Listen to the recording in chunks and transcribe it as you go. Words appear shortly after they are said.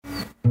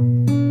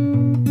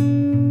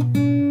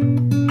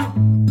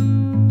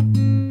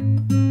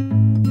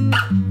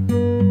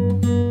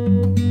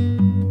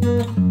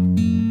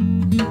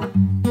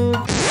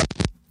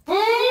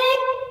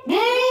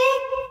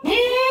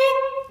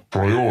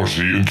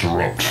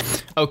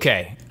interrupt.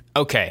 Okay.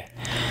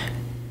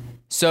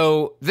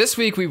 So this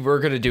week we were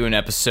going to do an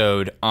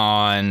episode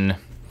on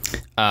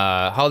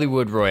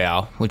Hollywood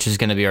Royale, which is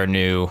going to be our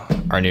new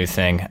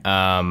thing.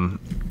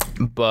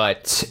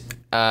 But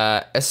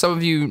as some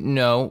of you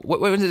know,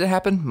 when did it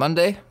happen?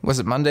 Monday? Was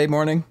it Monday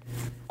morning?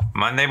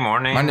 Monday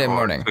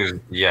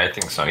morning. Yeah, I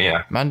think so.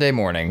 Yeah. Monday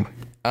morning.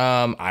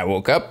 I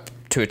woke up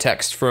to a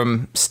text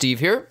from Steve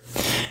here,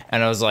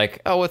 and I was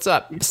like, "Oh, what's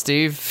up,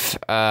 Steve?"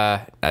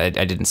 I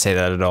didn't say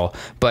that at all,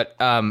 but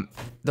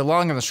the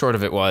long and the short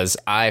of it was,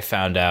 I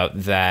found out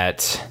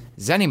that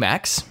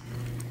ZeniMax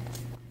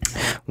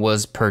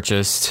was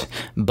purchased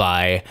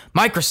by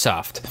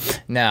Microsoft.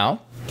 Now,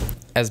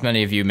 as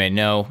many of you may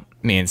know,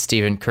 me and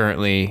Steven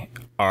currently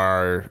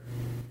are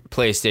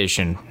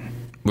PlayStation.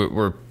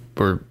 We're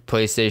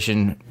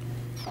PlayStation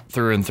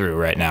through and through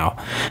right now.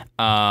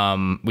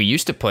 We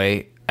used to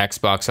play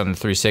Xbox on the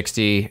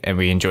 360, and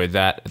we enjoyed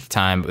that at the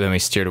time, but then we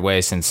steered away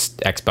since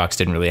Xbox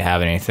didn't really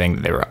have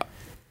anything that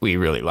we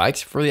really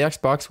liked for the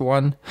Xbox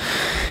One.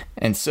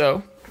 And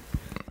so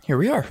here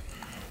we are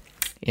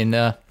in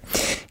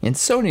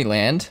Sony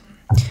land,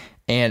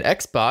 and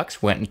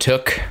Xbox went and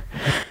took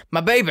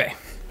my baby.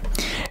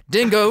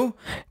 Dingo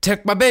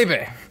took my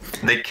baby.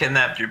 They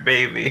kidnapped your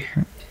baby.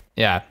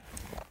 Yeah.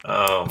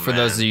 Oh, For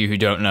those of you who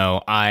don't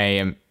know,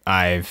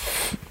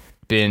 I've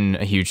been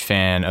a huge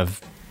fan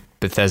of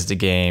Bethesda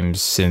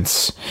games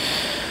since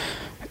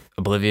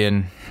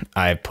Oblivion.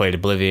 I've played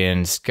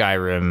Oblivion,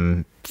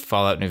 Skyrim,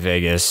 Fallout New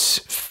Vegas,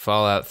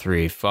 Fallout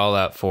 3,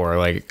 Fallout 4.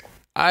 Like,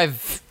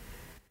 I've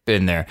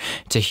been there.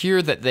 To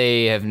hear that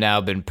they have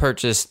now been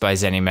purchased by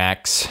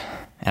ZeniMax,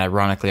 and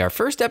ironically, our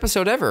first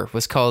episode ever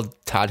was called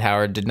Todd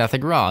Howard Did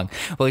Nothing Wrong.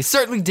 Well, he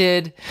certainly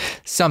did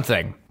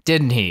something,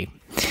 didn't he?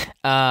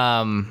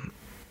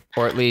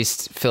 Or at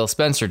least Phil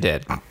Spencer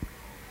did.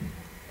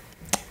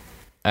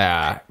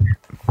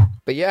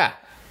 But yeah,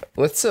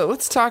 let's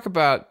talk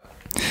about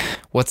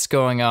what's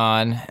going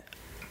on,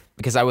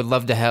 because I would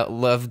love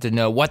to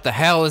know what the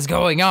hell is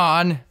going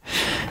on.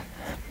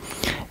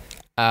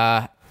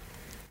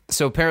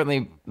 So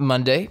apparently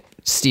Monday,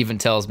 Steven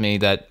tells me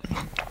that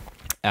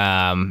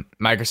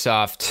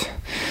Microsoft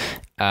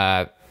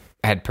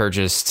had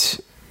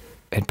purchased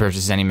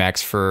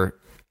ZeniMax for,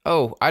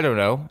 I don't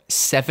know,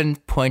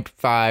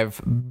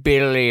 $7.5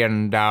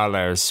 billion.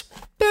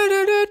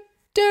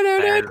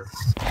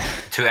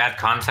 To add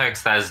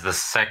context, that is the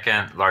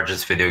second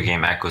largest video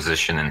game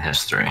acquisition in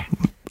history.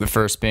 The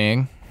first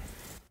being?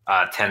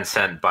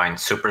 Tencent buying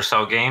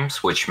Supercell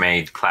Games, which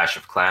made Clash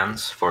of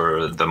Clans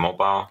for the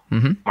mobile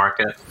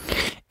market.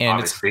 And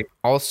obviously. It's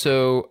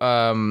also,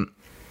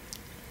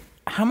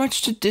 how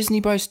much did Disney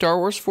buy Star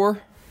Wars for?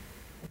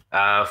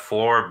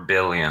 $4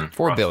 billion.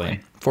 $4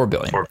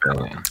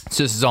 billion.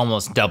 So this is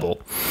almost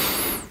double.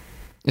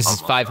 This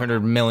is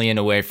 $500 million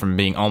away from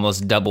being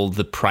almost double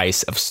the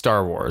price of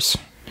Star Wars.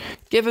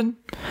 Given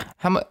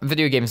how much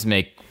video games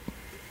make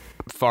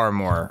far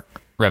more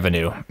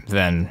revenue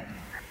than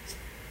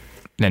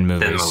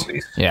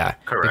movies. Yeah.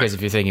 Correct. Because if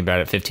you're thinking about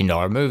it,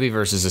 $15 movie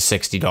versus a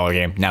 $60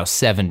 game, now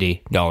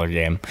 $70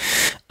 game.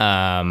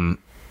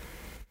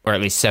 Or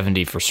at least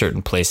 70 for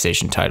certain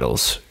PlayStation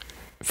titles,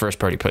 first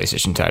party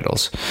PlayStation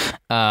titles.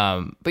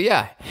 But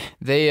yeah,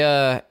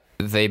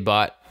 they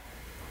bought,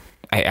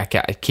 I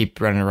keep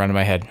running around in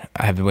my head.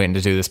 I have been waiting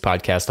to do this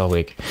podcast all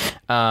week.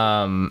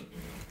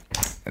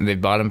 They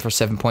bought them for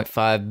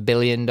 $7.5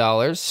 billion.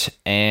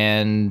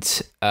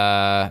 And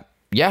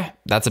yeah,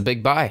 that's a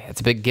big buy.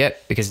 It's a big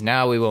get, because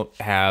now we won't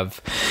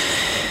have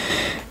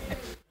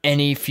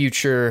any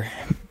future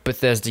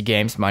Bethesda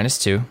games,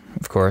 -2,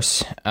 of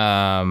course,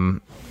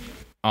 on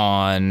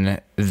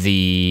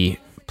the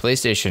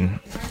PlayStation.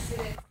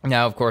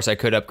 Now, of course, I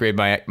could upgrade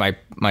my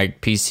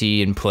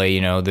PC and play,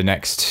 the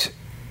next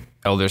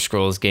Elder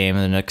Scrolls game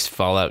and the next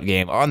Fallout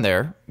game on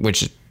there,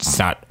 which is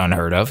not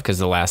unheard of, because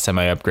the last time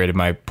I upgraded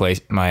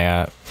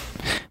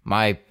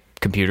my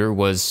computer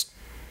was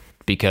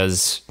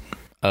because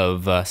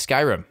of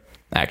Skyrim,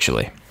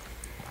 actually.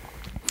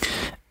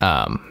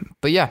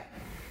 But yeah,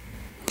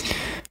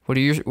 what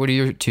are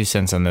your 2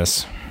 cents on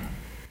this?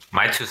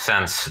 My 2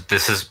 cents.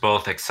 This is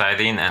both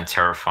exciting and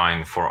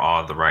terrifying for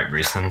all the right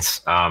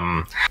reasons.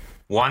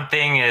 One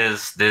thing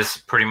is, this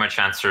pretty much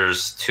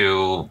answers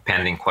 2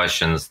 pending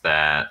questions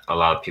that a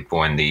lot of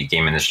people in the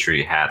game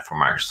industry had for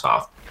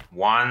Microsoft.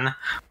 One,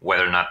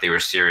 whether or not they were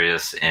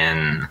serious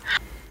in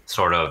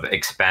sort of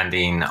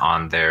expanding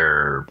on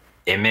their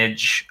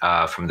image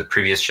from the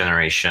previous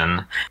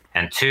generation.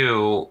 And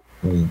 2,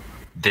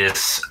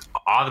 this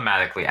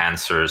automatically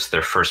answers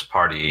their first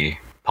party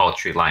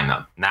paltry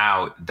lineup.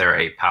 Now they're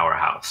a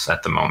powerhouse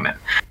at the moment.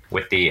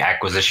 With the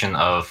acquisition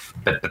of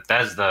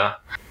Bethesda,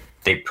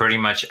 they pretty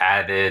much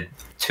added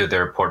to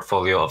their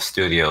portfolio of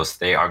studios.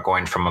 They are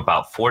going from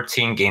about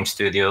 14 game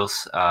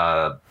studios,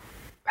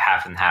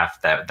 half and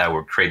half that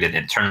were created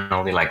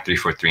internally, like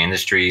 343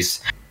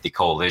 Industries, the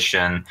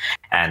Coalition,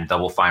 and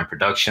Double Fine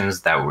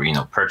Productions that were,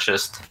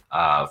 purchased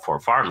for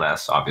far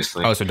less,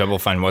 obviously. Oh, so Double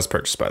Fine was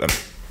purchased by them.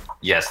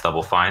 Yes,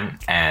 Double Fine.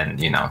 And,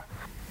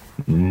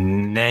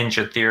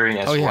 Ninja Theory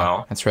as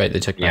well. That's right. They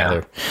took my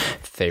other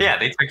favorite. Yeah,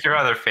 they took your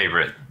other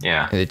favorite.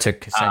 Yeah, they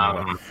took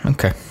Senua.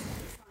 Okay.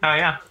 Oh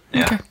yeah.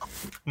 Okay.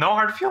 No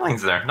hard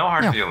feelings there. No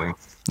hard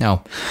feelings.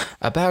 No,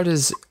 about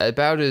as I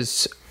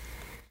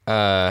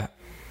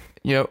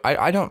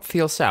don't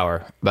feel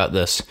sour about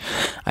this.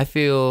 I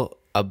feel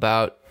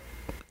about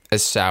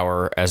as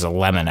sour as a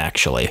lemon,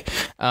 actually.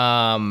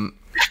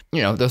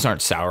 Those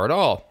aren't sour at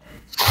all.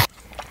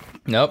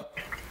 Nope.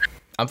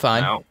 I'm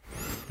fine.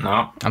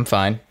 No. I'm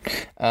fine.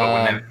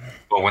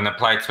 But when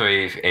applied to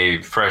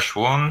a fresh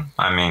wound,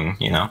 I mean,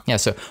 Yeah,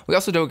 so we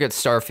also don't get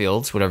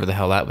Starfields, whatever the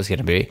hell that was going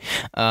to be,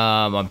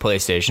 on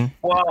PlayStation.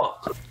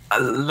 Well,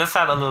 let's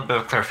add a little bit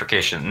of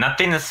clarification.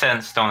 Nothing is set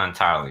in stone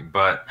entirely,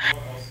 but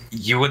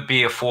you would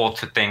be a fool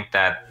to think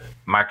that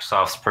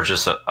Microsoft's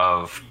purchase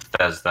of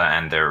Bethesda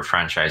and their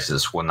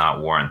franchises will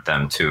not warrant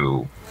them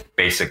to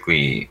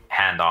basically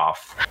hand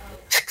off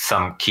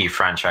some key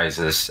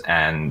franchises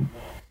and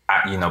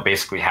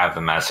basically have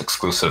them as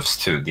exclusives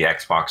to the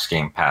Xbox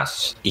Game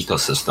Pass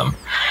ecosystem.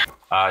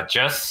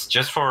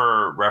 Just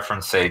for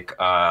reference sake,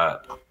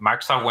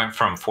 Microsoft went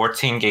from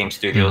 14 game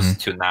studios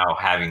to now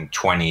having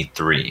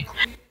 23.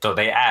 So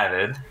they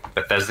added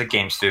Bethesda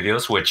Game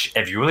Studios, which,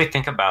 if you really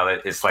think about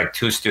it, is like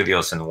two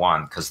studios in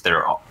one, because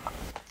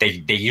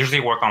they usually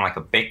work on like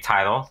a big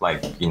title,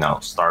 like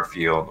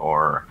Starfield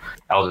or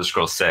Elder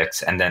Scrolls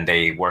 6, and then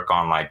they work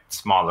on like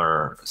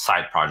smaller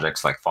side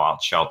projects like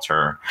Fallout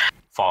Shelter,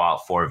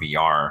 Fallout 4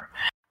 VR.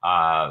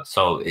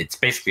 So it's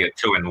basically a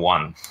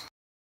 2-in-1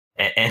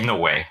 in a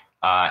way.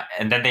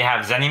 And then they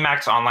have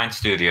ZeniMax Online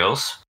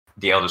Studios,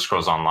 the Elder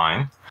Scrolls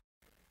Online.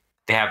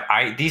 They have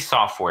ID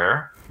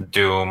Software,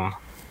 Doom,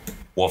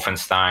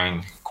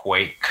 Wolfenstein,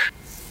 Quake.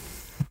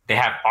 They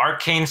have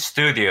Arcane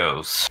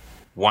Studios,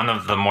 one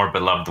of the more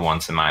beloved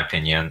ones in my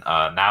opinion.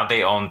 Now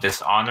they own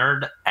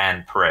Dishonored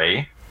and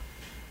Prey.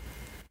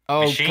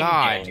 Oh, Machine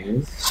God.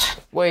 Games,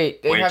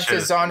 Wait, they have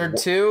Dishonored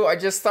too? I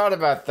just thought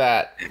about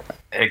that.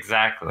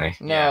 Exactly.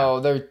 No,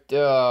 they're...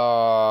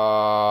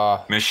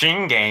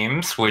 Machine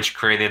Games, which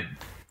created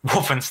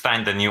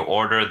Wolfenstein: The New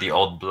Order, The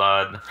Old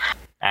Blood,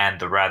 and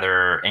the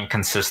rather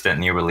inconsistent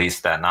new release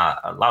that not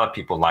a lot of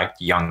people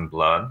liked, Young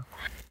Blood.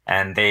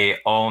 And they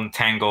own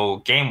Tango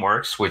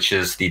Gameworks, which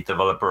is the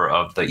developer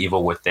of The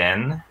Evil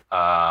Within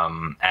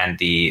and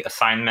The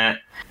Assignment.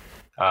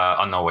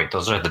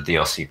 Those are the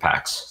DLC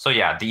packs. So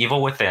yeah, The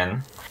Evil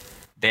Within.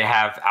 They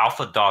have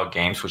Alpha Dog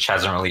Games, which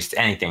hasn't released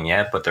anything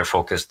yet, but they're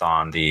focused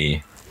on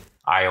the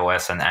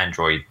iOS and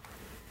Android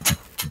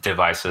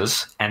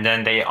devices. And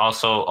then they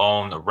also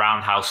own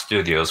Roundhouse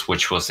Studios,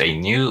 which was a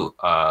new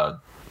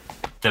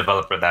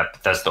developer that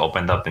Bethesda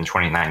opened up in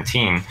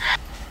 2019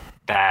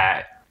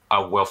 that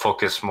will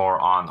focus more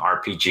on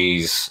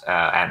RPGs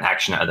and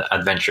action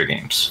adventure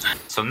games.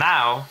 So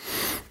now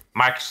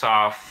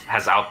Microsoft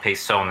has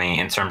outpaced Sony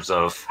in terms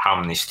of how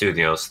many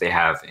studios they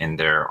have in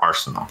their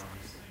arsenal.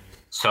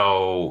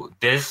 So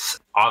this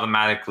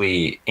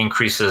automatically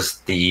increases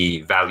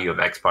the value of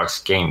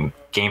Xbox Game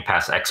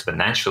Pass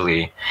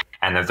exponentially.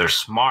 And if they're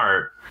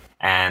smart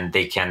and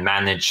they can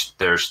manage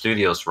their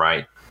studios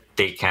right,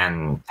 they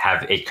can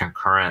have a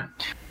concurrent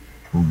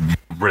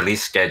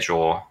release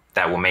schedule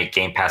that will make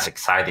Game Pass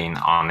exciting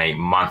on a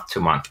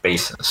month-to-month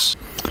basis.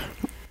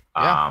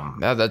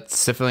 Yeah,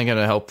 that's definitely going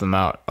to help them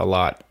out a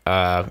lot.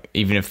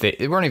 Even if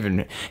they weren't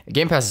even...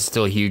 Game Pass is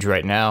still huge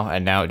right now,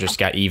 and now it just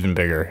got even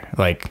bigger.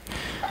 Like...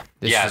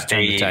 This just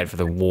turned the tide for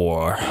the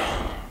war.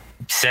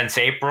 Since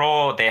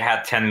April, they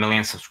had 10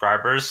 million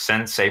subscribers.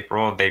 Since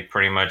April, they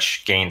pretty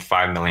much gained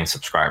 5 million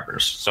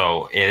subscribers.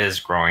 So it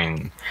is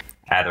growing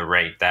at a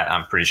rate that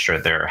I'm pretty sure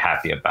they're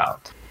happy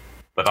about.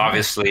 But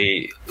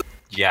obviously,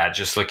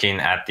 just looking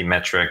at the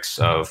metrics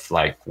of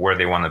like where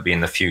they want to be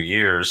in a few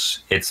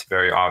years, it's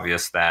very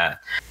obvious that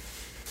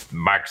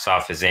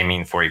Microsoft is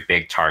aiming for a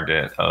big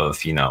target of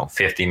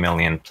 50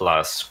 million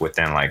plus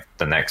within like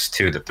the next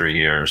 2 to 3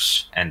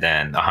 years, and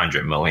then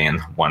 100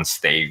 million once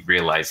they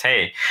realize,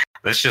 hey,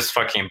 let's just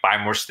fucking buy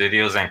more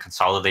studios and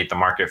consolidate the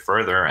market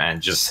further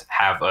and just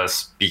have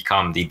us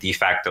become the de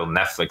facto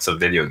Netflix of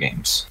video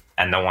games,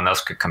 and no one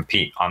else could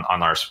compete on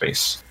our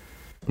space.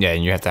 Yeah,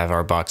 and you have to have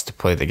our box to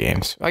play the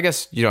games. I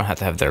guess you don't have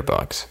to have their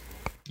box.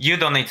 You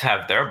don't need to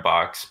have their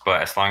box,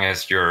 but as long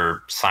as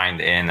you're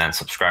signed in and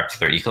subscribed to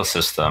their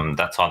ecosystem,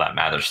 that's all that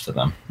matters to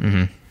them.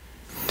 Mm-hmm.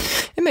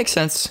 It makes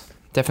sense.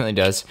 Definitely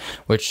does.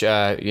 Which,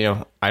 I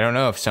don't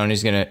know if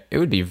Sony's going to... It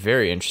would be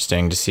very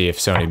interesting to see if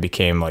Sony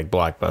became like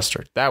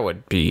Blockbuster. That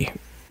would be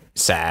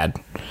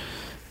sad.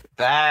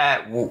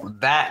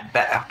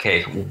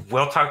 Okay,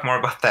 we'll talk more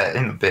about that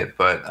in a bit,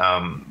 but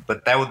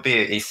that would be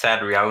a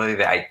sad reality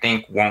that I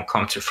think won't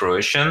come to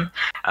fruition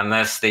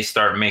unless they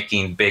start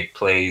making big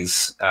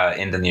plays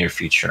in the near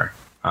future.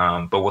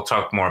 But we'll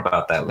talk more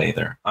about that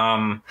later.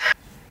 All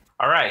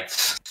right,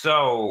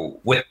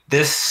 so with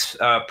this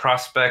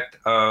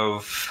prospect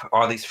of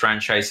all these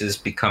franchises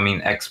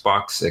becoming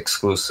Xbox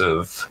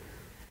exclusive,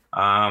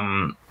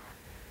 how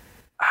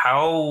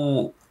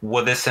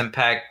will this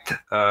impact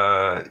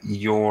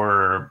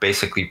your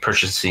basically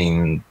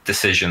purchasing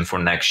decision for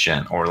next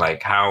gen, or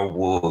like how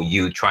will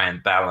you try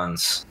and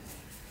balance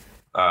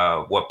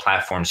what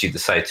platforms you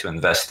decide to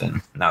invest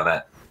in now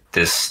that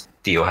this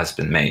deal has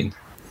been made?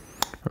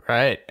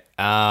 Right.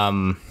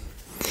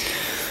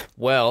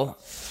 Well,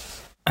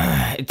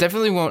 it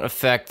definitely won't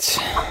affect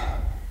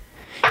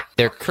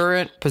their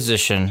current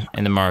position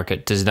in the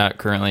market. Does not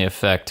currently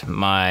affect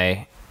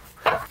my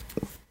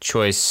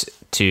choice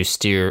to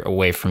steer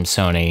away from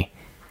Sony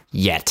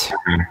yet.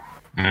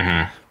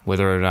 Mm-hmm.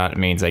 Whether or not it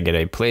means I get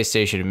a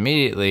PlayStation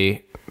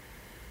immediately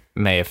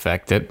may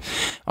affect it.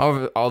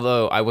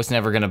 Although I was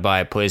never going to buy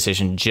a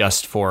PlayStation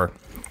just for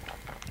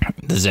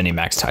the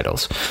ZeniMax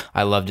titles.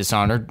 I love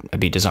Dishonored. I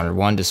beat Dishonored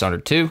 1,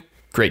 Dishonored 2.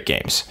 Great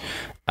games.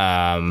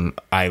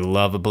 I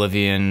love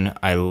Oblivion.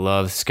 I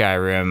love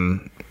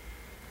Skyrim.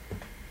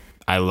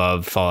 I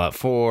love Fallout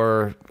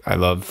 4. I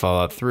love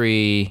Fallout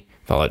 3.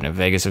 Fallout New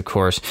Vegas, of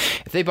course.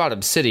 If they bought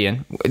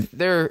Obsidian,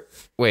 they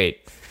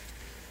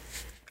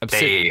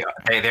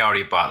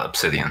already bought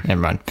Obsidian.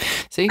 Never mind.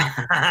 See?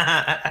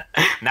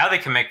 Now they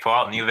can make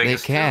Fallout New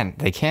Vegas.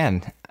 They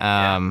can.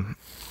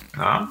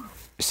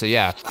 So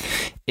yeah,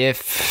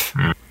 if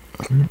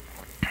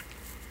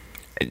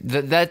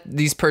that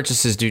these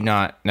purchases do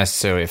not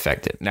necessarily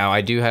affect it. Now I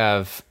do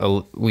have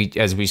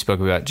as we spoke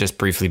about just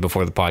briefly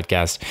before the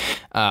podcast,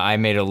 I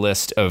made a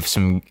list of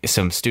some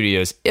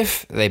studios.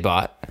 If they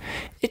bought,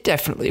 it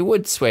definitely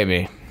would sway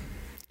me,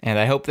 and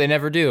I hope they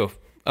never do.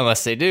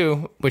 Unless they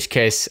do, which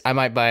case I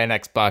might buy an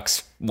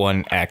Xbox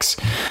One X.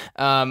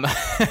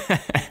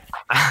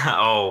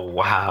 Oh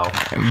wow!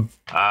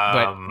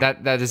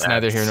 But that is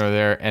neither here nor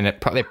there, and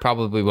they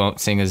probably won't,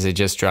 seeing as they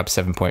just dropped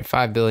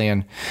 $7.5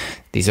 billion.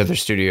 These other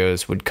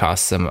studios would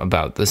cost them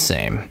about the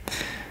same,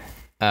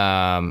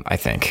 I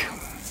think,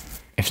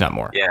 if not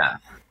more. Yeah.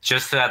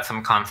 Just to add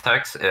some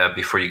context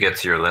before you get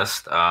to your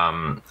list,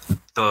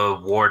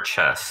 the war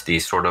chest, the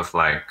sort of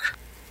like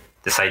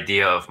this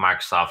idea of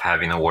Microsoft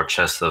having a war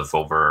chest of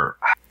over,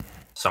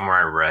 somewhere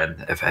I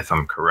read, if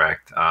I'm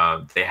correct,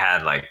 they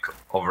had like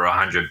over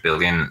 100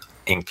 billion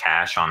in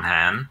cash on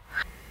hand.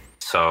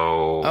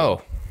 So.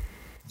 Oh.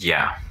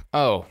 Yeah.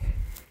 Oh.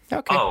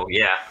 Okay. Oh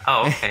yeah.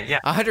 Oh okay. Yeah.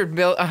 100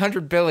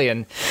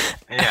 billion.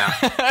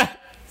 Yeah.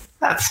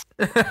 That's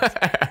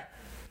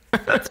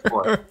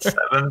what,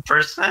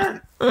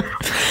 7%.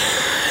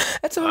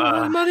 That's a whole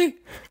lot of money.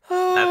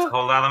 Oh, that's a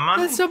whole lot of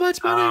money. That's so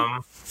much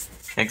money.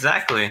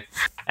 Exactly.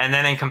 And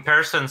then in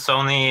comparison,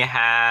 Sony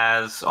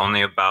has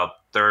only about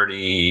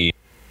 30.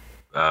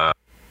 What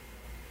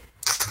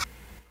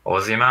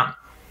was the amount?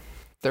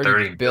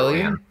 30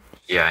 billion?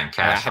 Yeah, in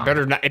cash.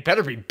 It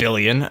better be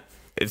billion.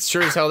 It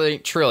sure as hell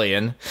ain't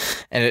trillion,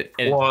 and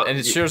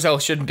it sure as hell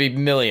shouldn't be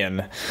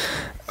million.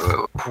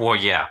 Well,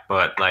 yeah,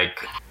 but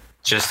like,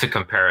 just to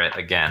compare it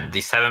again, the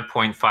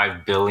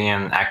 7.5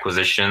 billion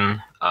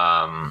acquisition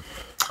of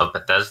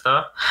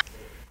Bethesda,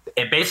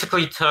 it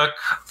basically took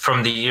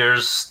from the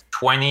years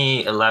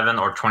 2011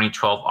 or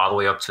 2012 all the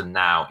way up to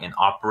now in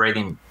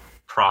operating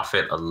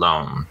profit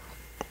alone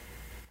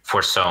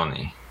for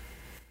Sony,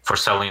 for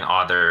selling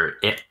under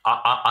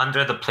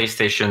the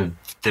PlayStation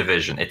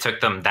division. It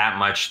took them that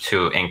much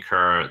to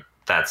incur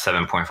that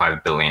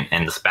 7.5 billion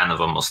in the span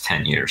of almost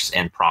 10 years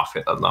in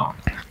profit alone.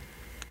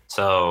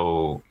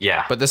 So,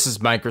 yeah. But this is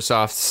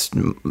Microsoft's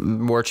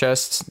war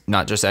chest,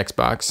 not just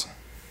Xbox.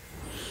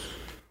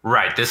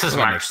 Right. This is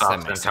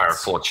Microsoft's entire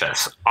full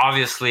chest.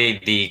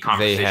 Obviously, the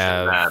conversation they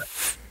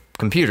have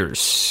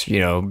computers,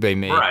 they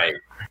make, right.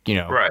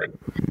 Right.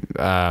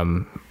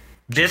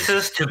 This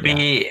is to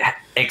be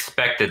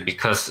expected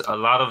because a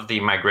lot of the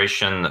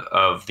migration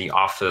of the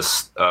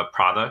Office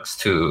products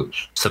to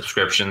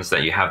subscriptions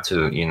that you have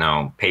to,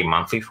 pay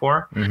monthly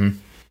for. Mm-hmm.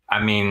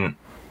 I mean,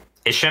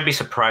 it shouldn't be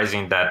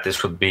surprising that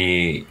this would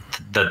be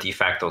the de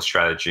facto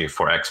strategy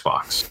for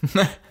Xbox.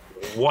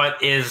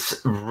 What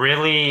is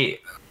really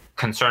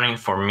concerning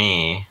for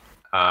me,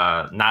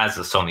 not as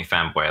a Sony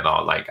fanboy at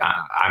all, like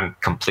I'm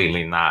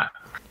completely not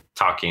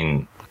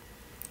talking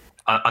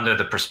under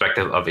the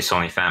perspective of a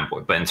Sony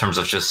fanboy, but in terms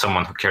of just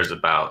someone who cares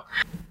about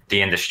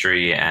the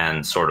industry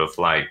and sort of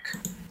like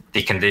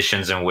the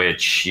conditions in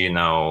which,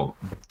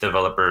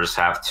 developers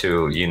have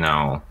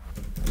to,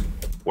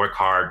 work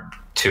hard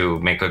to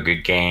make a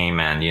good game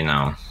and,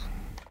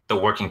 the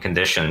working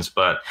conditions.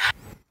 But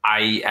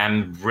I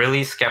am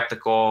really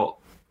skeptical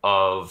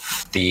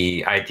of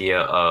the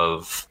idea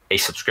of a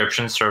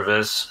subscription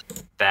service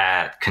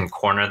that can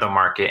corner the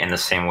market in the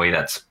same way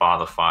that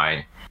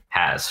Spotify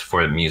has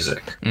for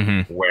music,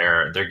 mm-hmm.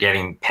 where they're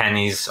getting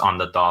pennies on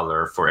the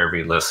dollar for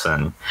every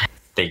listen.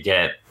 They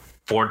get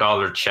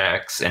 $4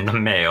 checks in the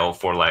mail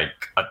for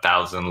like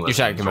 1,000 listens.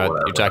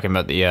 You're talking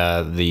about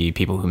the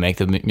people who make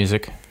the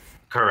music?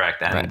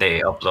 Correct, and right.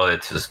 They upload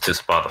it to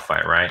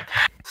Spotify, right?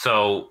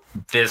 So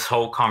this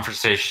whole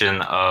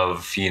conversation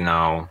of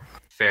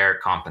fair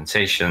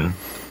compensation,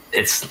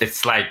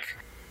 it's like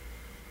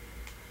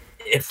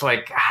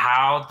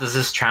how does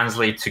this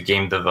translate to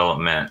game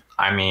development?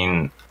 I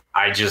mean,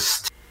 I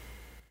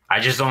I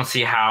just don't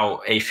see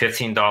how a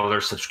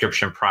 $15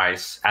 subscription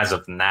price as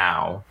of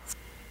now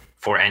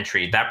for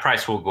entry, that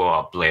price will go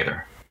up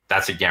later.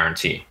 That's a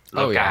guarantee.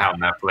 Look at how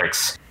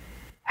Netflix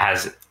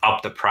has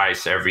upped the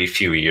price every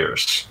few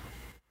years.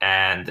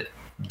 And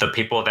the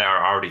people that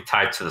are already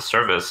tied to the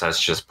service as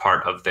just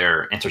part of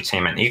their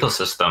entertainment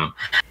ecosystem,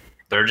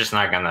 they're just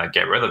not going to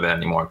get rid of it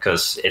anymore,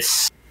 because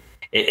it's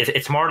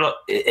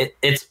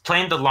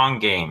playing the long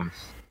game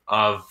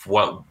of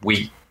what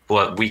we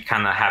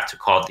kind of have to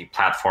call the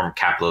platform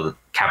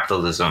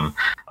capitalism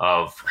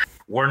of,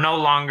 we're no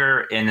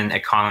longer in an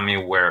economy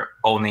where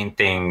owning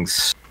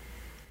things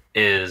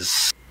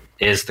is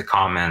the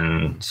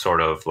common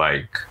sort of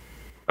like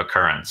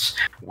occurrence.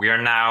 We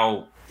are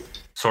now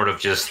sort of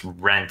just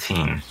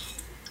renting.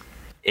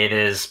 It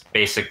is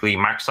basically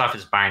Microsoft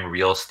is buying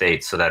real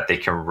estate so that they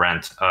can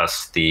rent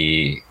us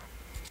the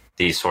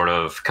sort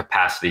of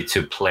capacity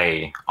to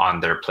play on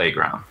their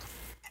playground.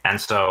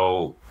 And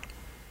so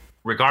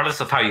regardless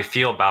of how you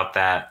feel about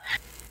that,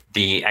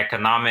 the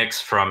economics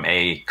from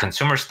a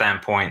consumer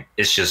standpoint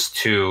is just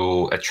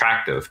too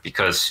attractive,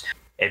 because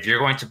if you're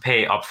going to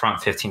pay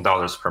upfront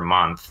 $15 per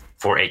month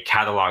for a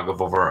catalog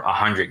of over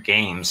 100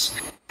 games,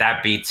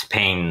 that beats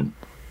paying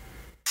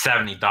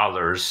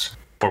 $70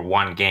 for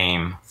one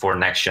game for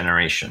next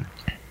generation.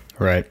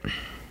 Right.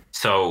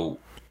 So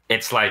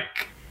it's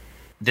like,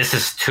 this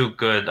is too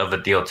good of a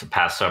deal to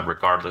pass up,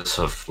 regardless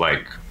of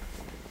like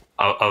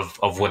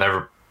of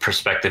whatever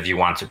perspective you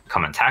want to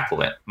come and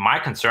tackle it. My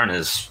concern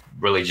is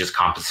really just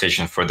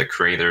compensation for the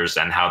creators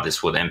and how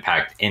this would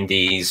impact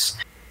indies,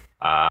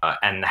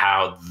 and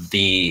how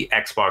the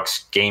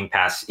Xbox Game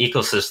Pass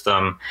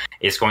ecosystem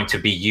is going to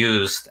be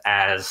used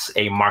as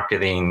a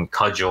marketing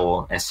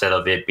cudgel instead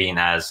of it being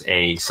as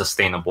a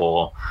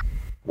sustainable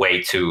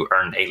way to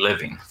earn a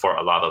living for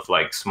a lot of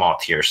like small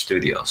tier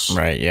studios.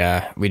 Right.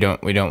 Yeah. We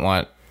don't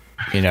want,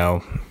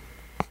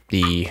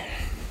 the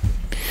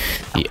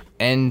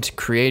end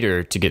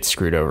creator to get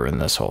screwed over in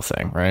this whole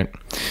thing. Right.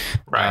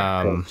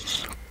 Right.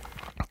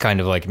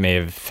 Kind of like may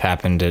have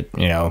happened at,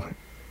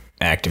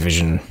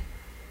 Activision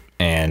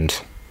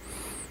and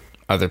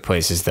other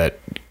places that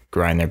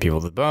grind their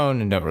people to the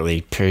bone and don't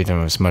really pay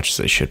them as much as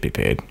they should be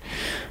paid.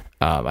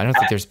 I don't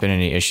think there's been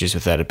any issues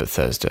with that at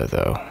Bethesda,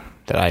 though,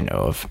 that I know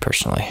of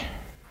personally.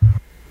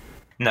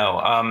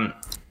 No.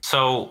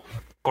 So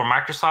for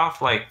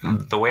Microsoft, like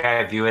the way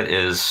I view it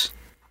is,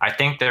 I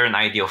think they're an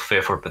ideal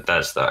fit for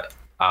Bethesda.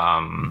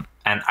 And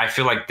I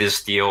feel like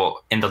this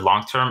deal in the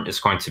long term is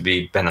going to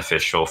be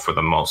beneficial for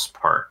the most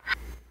part.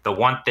 The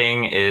one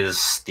thing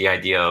is the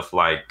idea of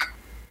like,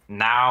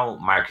 now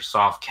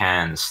Microsoft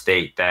can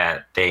state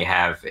that they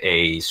have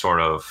a sort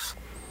of,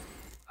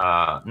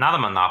 not a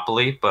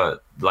monopoly,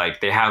 but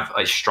like they have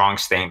a strong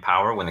staying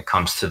power when it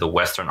comes to the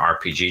Western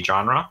RPG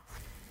genre.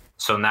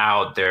 So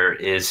now there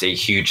is a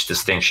huge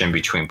distinction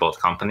between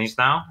both companies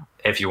now.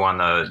 If you want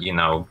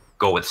to,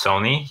 go with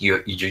Sony,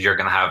 you're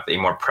going to have a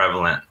more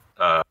prevalent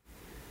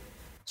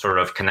sort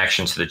of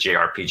connection to the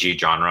JRPG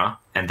genre.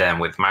 And then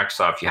with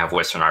Microsoft, you have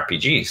Western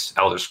RPGs,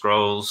 Elder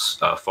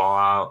Scrolls,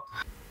 Fallout,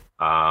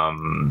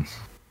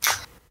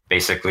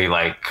 basically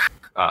like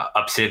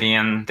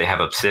Obsidian. They have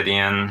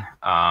Obsidian.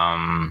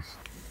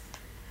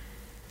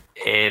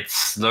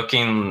 It's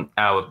looking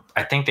out.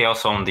 I think they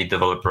also own the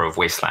developer of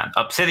Wasteland.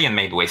 Obsidian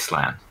made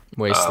Wasteland.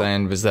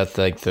 Wasteland, was that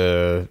like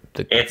the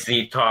It's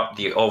the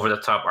over the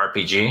top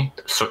RPG.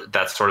 So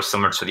that's sort of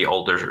similar to the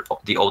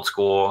old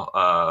school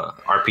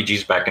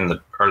RPGs back in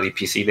the early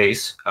PC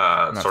days.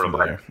 Sort of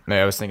like.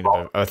 No, I was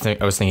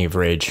thinking of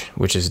Rage,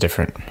 which is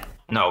different.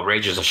 No,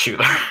 Rage is a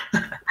shooter.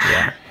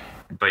 Yeah.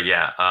 But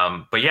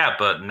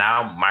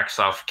now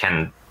Microsoft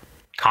can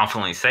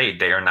confidently say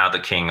they are now the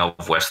king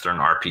of Western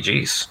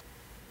RPGs.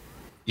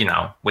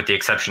 With the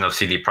exception of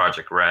CD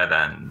Projekt Red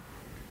and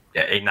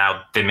a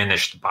now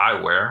diminished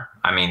BioWare.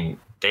 I mean,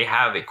 they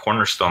have a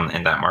cornerstone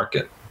in that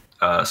market.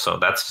 So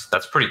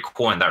that's pretty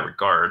cool in that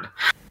regard.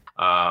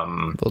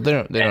 Well, they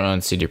don't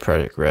own CD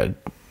Projekt Red.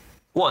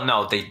 Well,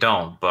 no, they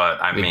don't. But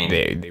I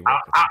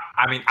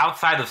mean,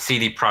 outside of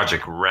CD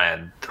Projekt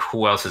Red,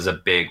 who else is a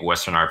big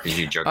Western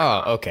RPG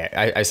juggernaut? Oh,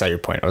 okay. I saw your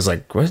point. I was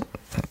like, what?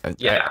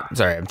 Yeah.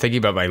 Sorry, I'm thinking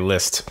about my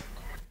list.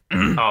 Oh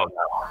no,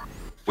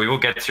 we will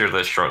get to your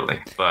list shortly.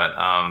 But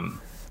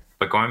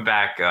going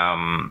back,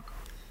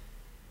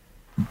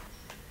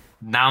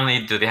 not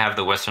only do they have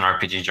the Western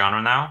RPG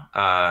genre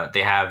now,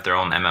 they have their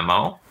own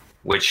MMO,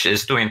 which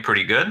is doing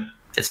pretty good.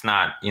 It's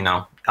not,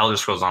 Elder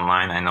Scrolls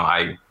Online. I know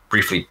I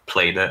briefly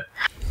played it.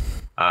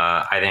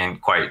 I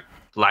didn't quite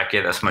like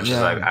it as much as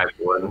I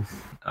would.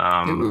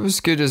 It was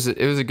good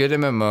it was a good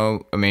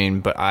MMO. I mean,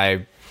 but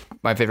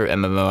my favorite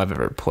MMO I've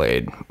ever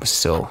played was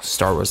still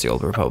Star Wars: The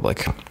Old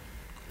Republic.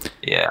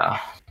 Yeah.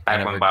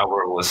 Back when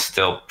BioWare was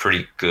still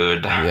pretty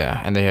good.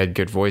 Yeah, and they had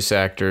good voice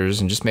actors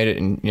and just made it,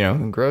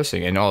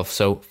 engrossing, and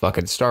also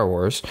fucking Star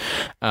Wars.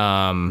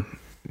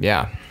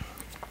 Yeah.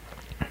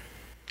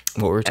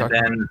 What were we talking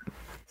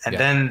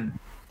about?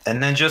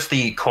 And then just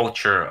the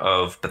culture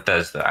of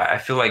Bethesda. I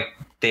feel like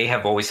they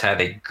have always had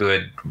a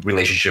good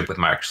relationship with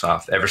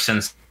Microsoft ever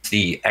since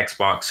the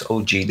Xbox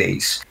OG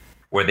days.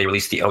 where they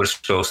released the Elder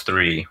Scrolls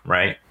 3,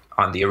 right?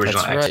 On the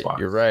original That's right. Xbox.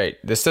 You're right.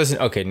 This doesn't.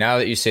 Okay, now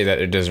that you say that,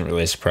 it doesn't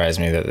really surprise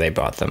me that they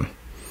bought them.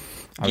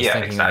 I was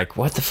thinking, exactly. like,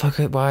 what the fuck?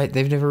 Why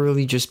they've never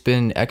really just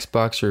been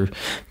Xbox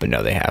but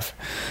no, they have.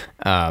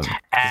 And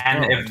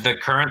if the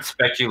current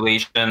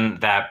speculation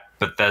that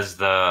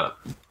Bethesda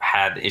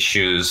had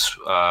issues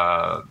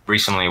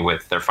recently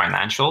with their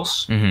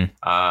financials,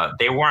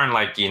 they weren't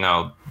like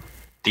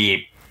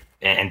deep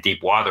in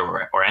deep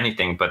water or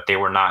anything, but they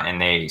were not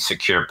in a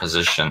secure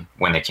position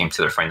when it came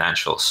to their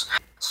financials.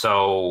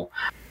 So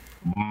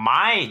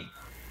my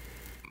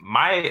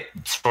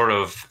sort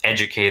of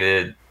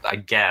educated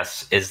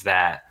guess is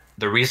that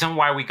the reason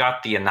why we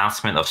got the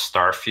announcement of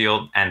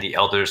Starfield and the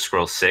Elder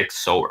Scrolls 6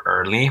 so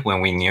early,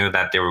 when we knew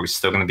that they were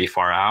still going to be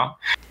far out,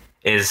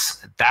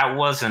 is that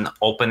was an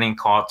opening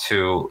call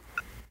to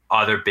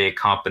other big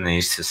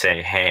companies to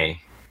say,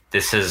 hey,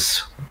 this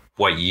is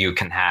what you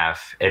can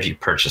have if you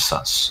purchase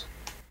us.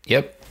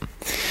 Yep.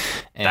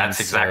 And that's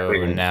exactly.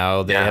 So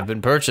now they have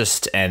been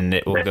purchased, and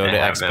it will go to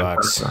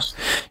Xbox.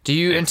 Do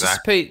you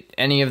anticipate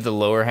any of the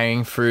lower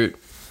hanging fruit?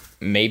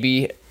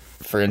 Maybe,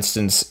 for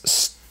instance,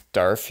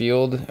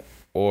 Starfield,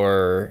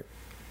 or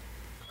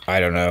I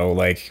don't know.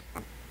 Like,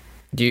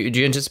 do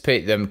you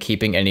anticipate them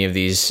keeping any of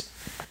these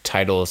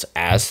titles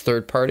as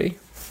third party,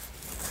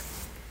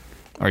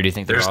 or do you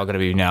think they're all going to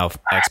be now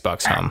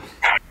Xbox home?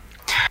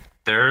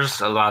 There's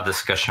a lot of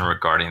discussion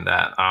regarding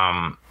that.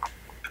 On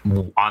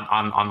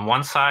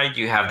one side,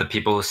 you have the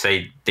people who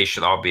say they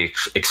should all be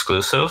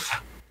exclusive,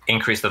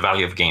 increase the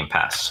value of Game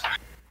Pass.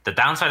 The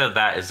downside of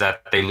that is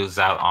that they lose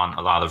out on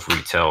a lot of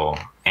retail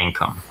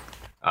income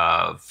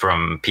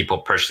from people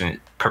purchasing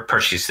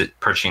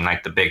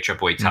like the big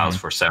AAA titles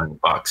for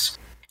 $70.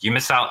 You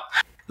miss out.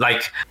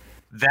 Like,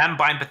 them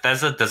buying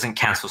Bethesda doesn't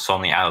cancel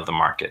Sony out of the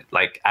market,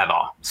 like, at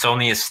all.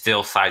 Sony is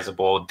still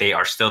sizable. They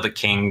are still the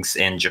kings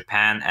in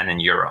Japan and in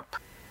Europe.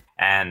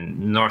 And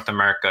North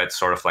America, it's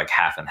sort of like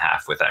half and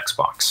half with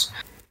Xbox.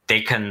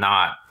 They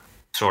cannot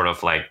sort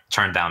of like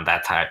turn down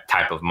that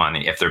type of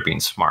money if they're being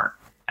smart.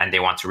 And they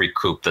want to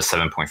recoup the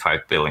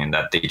 $7.5 billion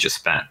that they just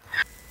spent.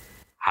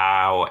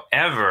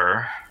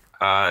 However,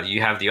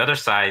 you have the other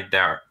side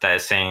that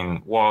is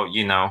saying, well,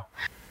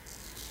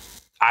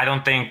 I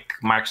don't think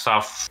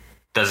Microsoft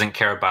doesn't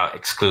care about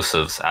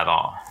exclusives at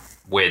all,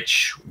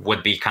 which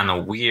would be kind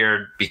of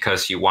weird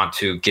because you want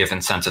to give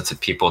incentive to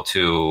people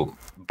to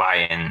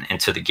buy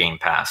into the Game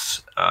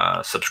Pass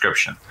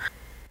subscription.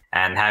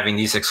 And having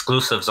these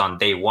exclusives on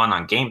day one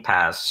on Game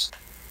Pass,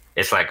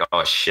 it's like,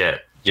 oh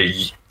shit.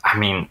 I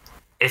mean,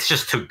 it's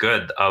just too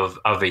good of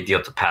a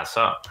deal to pass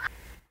up.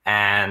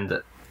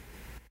 And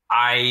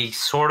I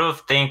sort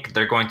of think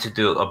they're going to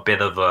do a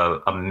bit of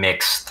a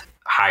mixed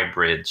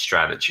hybrid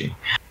strategy.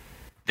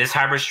 This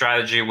hybrid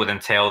strategy would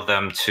entail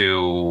them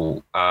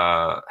to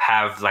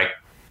have like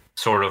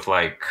sort of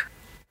like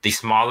the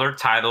smaller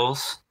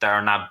titles that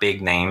are not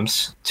big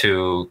names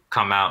to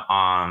come out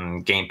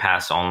on Game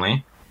Pass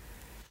only.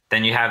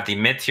 Then you have the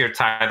mid-tier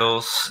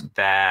titles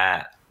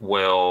that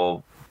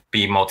will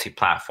be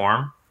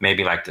multi-platform,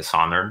 maybe like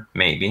Dishonored,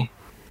 maybe.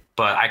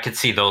 But I could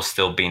see those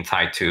still being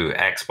tied to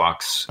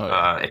Xbox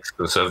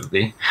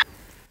exclusively.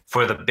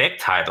 For the big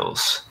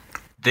titles,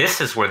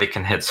 this is where they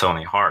can hit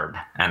Sony hard.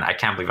 And I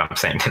can't believe I'm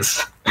saying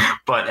this.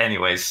 But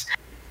anyways,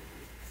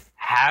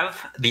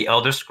 have the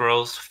Elder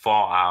Scrolls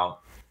Fallout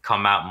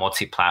come out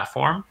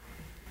multi-platform,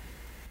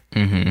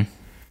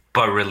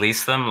 but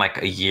release them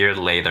like a year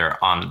later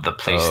on the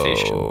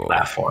PlayStation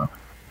platform.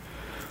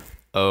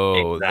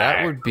 Oh, exactly.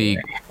 That would be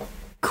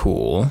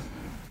cool.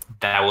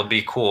 That would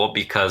be cool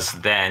because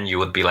then you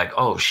would be like,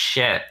 oh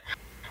shit,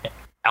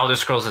 Elder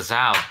Scrolls is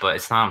out, but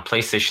it's not on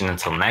PlayStation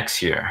until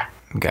next year.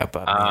 Got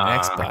bought by an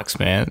Xbox,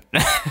 man.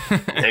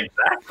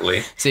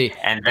 Exactly. See,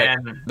 and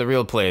then the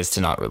real play is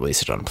to not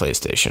release it on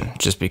PlayStation,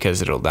 just because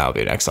it'll now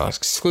be an Xbox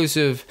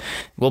exclusive.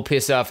 Will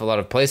piss off a lot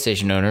of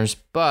PlayStation owners,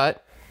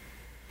 but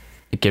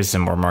it gives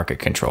them more market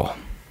control.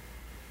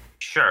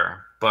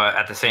 Sure, but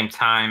at the same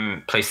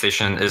time,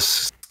 PlayStation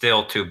is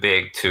still too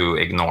big to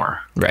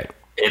ignore. Right.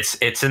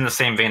 It's in the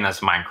same vein as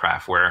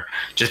Minecraft, where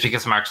just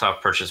because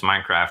Microsoft purchased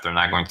Minecraft, they're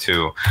not going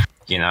to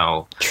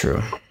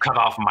cut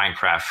off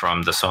Minecraft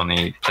from the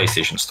Sony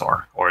PlayStation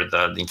Store or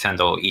the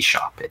Nintendo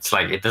eShop. It's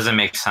like, it doesn't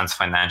make sense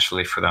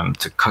financially for them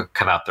to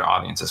cut out their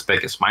audience as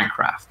big as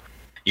Minecraft.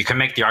 You can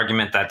make the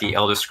argument that the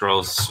Elder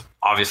Scrolls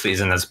obviously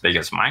isn't as big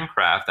as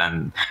Minecraft,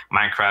 and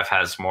Minecraft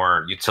has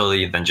more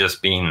utility than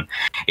just being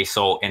a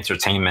sole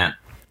entertainment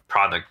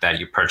product that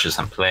you purchase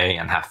and play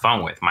and have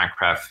fun with.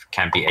 Minecraft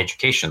can be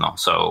educational,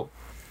 so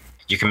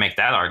you can make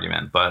that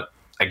argument. But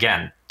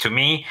again, to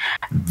me,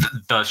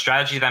 the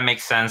strategy that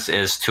makes sense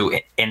is to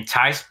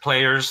entice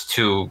players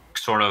to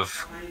sort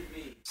of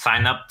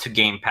sign up to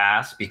Game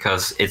Pass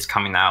because it's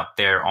coming out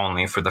there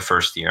only for the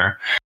first year.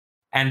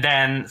 And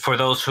then for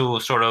those who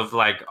sort of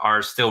like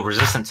are still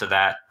resistant to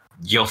that,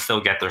 you'll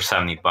still get their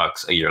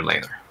 $70 a year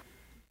later.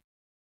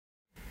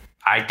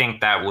 I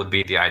think that would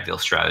be the ideal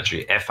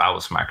strategy if I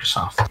was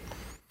Microsoft.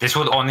 This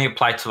would only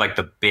apply to like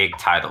the big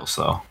titles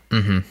though.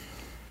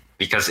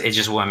 because it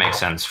just wouldn't make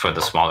sense for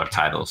the smaller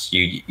titles.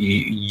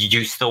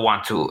 You still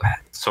want to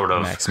sort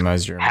of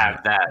maximize your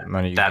have that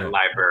money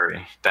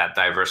library, that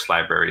diverse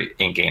library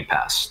in Game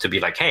Pass to be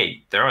like,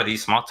 hey, there are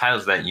these small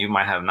titles that you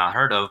might have not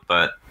heard of,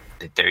 but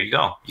there you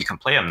go, you can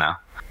play them now.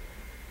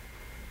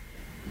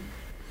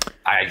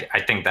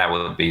 I think that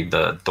would be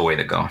the way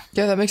to go.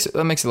 Yeah, that makes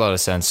a lot of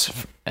sense,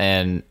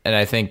 and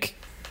I think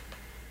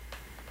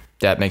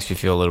that makes me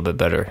feel a little bit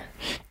better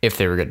if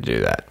they were going to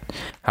do that.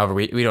 However,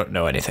 we don't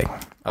know anything.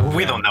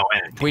 We don't know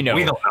anything. We don't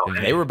know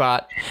anything. They were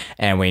bought,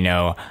 and we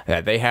know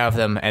that they have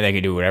them, and they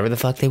can do whatever the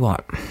fuck they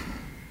want.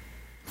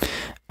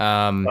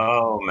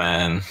 Oh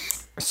man.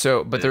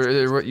 So, but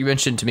there, you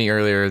mentioned to me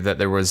earlier that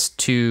there was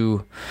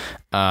 2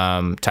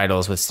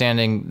 titles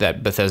withstanding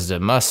that Bethesda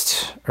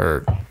must,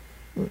 or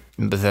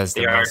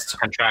Bethesda they are must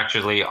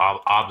contractually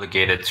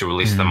obligated to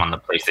release them on the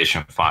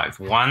PlayStation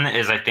 5. One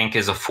is, I think,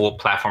 is a full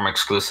platform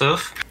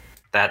exclusive.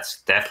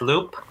 That's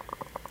Deathloop.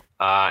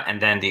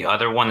 And then the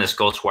other one is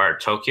Ghostwire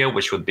Tokyo,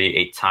 which would be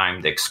a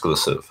timed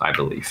exclusive, I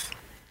believe.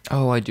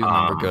 Oh, I do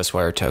remember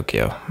Ghostwire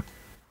Tokyo.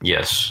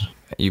 Yes.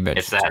 You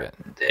mentioned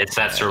it's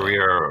that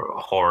surreal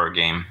horror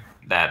game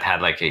that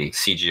had like a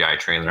CGI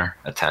trailer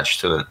attached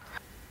to it.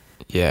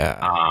 Yeah.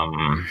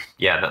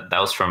 Yeah, that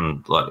was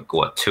from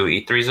what 2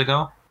 E3s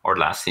ago or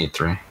last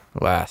E3?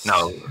 Last.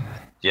 No.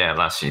 Yeah,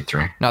 last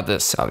E3. Not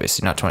this,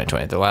 obviously, not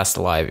 2020. The last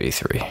live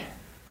E3.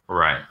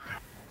 Right.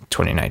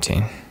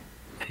 2019.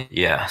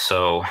 Yeah,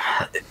 so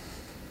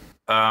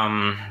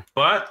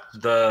but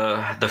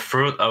the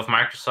fruit of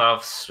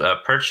Microsoft's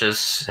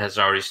purchase has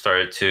already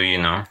started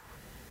to,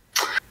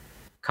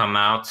 come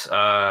out.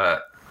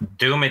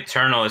 Doom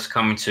Eternal is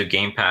coming to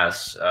Game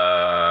Pass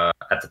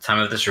at the time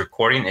of this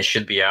recording. It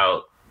should be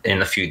out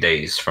in a few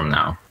days from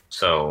now.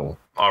 So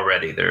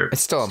already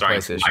it's still on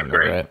PlayStation, though,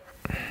 right?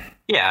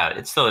 Yeah,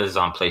 it still is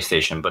on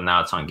PlayStation, but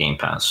now it's on Game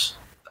Pass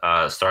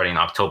starting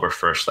October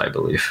 1st, I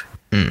believe.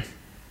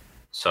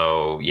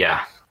 So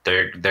yeah,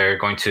 they're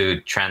going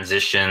to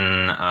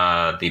transition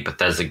the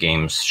Bethesda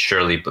games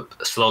slowly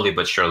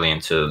but surely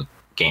into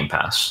Game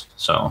Pass.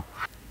 So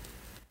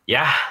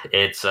yeah,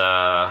 it's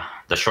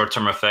the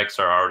short-term effects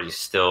are already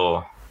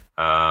still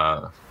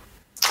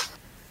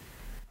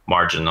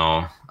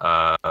marginal.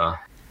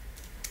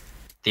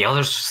 The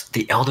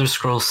Elder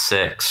Scrolls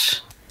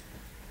 6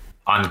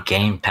 on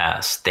Game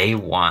Pass day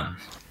 1.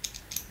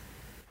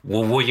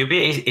 Will you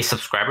be a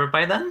subscriber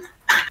by then?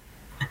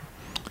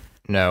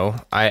 No,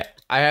 I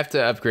have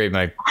to upgrade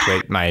my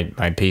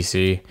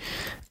PC.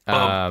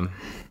 But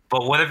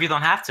what if you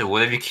don't have to?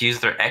 What if you could use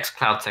their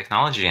xCloud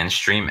technology and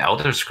stream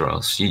Elder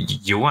Scrolls?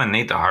 You wouldn't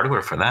need the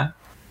hardware for that.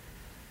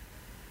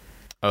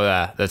 Oh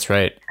yeah, that's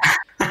right.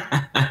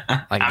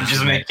 I'm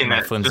just making my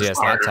it flimsy just ass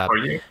harder laptop. for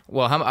you.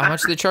 Well, how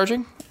much are they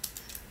charging?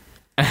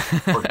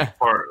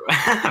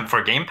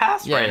 for Game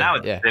Pass Yeah, right now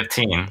it's yeah.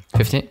 15.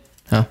 15?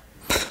 Oh.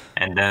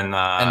 And then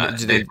And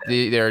do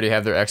they already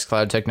have their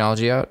xCloud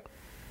technology out?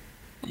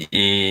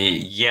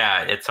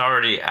 Yeah, it's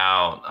already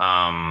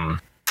out.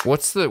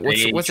 What's their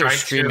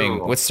streaming?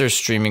 What's their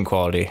streaming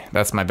quality?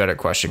 That's my better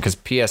question, because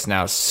PS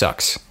Now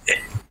sucks.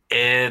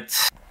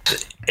 It's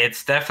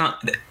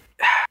definitely.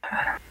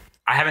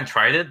 I haven't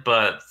tried it,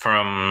 but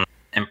from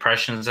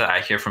impressions that I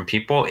hear from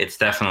people, it's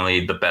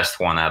definitely the best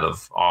one out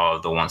of all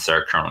of the ones that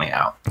are currently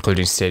out,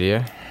 Including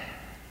Stadia?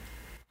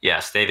 Yeah,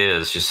 Stadia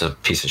is just a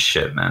piece of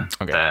shit, man.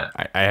 Okay,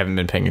 I haven't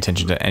been paying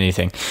attention to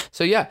anything.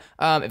 So yeah,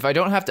 if I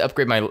don't have to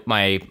upgrade my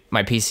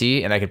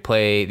PC and I could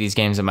play these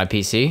games on my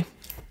PC,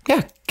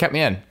 yeah, count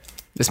me in.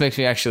 This makes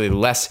me actually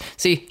less...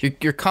 See,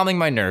 you're calming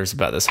my nerves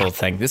about this whole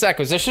thing. This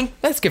acquisition,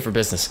 that's good for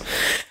business.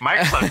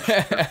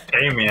 Microsoft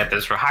pay me at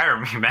this for hire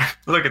me, man.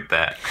 Look at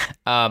that.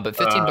 But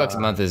 $15 a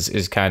month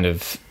is kind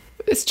of...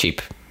 It's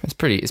cheap. It's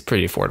pretty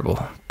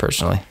affordable,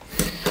 personally.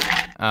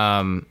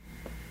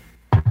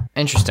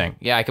 Interesting.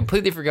 Yeah, I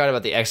completely forgot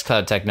about the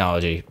xCloud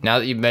technology. Now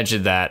that you've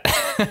mentioned that,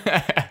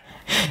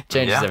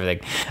 changes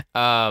everything.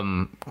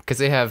 Because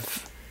they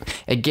have...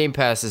 A Game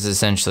Pass is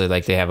essentially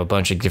like they have a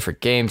bunch of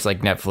different games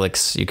like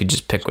Netflix. You could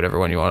just pick whatever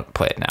one you want to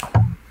play it now.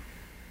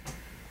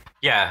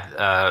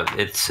 Yeah,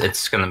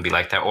 it's going to be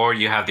like that. Or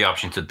you have the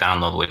option to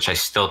download, which I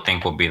still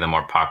think will be the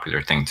more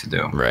popular thing to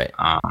do. Right.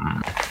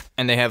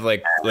 And they have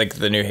like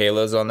the new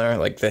Halos on there,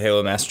 like the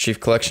Halo Master Chief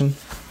Collection.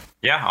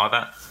 Yeah, all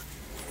that.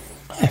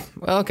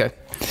 Well, okay.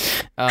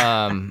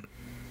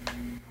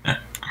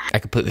 I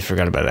completely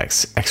forgot about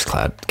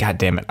xCloud. God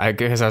damn it. I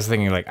guess I was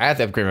thinking, like, I have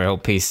to upgrade my whole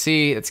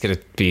PC. It's going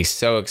to be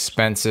so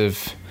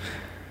expensive.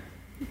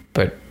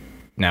 But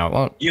now it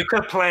won't. You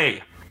could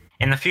play,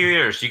 in a few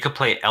years, you could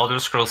play Elder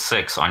Scrolls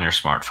 6 on your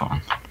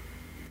smartphone.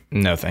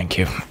 No, thank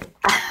you.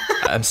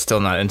 I'm still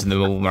not into the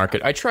mobile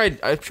market. I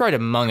tried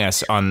Among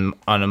Us on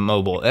a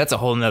mobile. That's a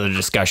whole nother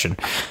discussion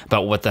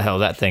about what the hell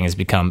that thing has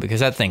become,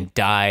 because that thing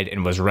died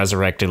and was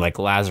resurrected like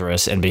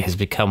Lazarus and has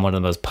become one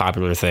of the most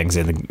popular things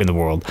in the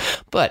world.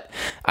 But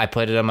I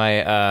played it on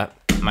my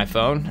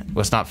phone. It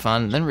was not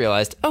fun. Then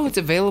realized, oh, it's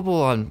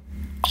available on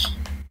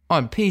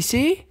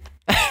PC.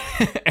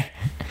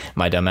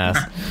 My dumbass.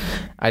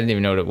 I didn't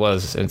even know what it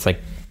was. It's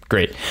like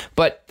great.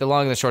 But the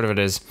long and the short of it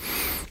is,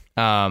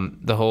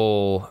 the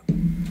whole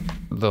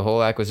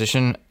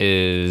acquisition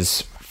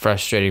is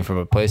frustrating from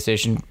a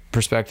PlayStation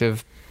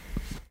perspective,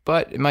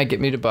 but it might get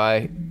me to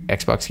buy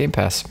Xbox Game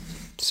Pass.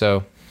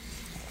 So,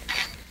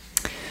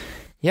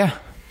 yeah.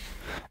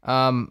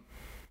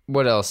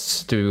 What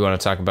else do we want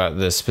to talk about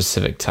this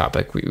specific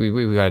topic?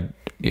 We had.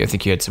 I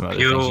think you had some other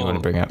things you want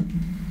to bring up.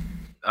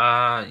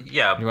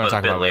 Yeah. You want to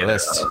talk about my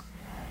list?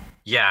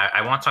 Yeah,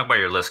 I want to talk about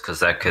your list because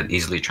that could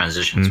easily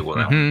transition to what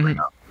I want to bring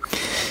up.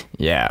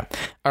 Yeah.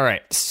 All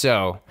right.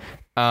 So,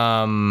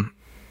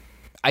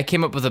 I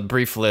came up with a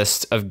brief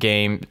list of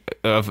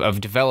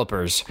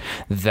developers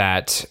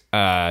that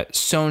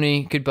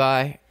Sony could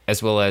buy,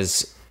 as well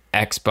as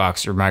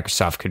Xbox or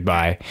Microsoft could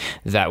buy,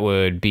 that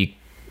would be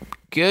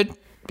good,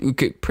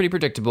 pretty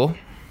predictable.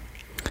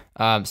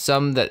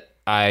 Some that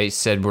I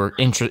said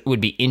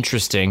would be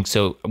interesting,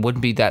 so it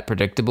wouldn't be that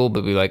predictable,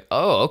 but be like,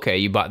 oh, okay,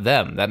 you bought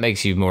them. That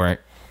makes you more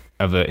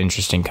of an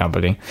interesting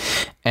company.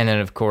 And then,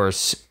 of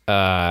course, what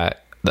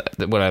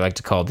I like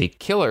to call the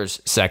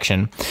killers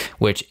section,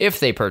 which if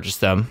they purchase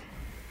them,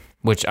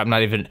 which I'm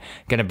not even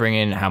going to bring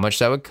in how much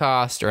that would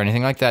cost or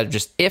anything like that,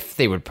 just if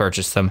they would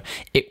purchase them,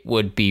 it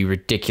would be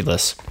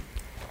ridiculous.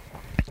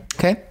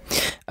 Okay.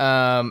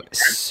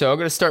 So I'm going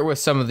to start with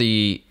some of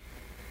the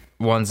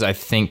ones I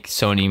think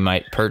Sony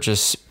might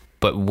purchase,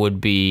 but would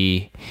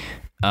be,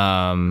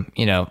 not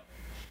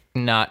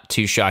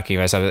too shocking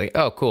if I saw it. Like,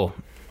 oh, cool.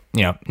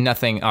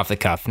 Nothing off the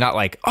cuff. Not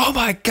like, oh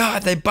my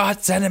God, they bought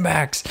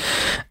ZeniMax.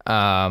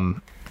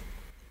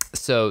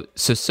 So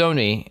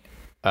Sony,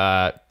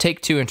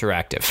 Take-Two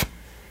Interactive.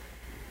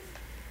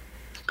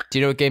 Do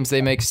you know what games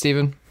they make,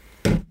 Steven?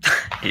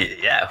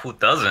 Yeah, who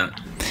doesn't?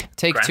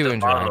 Take-Two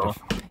Interactive.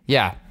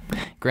 Yeah,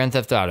 Grand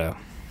Theft Auto.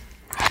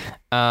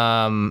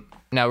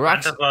 Now,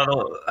 Grand Theft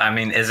Auto,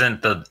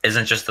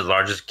 isn't just the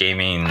largest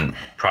gaming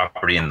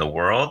property in the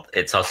world.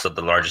 It's also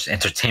the largest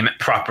entertainment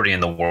property in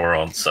the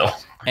world. So,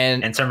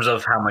 and in terms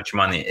of how much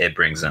money it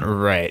brings in,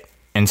 right?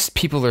 And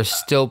people are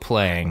still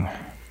playing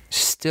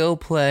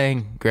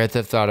Grand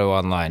Theft Auto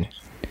Online.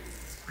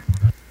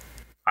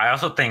 I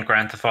also think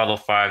Grand Theft Auto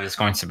 5 is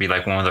going to be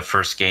like one of the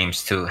first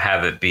games to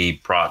have it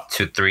be brought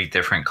to 3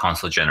 different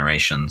console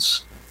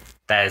generations.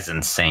 That is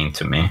insane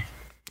to me.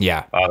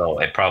 Yeah. Although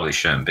it probably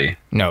shouldn't be.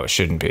 No, it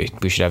shouldn't be.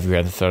 We should have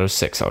Grand Theft Auto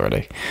 6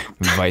 already.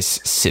 Vice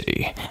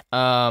City.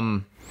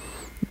 So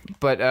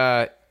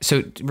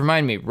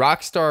remind me,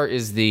 Rockstar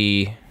is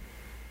the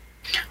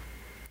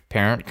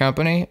parent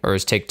company, or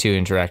is Take-Two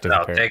Interactive?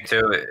 No,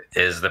 Take-Two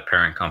is the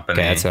parent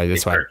company. Okay,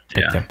 that's why I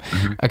picked them.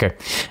 Mm-hmm. Okay.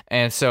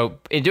 And so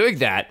in doing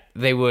that,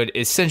 they would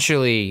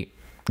essentially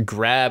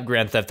grab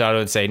Grand Theft Auto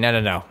and say,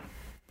 no,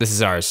 this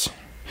is ours.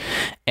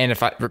 And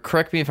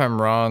correct me if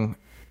I'm wrong,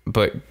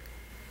 but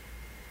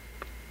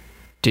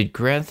did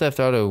Grand Theft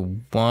Auto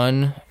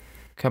 1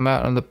 come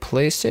out on the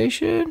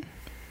PlayStation?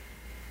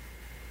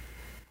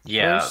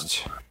 Yeah.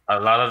 First? A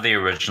lot of the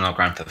original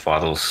Grand Theft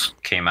Autos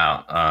came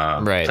out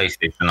right.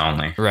 PlayStation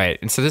only. Right.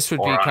 And so this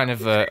would be kind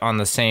of on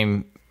the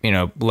same,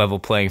 level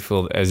playing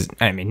field as,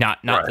 not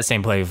right. The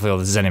same playing field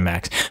as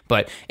ZeniMax,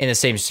 but in the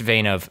same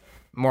vein of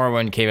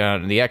Morrowind came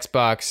out on the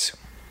Xbox,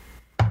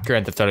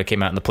 Grand Theft Auto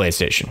came out on the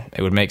PlayStation.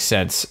 It would make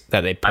sense that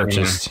they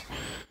purchased...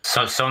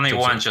 So Sony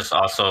wouldn't just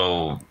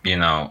also,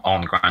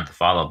 own Grand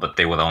Theft Auto, but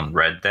they would own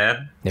Red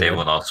Dead. They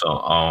would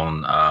also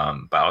own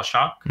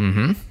BioShock.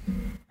 Mm-hmm.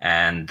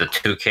 And the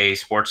 2K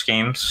sports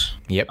games.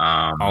 Yep.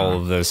 All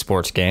of those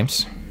sports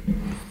games.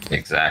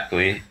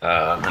 Exactly.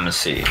 Let me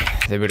see.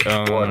 They would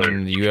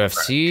own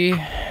UFC.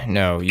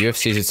 No,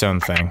 UFC is its own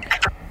thing.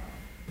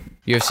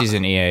 UFC is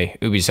an EA,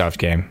 Ubisoft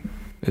game.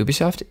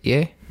 Ubisoft?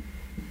 EA?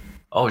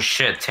 Oh,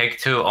 shit.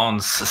 Take-Two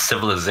owns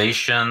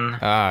Civilization.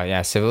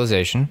 Yeah,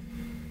 Civilization.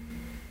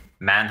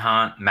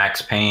 Manhunt,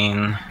 Max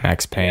Payne.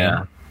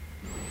 Yeah.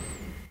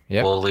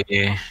 Yep.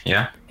 Bully.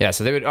 Yeah. Yeah,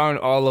 so they would own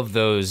all of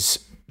those.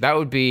 That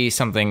would be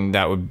something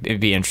that it'd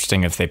be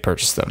interesting if they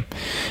purchased them.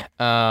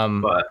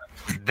 But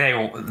they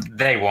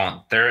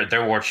won't.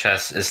 Their war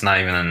chest is not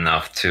even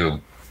enough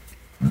to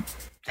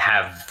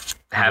have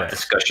right.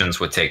 discussions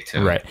with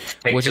Take-Two. Right.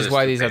 Which is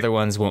why these other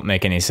ones won't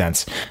make any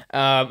sense.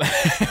 None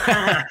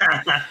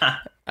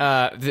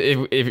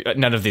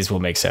of these will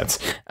make sense.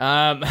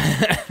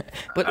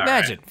 But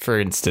imagine, for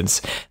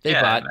instance, they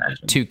bought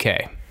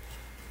 2K.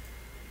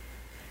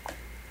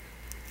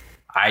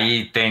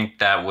 I think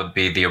that would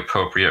be the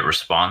appropriate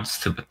response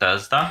to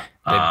Bethesda.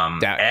 If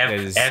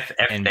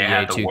NBA they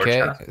had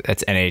 2K,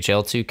 that's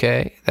NHL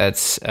 2K.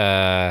 That's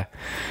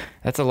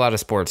a lot of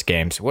sports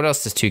games. What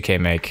else does 2K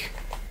make?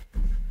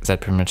 Is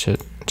that pretty much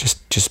it?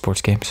 Just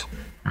sports games?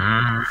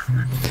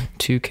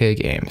 2K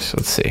games.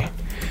 Let's see.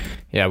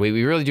 Yeah,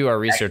 we really do our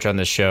research on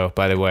this show,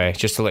 by the way,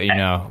 just to let you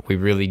know. We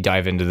really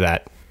dive into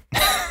that.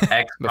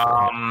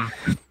 XCOM,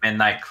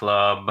 Midnight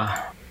Club.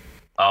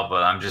 Oh,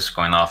 but I'm just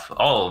going off.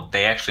 Oh,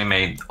 they actually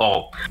made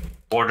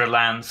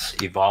Borderlands,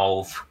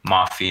 Evolve,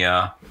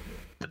 Mafia,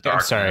 The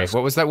Darkness. Sorry,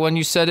 what was that one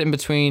you said in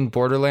between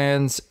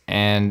Borderlands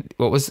and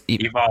what was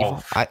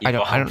Evolve? I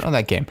don't know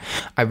that game.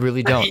 I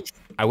really don't.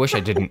 I wish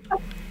I didn't.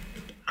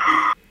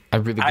 I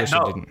really wish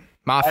know. it didn't. I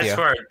Mafia.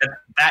 swear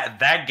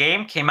that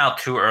game came out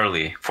too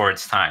early for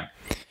its time.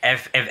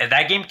 If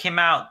that game came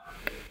out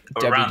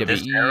around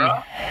this WWE.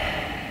 era,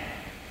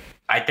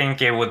 I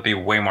think it would be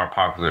way more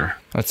popular.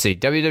 Let's see.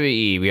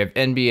 WWE. We have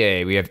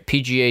NBA. We have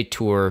PGA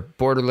Tour.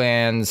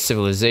 Borderlands.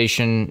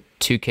 Civilization.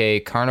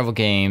 2K. Carnival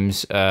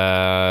Games.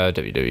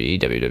 WWE.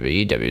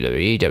 WWE.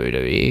 WWE.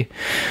 WWE.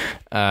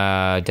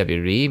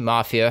 WWE.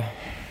 Mafia.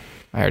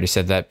 I already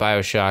said that.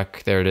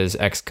 BioShock. There it is.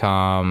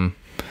 XCOM.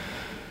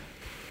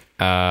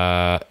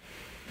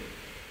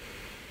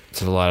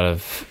 It's a lot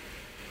of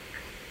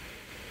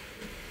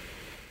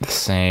the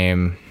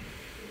same.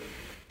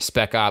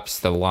 Spec Ops: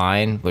 The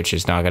Line, which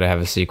is not going to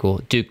have a sequel.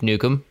 Duke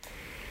Nukem,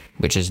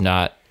 which is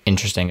not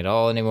interesting at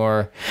all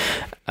anymore.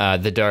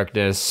 The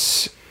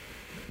Darkness,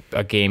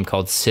 a game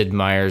called Sid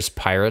Meier's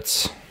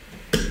Pirates.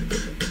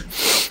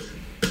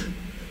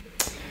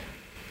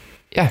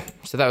 Yeah,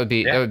 so that would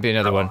be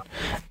another one.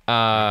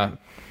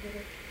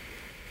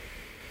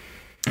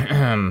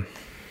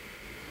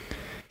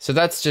 So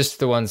that's just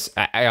the ones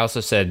I also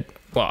said.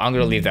 Well, I'm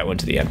going to leave that one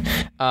to the end.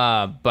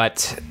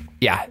 But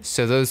yeah,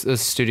 so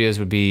those studios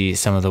would be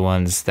some of the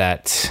ones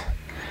that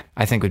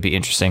I think would be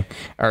interesting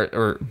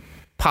or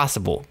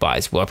possible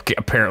buys. Well,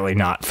 apparently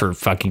not for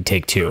fucking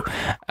Take-Two.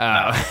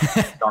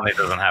 Sony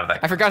doesn't have that.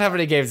 I forgot how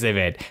many games they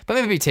made, but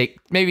maybe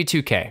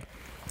 2K.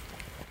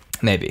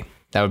 Maybe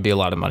that would be a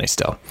lot of money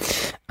still,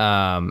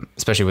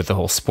 especially with the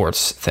whole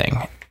sports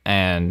thing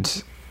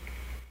and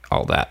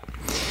all that.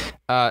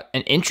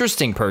 An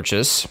interesting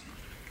purchase,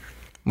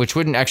 which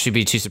wouldn't actually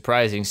be too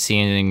surprising,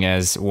 seeing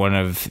as one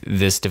of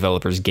this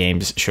developer's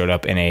games showed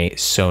up in a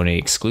Sony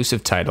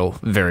exclusive title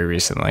very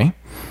recently.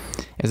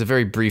 It was a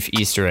very brief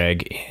Easter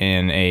egg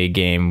in a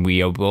game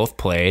we both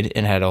played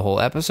and had a whole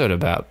episode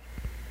about.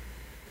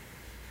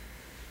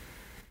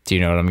 Do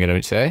you know what I'm going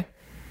to say?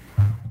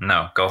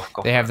 No, go.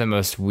 They have the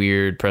most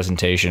weird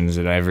presentations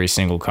at every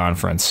single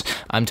conference.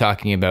 I'm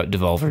talking about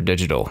Devolver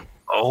Digital.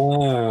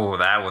 Oh,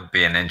 that would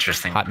be an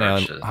interesting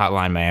purchase.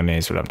 Hotline Miami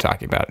is what I'm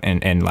talking about,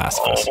 and Last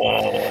of Us.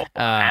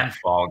 And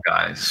Fall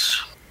Guys.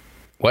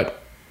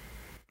 What?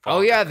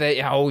 Fall Guys.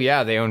 They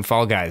own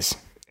Fall Guys.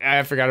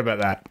 I forgot about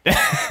that.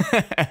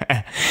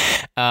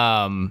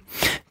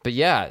 But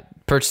yeah,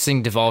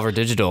 purchasing Devolver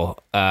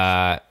Digital.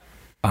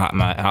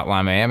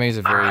 Hotline Miami is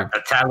a very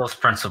the Talos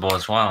Principle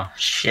as well.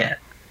 Shit,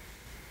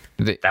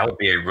 that would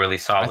be a really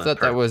solid. I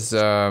thought that was.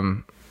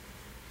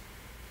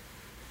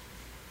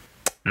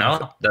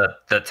 No, the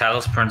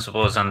Talos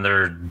Principle is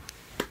under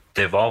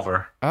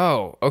Devolver.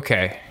 Oh,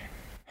 okay.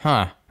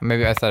 Huh.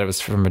 Maybe I thought it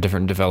was from a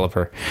different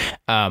developer.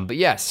 But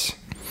yes.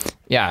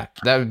 Yeah,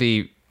 that would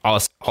be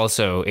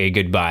also a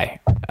good buy,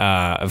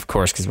 of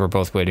course, because we're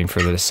both waiting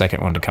for the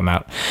second one to come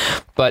out.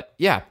 But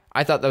yeah,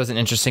 I thought that was an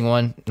interesting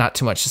one. Not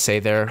too much to say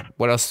there.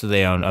 What else do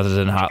they own other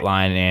than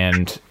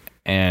Hotline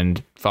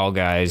and Fall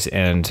Guys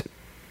and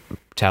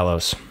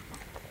Talos?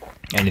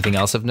 Anything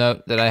else of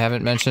note that I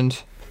haven't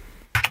mentioned?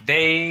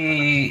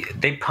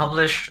 They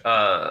publish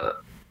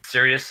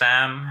Serious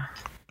Sam.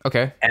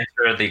 Okay.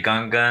 Enter the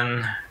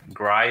Gungan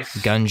Grice.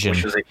 Gungeon.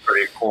 Which is a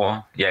pretty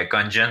cool. Yeah,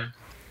 Gungeon.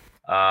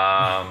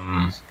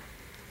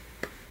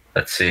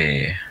 Let's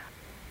see.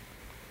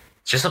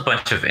 Just a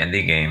bunch of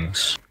indie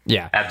games.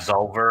 Yeah.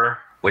 Absolver,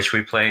 which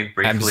we played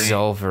briefly.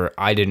 Absolver.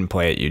 I didn't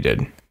play it. You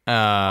did.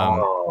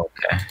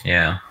 Okay.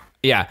 Yeah.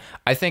 Yeah.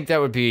 I think that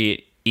would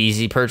be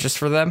easy purchase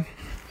for them.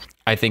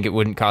 I think it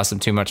wouldn't cost them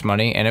too much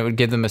money, and it would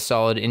give them a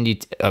solid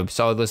list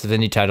of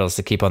indie titles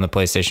to keep on the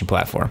PlayStation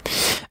platform.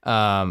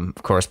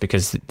 Of course,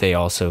 because they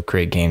also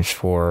create games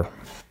for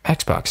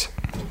Xbox.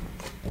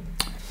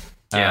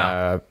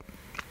 Yeah.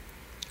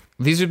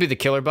 These would be the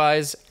killer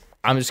buys.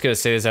 I'm just gonna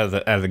say this out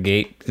of the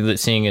gate,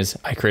 seeing as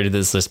I created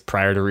this list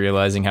prior to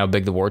realizing how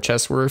big the war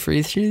chests were for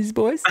each of these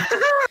boys.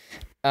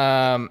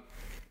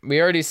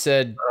 We already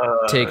said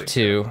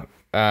Take-Two,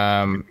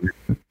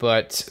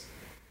 but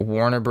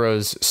Warner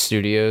Bros.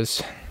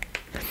 Studios,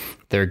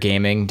 their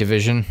gaming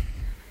division,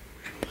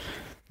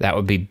 that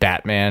would be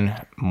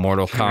Batman,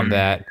 Mortal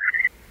Kombat,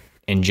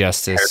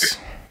 Injustice,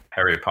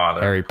 Harry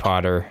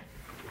Potter.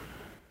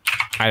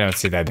 I don't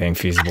see that being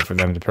feasible for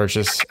them to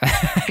purchase.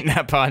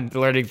 Upon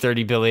learning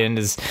 $30 billion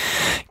is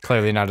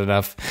clearly not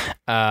enough.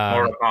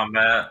 Mortal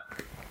Kombat.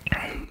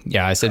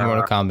 Yeah, I said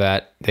Mortal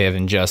Kombat. They have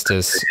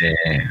Injustice.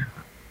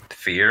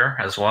 Fear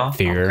as well.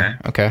 Fear.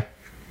 Okay.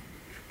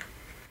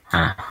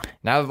 Huh.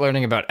 Now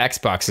learning about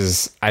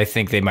Xboxes, I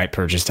think they might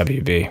purchase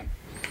WB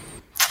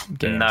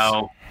games.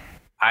 No,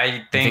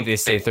 I think they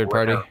stay third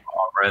party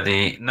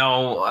already.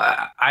 No,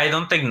 I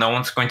don't think no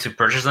one's going to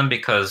purchase them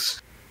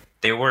because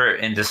they were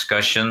in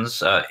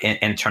discussions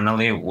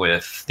internally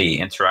with the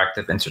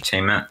Interactive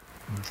Entertainment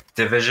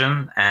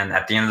division, and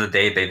at the end of the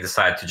day, they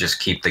decided to just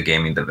keep the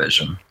gaming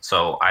division.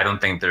 So I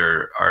don't think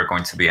there are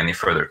going to be any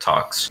further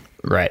talks.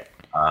 Right.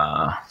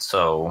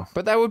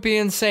 But that would be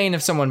insane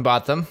if someone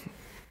bought them.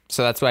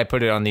 So that's why I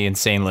put it on the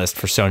insane list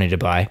for Sony to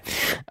buy.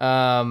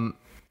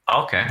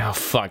 Okay. Oh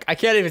fuck! I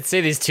can't even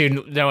say these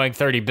two knowing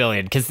 $30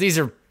 billion because these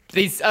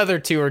other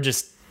two are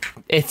just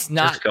It's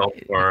not. Just go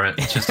for it.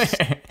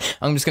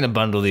 I'm just gonna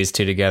bundle these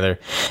two together.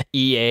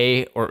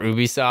 EA or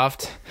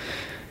Ubisoft.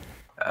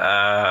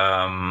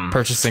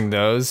 Purchasing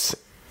those.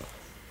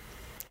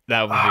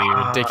 That would be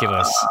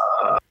ridiculous.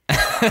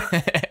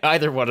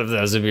 Either one of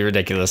those would be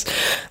ridiculous.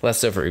 Less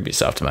so for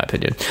Ubisoft, in my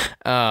opinion.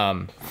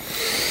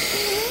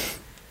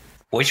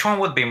 Which one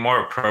would be more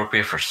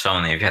appropriate for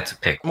Sony if you had to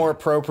pick? More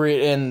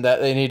appropriate in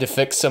that they need to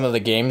fix some of the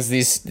games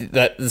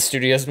that the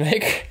studios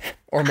make,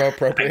 or more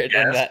appropriate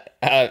in that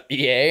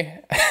EA.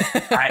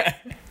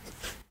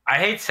 I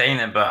hate saying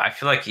it, but I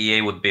feel like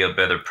EA would be a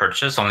better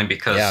purchase only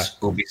because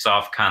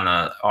Ubisoft kind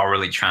of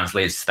already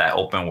translates that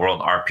open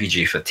world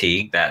RPG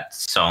fatigue that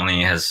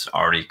Sony has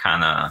already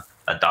kind of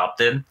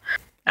adopted.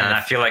 And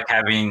I feel like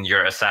having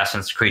your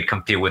Assassin's Creed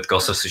compete with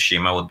Ghost of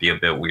Tsushima would be a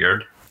bit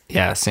weird.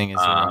 Yeah, seeing as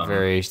a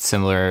very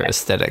similar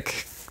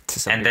aesthetic to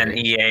some and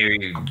degree. Then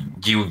EA,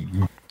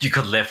 you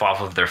could live off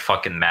of their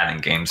fucking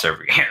Madden games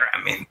every year.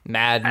 I mean,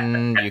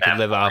 Madden, you could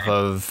live off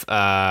of.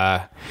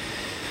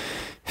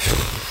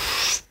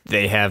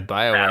 They have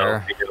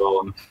BioWare.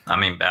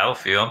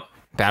 Battlefield.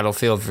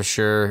 Battlefield for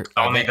sure.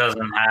 Sony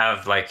doesn't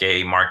have like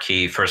a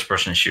marquee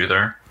first-person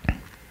shooter.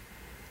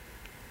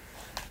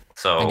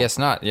 So I guess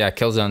not. Yeah,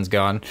 Killzone's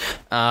gone.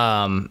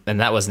 And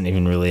that wasn't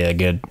even really a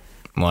good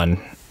one,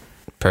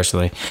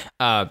 personally.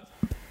 What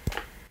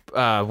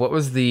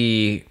was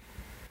the...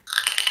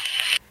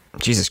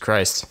 Jesus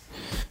Christ.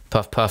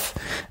 Puff.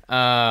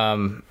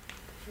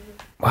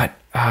 What?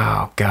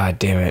 Oh, God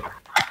damn it.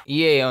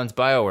 EA owns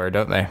BioWare,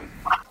 don't they?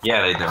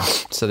 Yeah, they do.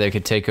 So they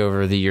could take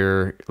over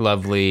your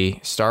lovely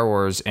Star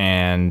Wars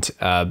and,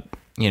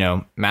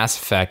 Mass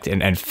Effect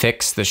and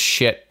fix the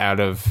shit out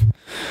of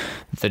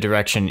the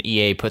direction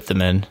EA put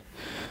them in.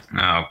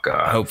 Oh,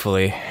 God.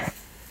 Hopefully.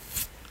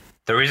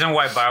 The reason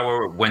why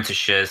BioWare went to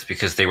shit is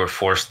because they were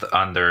forced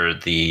under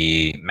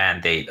the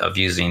mandate of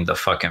using the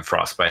fucking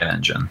Frostbite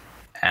engine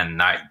and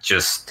not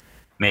just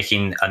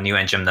making a new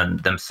engine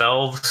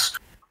themselves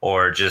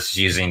or just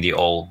using the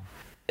old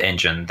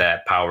engine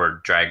that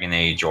powered Dragon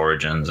Age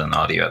Origins and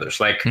all the others.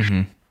 Like,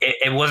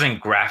 it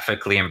wasn't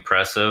graphically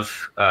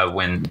impressive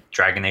when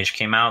Dragon Age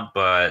came out,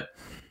 but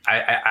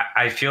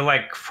I feel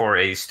like for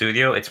a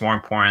studio, it's more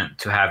important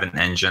to have an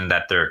engine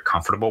that they're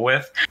comfortable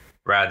with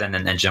rather than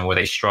an engine where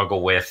they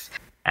struggle with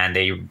and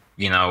they,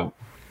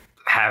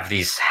 have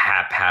these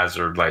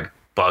haphazard like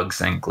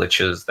bugs and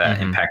glitches that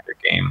impact the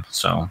game.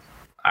 So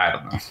I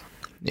don't know.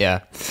 Yeah.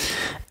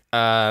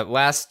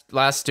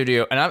 Last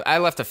studio, and I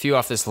left a few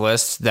off this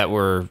list that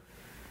were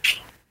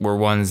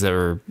ones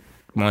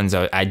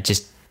that I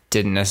just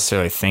didn't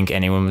necessarily think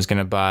anyone was going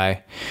to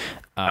buy,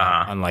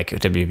 unlike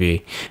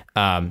WB.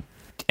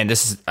 And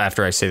this is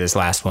after I say this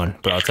last one,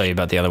 but I'll tell you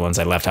about the other ones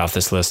I left off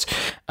this list.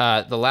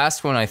 The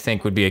last one I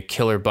think would be a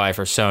killer buy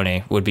for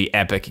Sony would be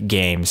Epic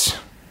Games.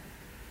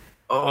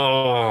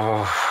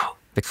 Oh,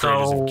 the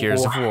creators of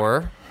Gears of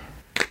War.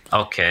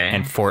 Okay.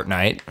 And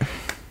Fortnite.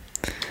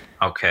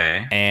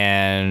 Okay.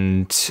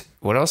 And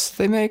what else did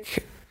they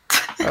make?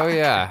 Oh,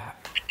 yeah.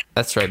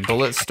 That's right.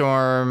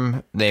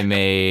 Bulletstorm. They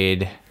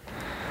made...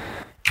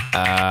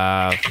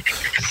 I'm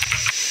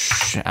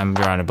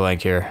drawing a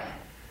blank here.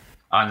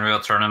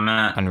 Unreal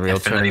Tournament.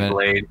 Infinity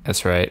Blade.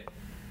 That's right.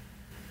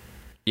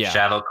 Yeah.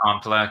 Shadow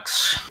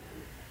Complex.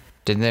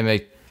 Didn't they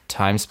make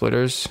Time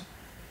Splitters?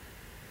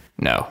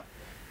 No.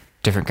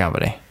 Different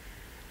company.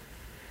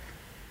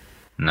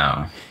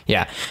 No.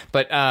 Yeah.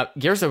 But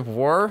Gears of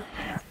War...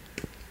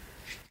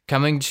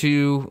 coming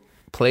to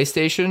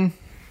PlayStation?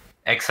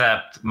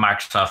 Except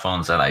Microsoft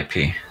owns that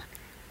IP.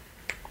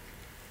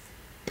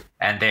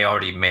 And they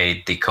already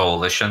made the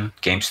Coalition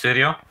game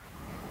studio.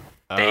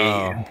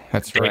 They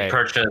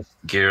purchased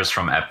Gears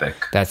from Epic.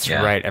 That's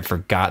right. I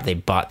forgot they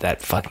bought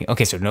that fucking...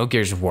 Okay, so no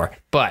Gears of War.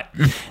 But...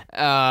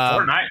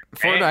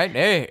 Fortnite.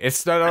 Hey,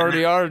 it's not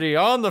already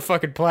on the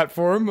fucking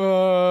platform.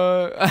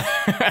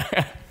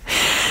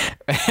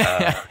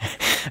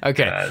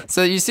 Okay,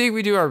 so you see,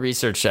 we do our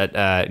research at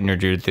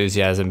Nerd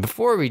Enthusiasm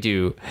before we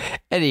do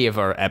any of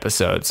our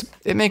episodes.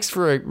 It makes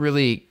for a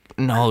really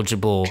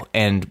knowledgeable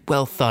and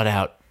well thought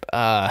out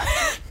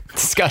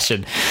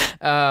discussion.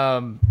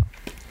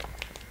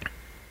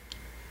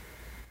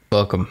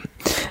 Welcome.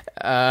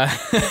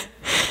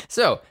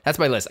 So that's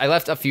my list. I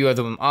left a few of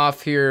them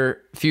off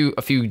here.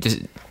 A few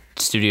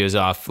studios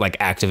off, like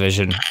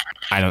Activision.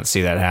 I don't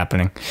see that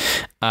happening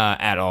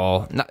at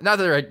all. Not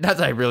that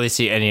I really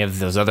see any of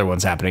those other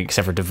ones happening,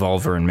 except for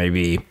Devolver and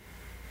maybe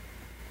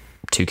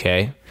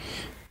 2K.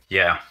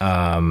 Yeah.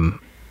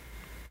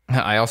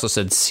 I also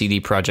said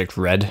CD Projekt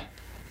Red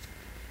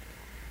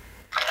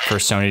for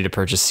Sony to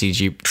purchase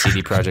CD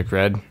Projekt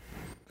Red.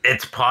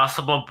 It's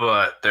possible,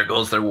 but there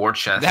goes their war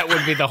chest. That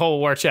would be the whole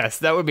war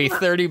chest. That would be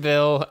 30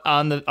 bill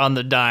on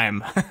the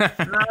dime.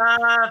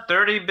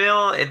 30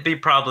 bill. It'd be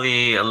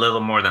probably a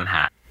little more than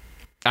half.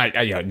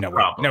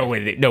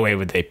 No way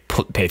would they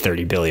pay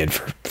 30 billion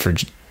for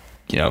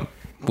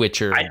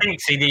Witcher. I think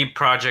CD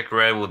Projekt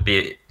Red would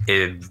be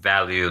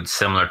valued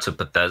similar to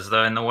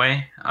Bethesda in a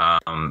way.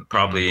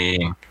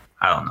 Probably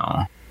I don't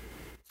know,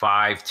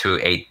 5 to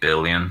 8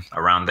 billion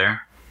around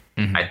there.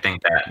 I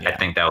think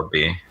that would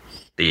be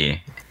the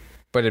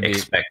but it'd be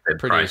expected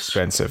pretty price.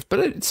 expensive. But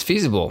it's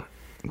feasible.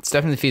 It's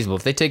definitely feasible.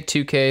 If they take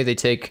 2K, they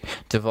take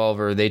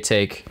Devolver, they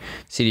take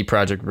CD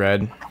Projekt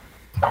Red.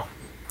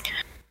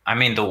 I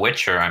mean, The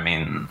Witcher.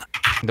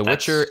 The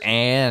Witcher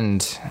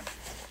and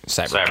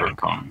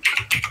Cyberpunk.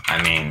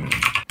 I mean,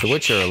 The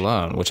Witcher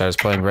alone, which I was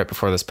playing right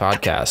before this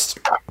podcast.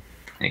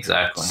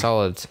 exactly.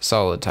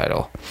 Solid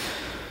title.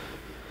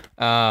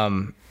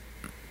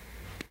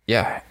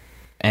 Yeah,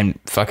 and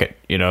fuck it,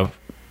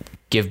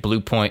 give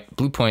Bluepoint.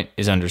 Bluepoint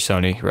is under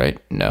Sony, right?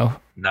 No,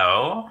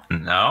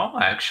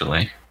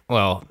 actually.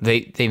 Well,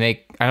 they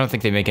make. I don't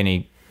think they make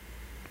any.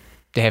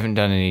 They haven't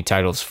done any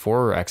titles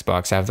for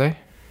Xbox, have they?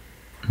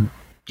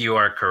 You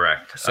are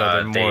correct. So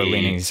they're more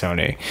leaning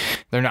Sony.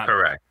 They're not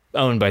correct.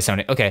 Owned by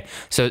Sony. Okay,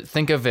 so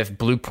think of if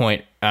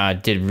Bluepoint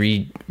did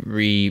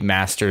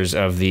remasters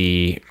of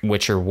the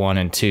Witcher 1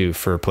 and 2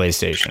 for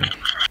PlayStation.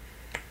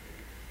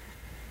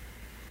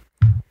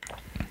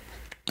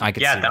 I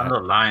could see down the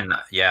line.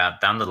 Yeah,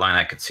 down the line,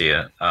 I could see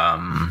it.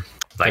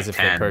 Like if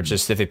they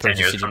purchase CD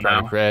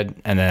now. Projekt Red,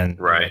 and then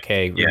Right. like,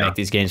 hey, we make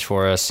these games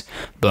for us.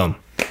 Boom.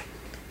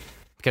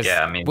 Because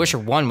Witcher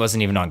 1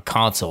 wasn't even on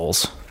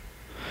consoles,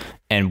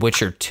 and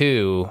Witcher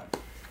 2,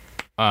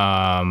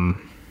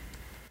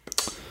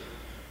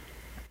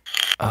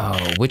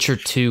 Witcher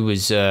 2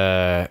 was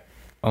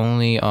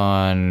only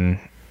on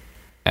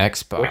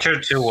Xbox.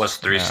 Witcher 2 was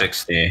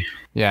 360.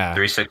 Yeah.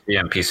 360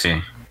 and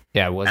PC.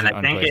 Yeah, it wasn't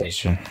on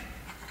PlayStation.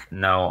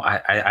 No,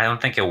 I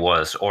don't think it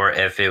was. Or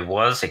if it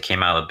was, it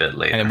came out a bit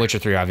later. And then Witcher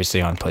 3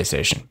 obviously on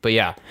PlayStation. But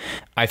yeah,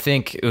 I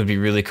think it would be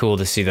really cool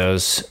to see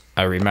those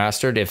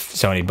remastered if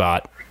Sony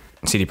bought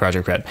CD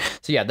Projekt Red.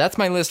 So yeah, that's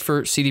my list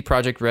for CD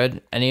Projekt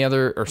Red.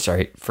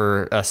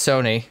 For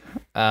Sony.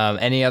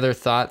 Any other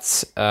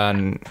thoughts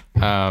on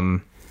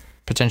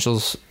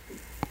potentials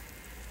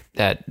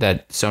that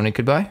Sony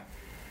could buy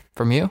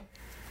from you?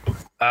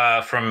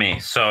 From me.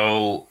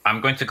 So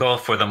I'm going to go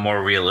for the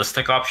more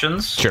realistic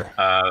options. Sure.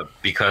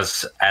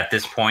 Because at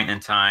this point in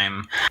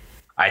time,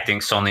 I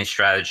think Sony's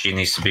strategy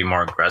needs to be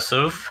more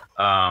aggressive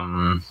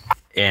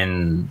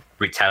in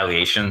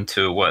retaliation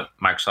to what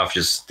Microsoft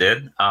just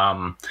did.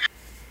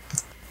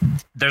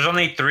 There's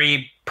only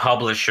 3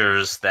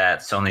 publishers that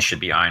Sony should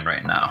be eyeing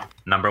right now.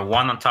 Number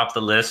 1 on top of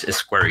the list is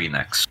Square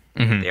Enix.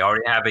 Mm-hmm. They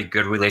already have a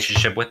good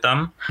relationship with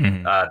them.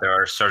 Mm-hmm. There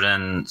are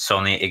certain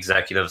Sony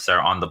executives that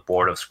are on the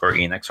board of Square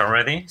Enix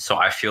already. So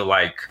I feel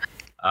like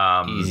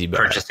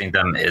purchasing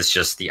them is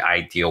just the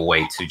ideal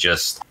way to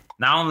just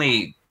not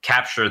only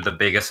capture the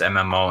biggest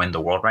MMO in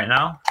the world right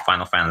now,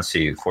 Final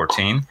Fantasy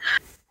 14,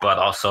 but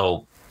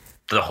also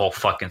the whole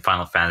fucking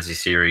Final Fantasy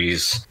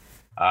series.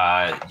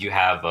 You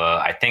have,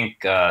 I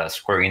think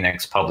Square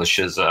Enix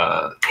publishes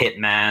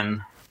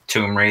Hitman,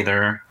 Tomb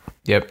Raider.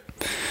 Yep.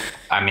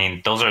 I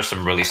mean, those are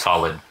some really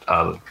solid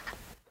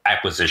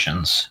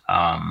acquisitions.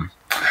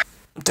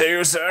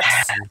 Deus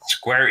Ex.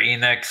 Square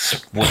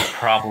Enix would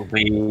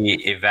probably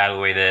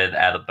evaluate it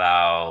at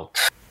about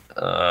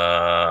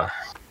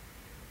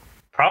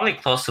probably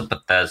close to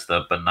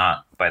Bethesda, but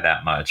not by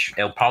that much.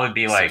 It'll probably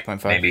be like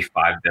 6.5. maybe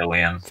 $5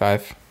 billion.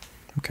 5.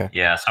 Okay.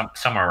 Yeah,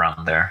 somewhere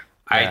around there.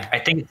 Yeah. I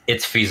think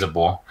it's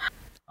feasible.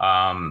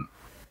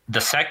 The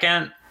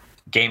second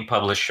game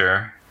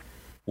publisher,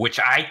 which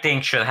I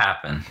think should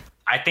happen.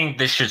 I think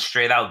this should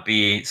straight out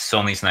be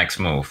Sony's next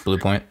move.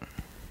 Bluepoint?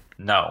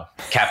 No,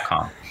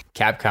 Capcom.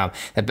 Capcom.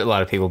 A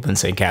lot of people have been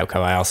saying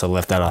Capcom. I also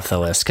left that off the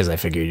list because I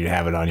figured you'd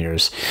have it on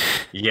yours.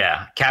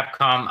 Yeah,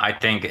 Capcom I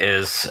think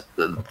is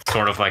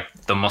sort of like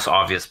the most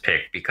obvious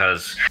pick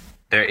because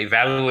their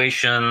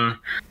evaluation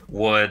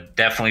would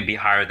definitely be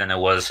higher than it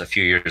was a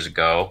few years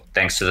ago,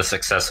 thanks to the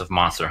success of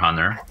Monster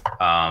Hunter.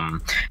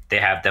 They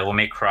have Devil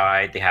May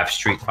Cry. They have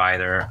Street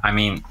Fighter. I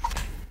mean,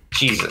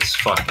 Jesus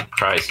fucking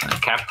Christ, man.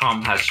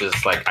 Capcom has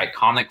just like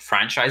iconic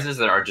franchises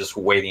that are just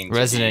waiting to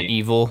Resident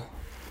Evil,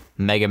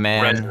 Mega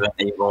Man, Resident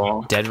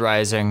Evil, Dead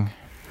Rising,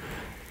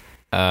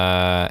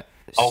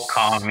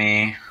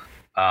 Okami,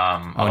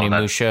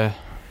 Onimusha,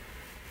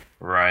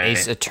 right?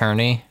 Ace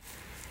Attorney.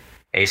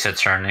 Ace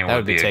Attorney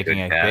would be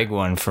taking a big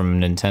one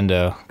from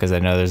Nintendo because I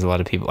know there's a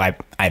lot of people. I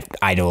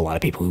know a lot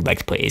of people who like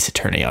to play Ace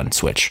Attorney on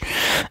Switch.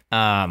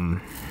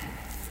 Dragon's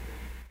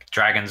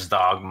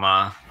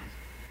Dogma.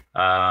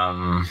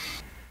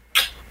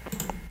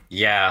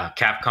 Yeah,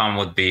 Capcom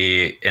would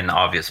be an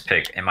obvious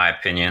pick in my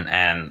opinion,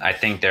 and I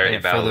think their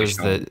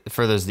evaluation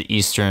furthers the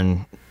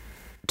Eastern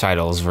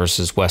titles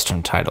versus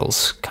Western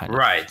titles, kind of.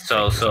 Right.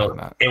 So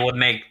it would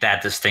make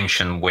that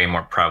distinction way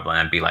more prevalent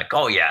and be like,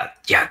 oh yeah,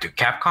 dude,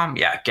 Capcom,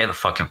 get a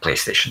fucking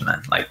PlayStation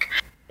then. Like,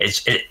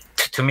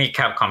 to me,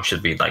 Capcom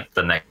should be like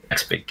the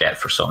next big get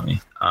for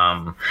Sony.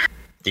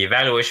 The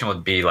evaluation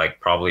would be like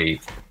probably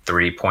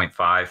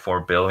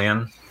 3.5-4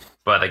 billion.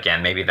 But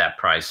again, maybe that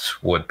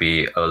price would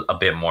be a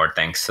bit more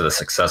thanks to the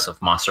success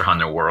of Monster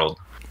Hunter World,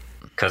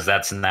 because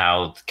that's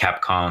now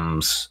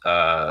Capcom's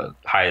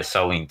highest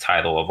selling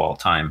title of all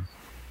time,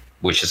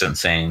 which is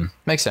insane.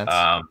 Makes sense.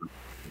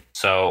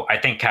 So I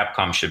think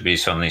Capcom should be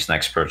Sony's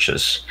next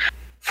purchase.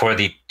 For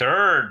the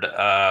third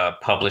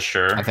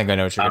publisher, I think I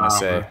know what you're gonna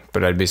say,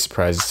 but I'd be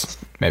surprised.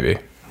 Maybe.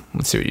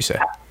 Let's see what you say.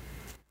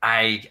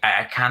 I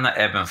kind of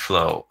ebb and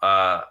flow.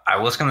 I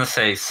was gonna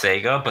say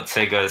Sega, but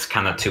Sega is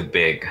kind of too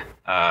big.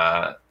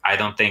 I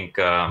don't think.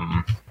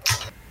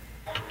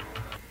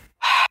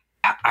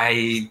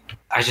 I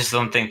just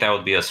don't think that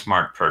would be a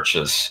smart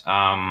purchase.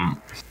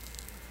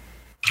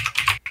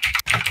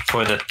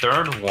 For the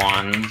third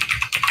one,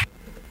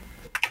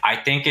 I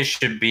think it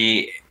should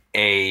be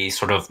a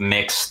sort of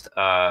mixed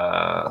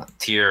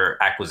tier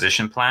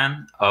acquisition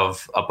plan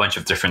of a bunch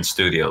of different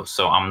studios.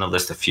 So I'm gonna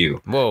list a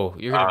few. Whoa,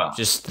 you're gonna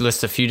just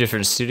list a few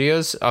different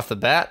studios off the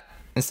bat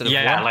instead of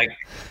one?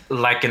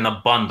 like in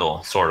a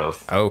bundle, sort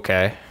of.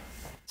 Okay.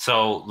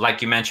 So,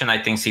 like you mentioned,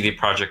 I think CD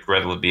Projekt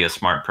Red would be a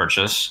smart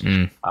purchase.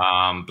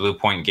 Blue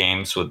Point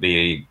Games would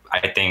be,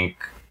 I think,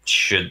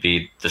 should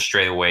be the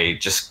straightaway.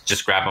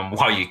 Just grab them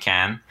while you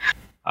can.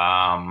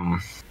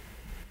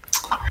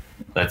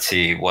 Let's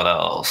see what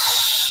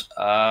else.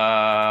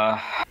 I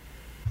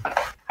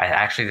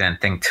actually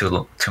didn't think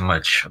too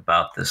much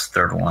about this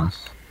third one.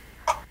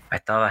 I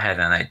thought I had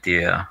an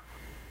idea.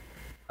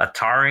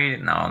 Atari?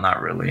 No,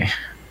 not really.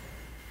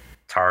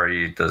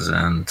 Atari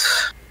doesn't.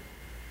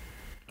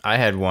 I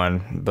had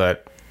one,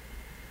 but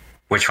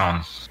which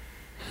one?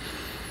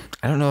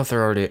 I don't know if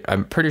they're already.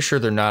 I'm pretty sure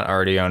they're not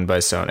already owned by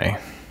Sony.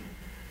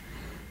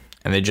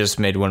 And they just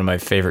made one of my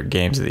favorite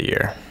games of the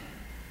year.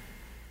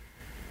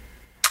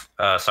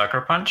 Sucker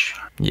Punch?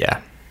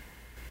 Yeah.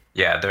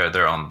 Yeah,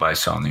 they're owned by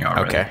Sony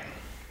already. Okay.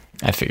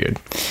 I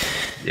figured.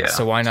 Yeah.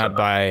 So why not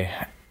buy?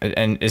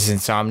 And is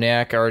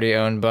Insomniac already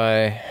owned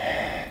by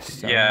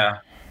Sony? Yeah.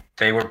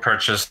 They were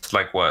purchased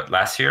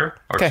last year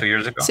or 2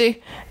 years ago?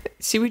 See,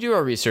 we do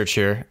our research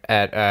here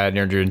at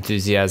Nerd Your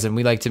Enthusiasm.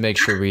 We like to make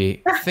sure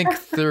we think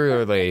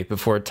thoroughly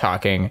before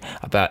talking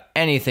about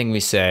anything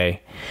we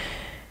say.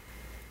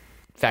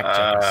 Fact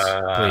check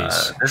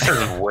us, please.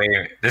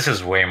 This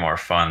is way more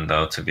fun,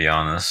 though, to be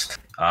honest.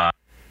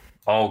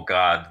 Oh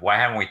God, why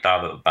haven't we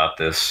thought about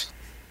this?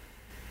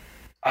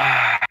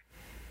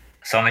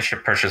 Sony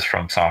should purchase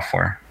From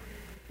Software.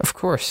 Of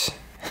course.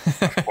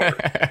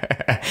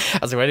 I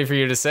was waiting for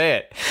you to say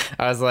it.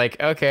 I was like,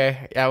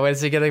 okay, yeah, when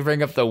is he gonna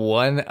bring up the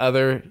one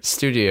other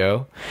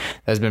studio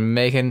that's been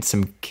making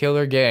some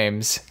killer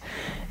games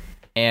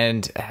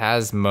and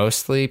has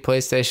mostly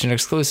PlayStation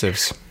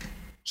exclusives?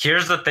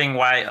 Here's the thing: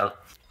 why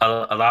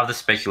a lot of the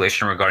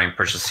speculation regarding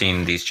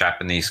purchasing these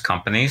Japanese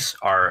companies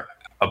are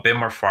a bit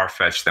more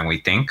far-fetched than we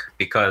think,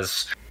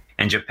 because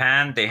in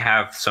Japan they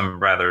have some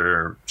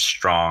rather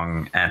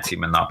strong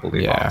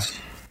anti-monopoly laws,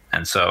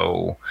 and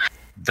so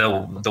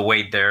the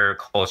way their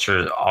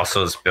culture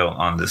also is built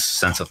on this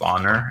sense of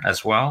honor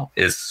as well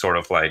is sort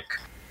of like,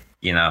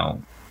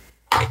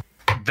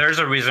 there's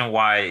a reason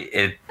why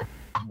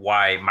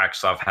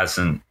Microsoft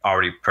hasn't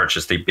already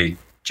purchased a big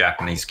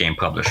Japanese game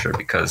publisher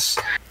because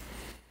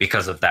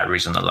of that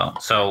reason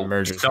alone. So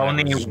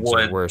Sony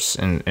would worse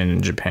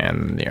in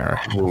Japan than they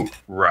are.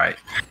 Right.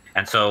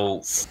 And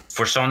so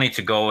for Sony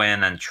to go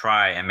in and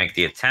try and make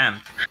the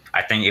attempt,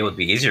 I think it would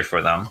be easier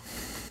for them,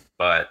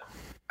 but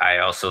I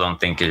also don't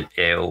think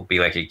it will be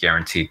like a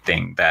guaranteed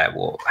thing that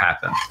will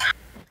happen.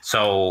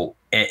 So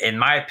in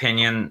my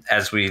opinion,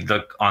 as we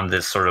look on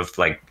this sort of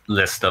like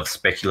list of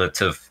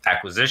speculative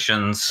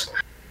acquisitions,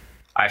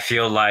 I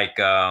feel like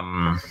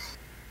Sony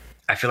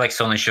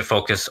should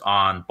focus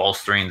on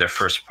bolstering their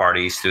first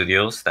party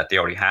studios that they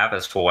already have,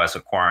 as well as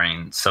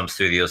acquiring some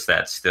studios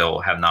that still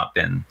have not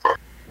been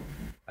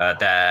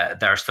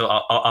that are still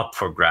up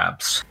for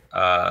grabs.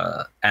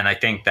 And I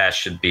think that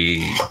should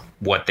be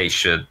what they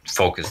should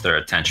focus their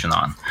attention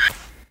on.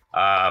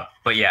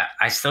 But yeah,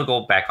 I still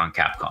go back on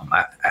Capcom.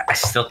 I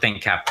still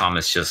think Capcom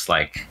is just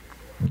like,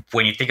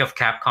 when you think of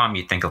Capcom,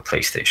 you think of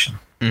PlayStation.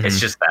 Mm-hmm. It's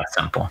just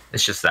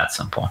that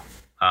simple.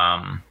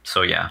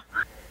 So yeah.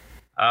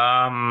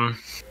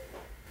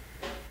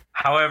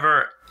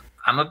 However,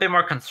 I'm a bit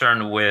more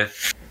concerned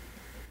with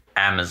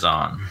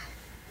Amazon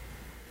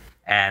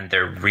and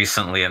their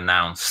recently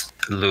announced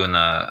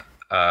Luna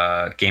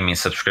gaming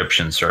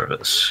subscription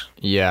service.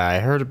 Yeah, I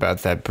heard about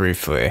that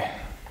briefly.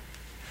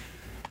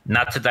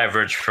 Not to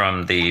diverge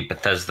from the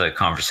Bethesda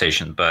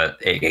conversation, but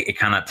it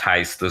kind of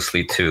ties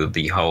loosely to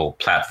the whole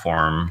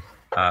platform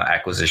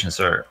acquisitions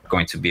that are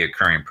going to be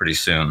occurring pretty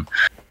soon.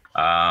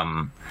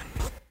 I'm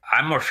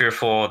more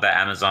fearful that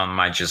Amazon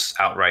might just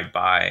outright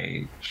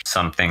buy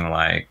something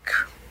like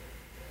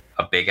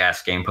a big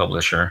ass game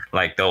publisher.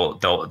 Like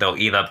they'll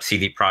eat up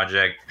CD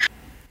Projekt.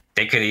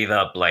 They could eat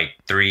up like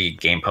 3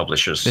 game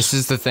publishers. This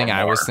is the thing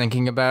I was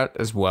thinking about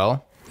as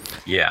well.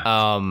 Yeah.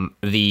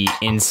 The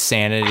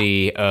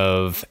insanity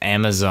of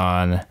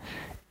Amazon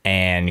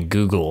and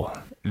Google.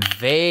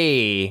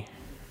 We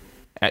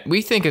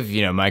think of,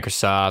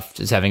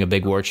 Microsoft as having a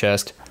big war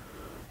chest.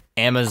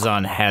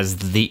 Amazon has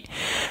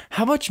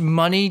how much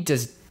money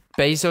does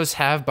Bezos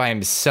have by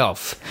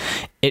himself?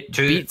 It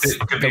beats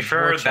to be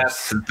fair,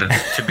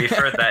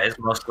 that is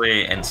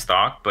mostly in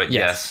stock, but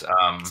yes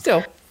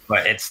still.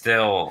 But it's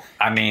still,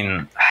 I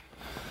mean,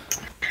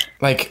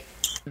 like,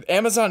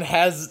 Amazon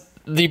has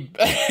the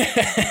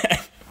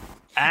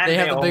And they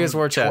have the own biggest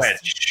war chest.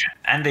 Twitch,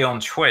 and they own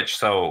Twitch.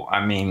 So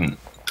I mean,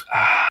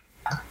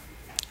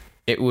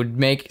 it would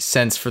make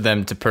sense for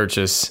them to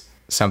purchase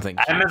something.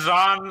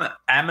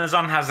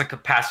 Amazon has the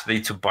capacity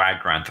to buy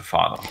Grand Theft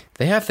Auto.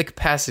 They have the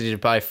capacity to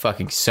buy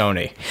fucking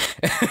Sony.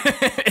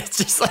 It's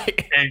just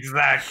like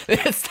Exactly.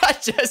 it's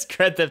not just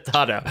Grand Theft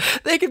Auto.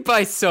 They could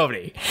buy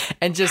Sony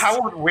and just. How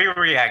would we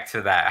react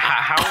to that?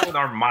 How would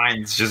our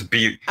minds just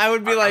be? I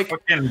would be like,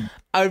 fucking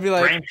brain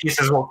brain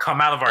pieces will come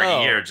out of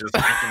our ear just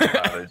thinking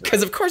about it.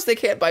 because of course they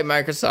can't buy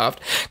Microsoft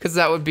because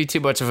that would be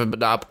too much of a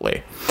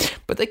monopoly.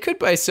 But they could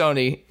buy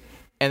Sony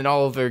and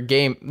all of their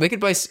game. They could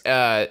buy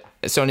Sony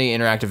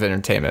Interactive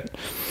Entertainment.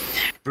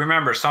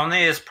 Remember,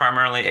 Sony is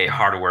primarily a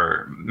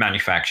hardware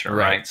manufacturer,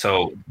 right?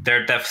 So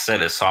their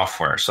deficit is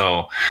software.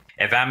 So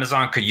if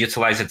Amazon could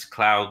utilize its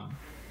cloud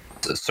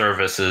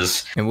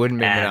services, It wouldn't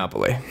be a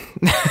monopoly.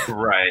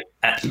 right?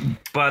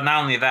 But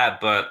not only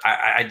that, but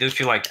I do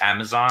feel like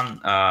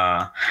Amazon,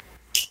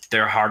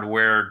 their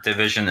hardware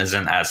division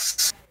isn't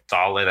as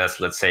solid as,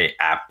 let's say,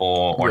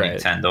 Apple or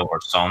Nintendo or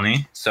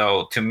Sony.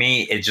 So to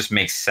me, it just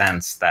makes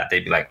sense that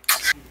they'd be like,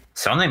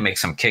 Sony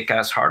makes some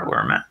kick-ass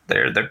hardware, man.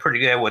 They're pretty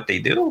good at what they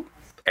do.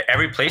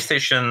 Every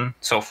PlayStation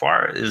so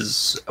far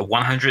is a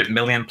 100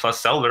 million plus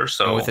seller.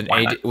 So with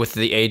with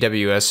the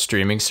AWS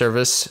streaming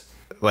service,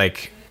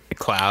 like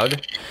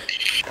cloud.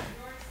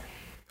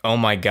 Oh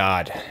my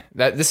God,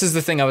 this is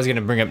the thing I was going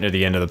to bring up near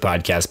the end of the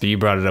podcast, but you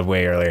brought it up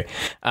way earlier.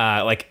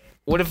 Like,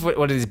 what if one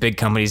of these big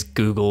companies,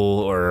 Google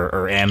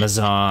or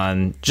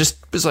Amazon, just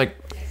was like,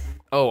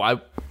 "Oh,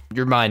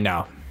 you're mine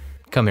now.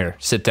 Come here,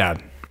 sit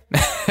down."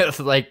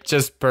 Like,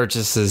 just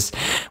purchases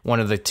one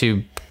of the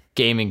two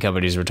gaming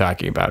companies we're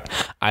talking about.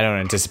 I don't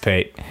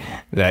anticipate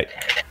that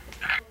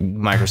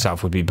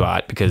Microsoft would be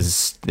bought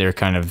because they're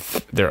kind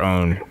of their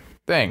own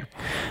thing.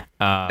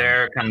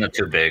 They're kind of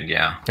too big,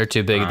 yeah. They're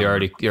too big.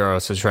 They're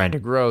also trying to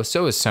grow.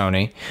 So is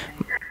Sony.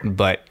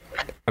 But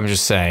I'm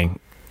just saying,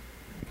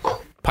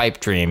 pipe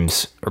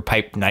dreams or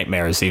pipe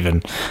nightmares,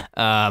 even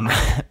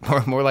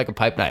more like a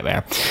pipe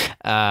nightmare.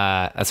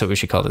 That's what we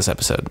should call this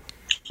episode.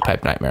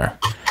 Pipe nightmare.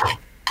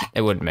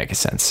 It wouldn't make a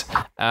sense.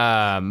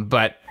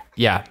 But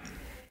yeah,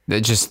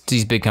 just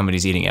these big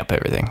companies eating up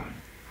everything.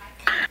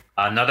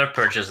 Another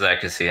purchase that I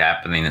could see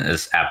happening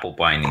is Apple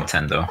buying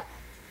Nintendo.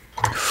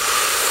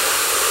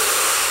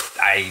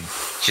 I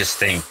just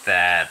think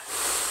that,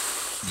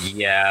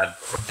 yeah,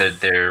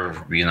 they're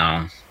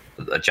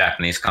a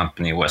Japanese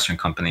company, Western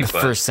company. The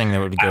first thing that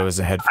would go is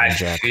a headphone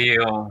jack.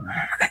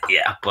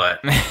 But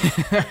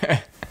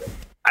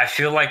I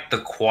feel like the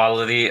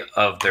quality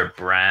of their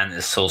brand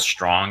is so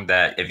strong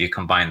that if you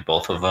combine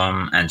both of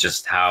them and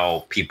just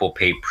how people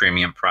pay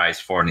premium price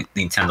for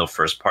Nintendo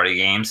first party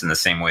games in the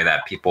same way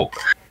that people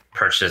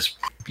purchase,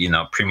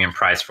 premium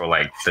price for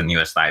like the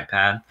newest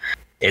iPad,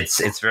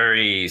 it's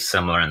very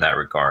similar in that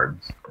regard,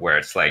 where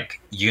it's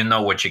like,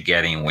 what you're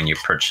getting when you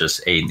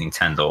purchase a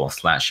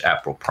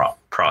Nintendo/Apple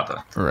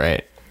product.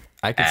 Right.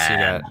 I could see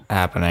that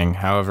happening.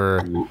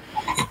 However,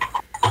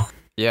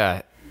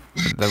 yeah,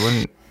 that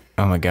wouldn't.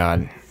 Oh my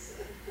God.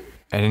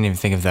 I didn't even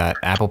think of that.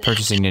 Apple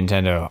purchasing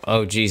Nintendo.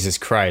 Oh, Jesus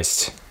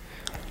Christ.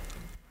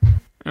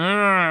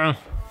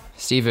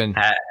 Steven.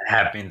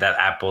 Having that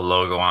Apple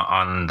logo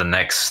on the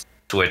next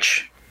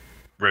Switch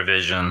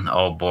revision.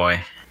 Oh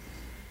boy.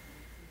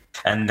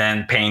 And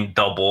then paying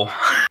double.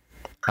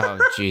 Oh,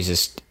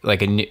 Jesus.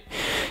 Like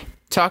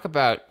talk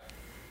about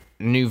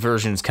new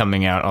versions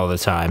coming out all the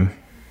time.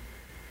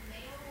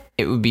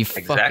 It would be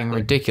fucking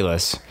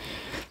ridiculous.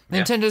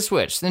 Nintendo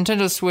Switch, the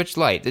Nintendo Switch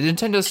Lite, the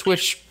Nintendo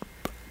Switch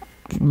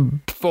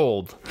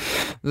Fold,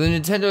 the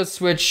Nintendo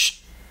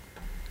Switch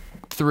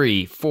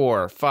 3,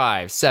 4,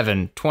 5,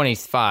 7,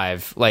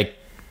 25. Like,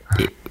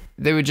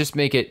 they would just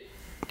make it,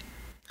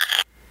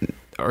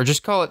 or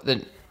just call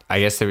it I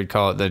guess they would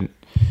call it the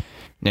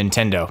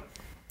Nintendo.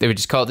 They would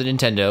just call it the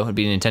Nintendo. It'd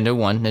be Nintendo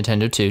 1,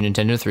 Nintendo 2,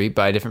 Nintendo 3,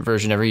 buy a different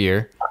version every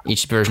year.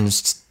 Each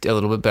version's a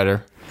little bit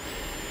better.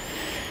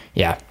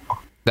 Yeah,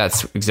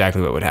 that's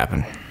exactly what would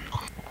happen.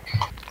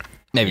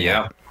 Maybe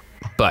not,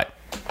 but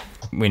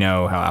we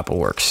know how Apple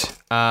works.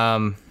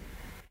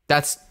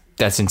 That's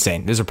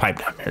insane. These are pipe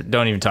nightmares.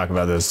 Don't even talk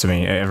about those to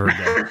me ever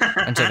again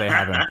until they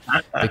happen,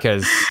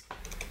 because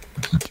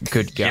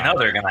good God,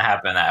 they're going to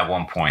happen at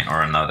one point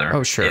or another.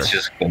 Oh sure, it's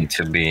just going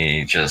to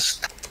be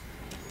just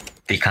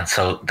the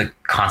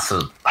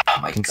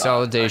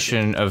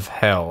consolidation of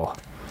hell.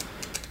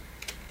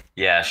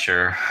 Yeah,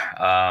 sure.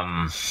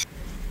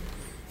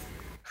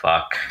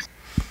 Fuck.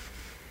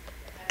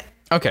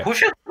 Okay. Who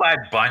should buy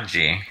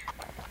Bungie?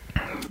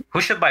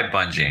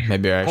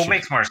 Maybe I should. Who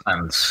makes more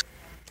sense?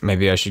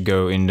 Maybe I should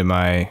go into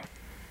my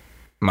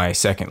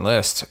second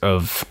list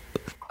of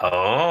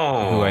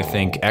who I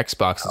think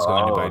Xbox is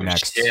going to buy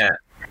next. Shit.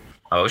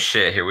 Oh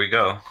shit! Here we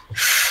go.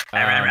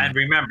 And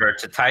remember,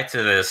 to tie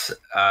to this,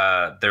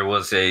 there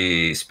was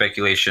a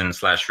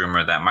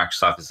speculation/rumor that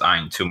Microsoft is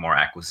eyeing 2 more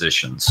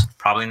acquisitions.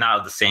 Probably not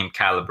of the same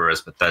caliber as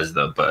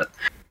Bethesda, but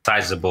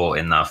sizable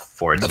enough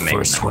for it to make. The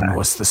first one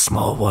was the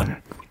small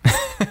one.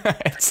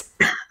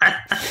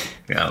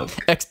 milk.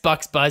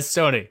 Xbox buys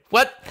Sony.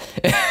 What?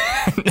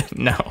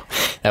 No,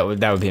 that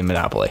would be a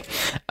monopoly.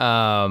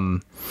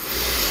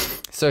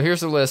 So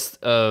here's a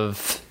list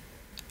of,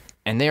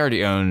 and they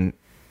already own.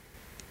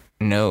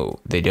 No,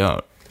 they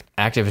don't.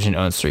 Activision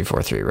owns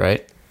 343,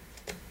 right?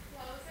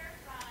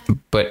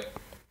 But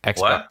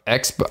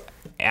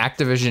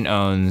Activision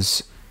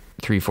owns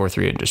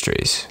 343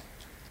 Industries.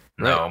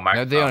 No, right?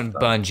 No, they own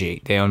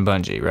Bungie. They own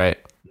Bungie, right?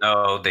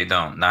 No, they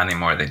don't. Not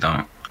anymore. They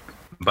don't.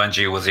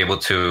 Bungie was able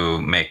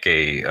to make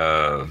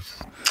a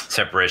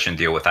separation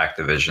deal with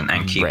Activision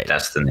and keep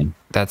Destiny.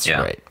 That's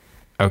right.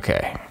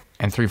 Okay.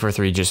 And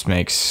 343 just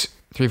makes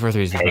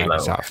 343 is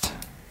Microsoft.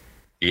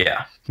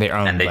 Yeah. They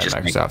own by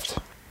Microsoft.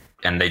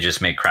 And they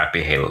just make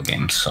crappy Halo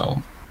games,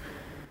 so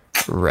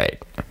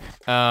right.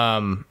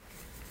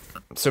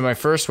 So my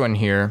first one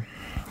here.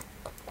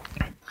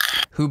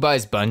 Who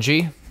buys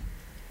Bungie?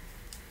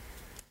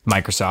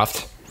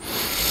 Microsoft.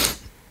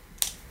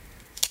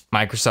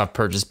 Microsoft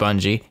purchased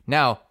Bungie.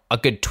 Now, a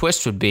good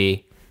twist would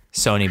be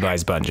Sony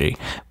buys Bungie,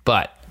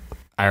 but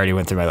I already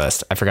went through my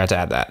list. I forgot to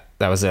add that.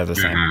 That was the other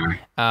thing.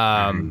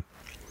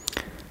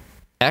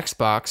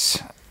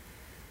 Xbox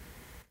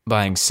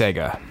buying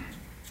Sega.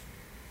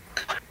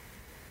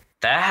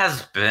 That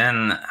has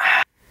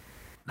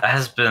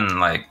been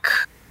like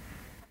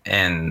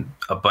in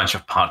a bunch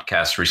of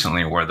podcasts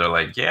recently where they're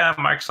like, yeah,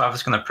 Microsoft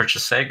is going to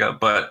purchase Sega.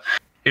 But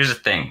here's the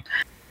thing.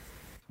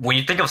 When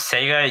you think of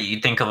Sega, you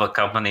think of a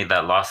company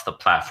that lost the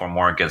platform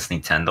war against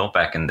Nintendo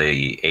back in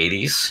the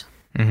 80s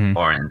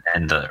or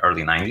in the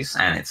early 90s.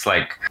 And it's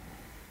like,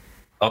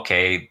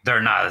 okay,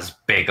 they're not as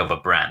big of a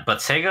brand. But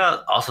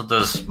Sega also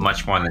does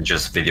much more than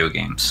just video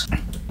games.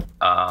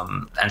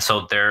 And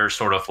so their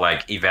sort of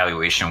like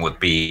evaluation would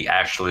be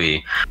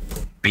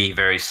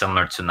very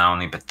similar to not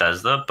only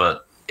Bethesda,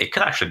 but it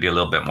could actually be a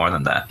little bit more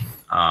than that.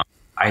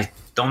 I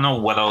don't know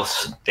what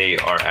else they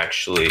are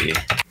actually.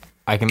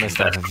 I can list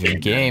off a few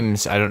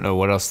games. I don't know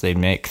what else they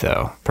make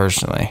though,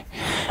 personally.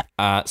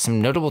 Some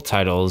notable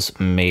titles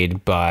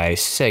made by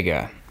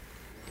Sega.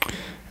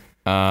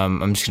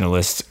 I'm just going to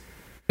list.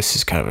 This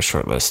is kind of a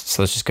short list,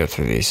 so let's just go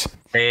through these.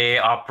 They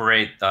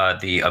operate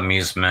the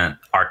amusement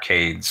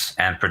arcades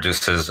and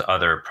produces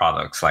other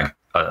products like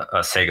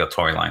a Sega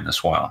toy line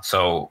as well.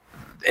 So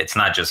it's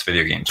not just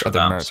video games for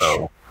them. Merch.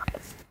 So,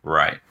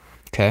 right.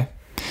 Okay.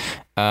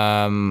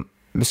 I'm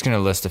just going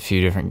to list a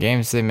few different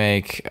games they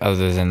make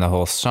other than the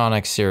whole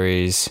Sonic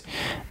series.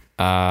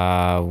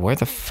 Where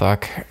the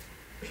fuck?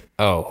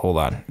 Oh, hold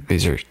on.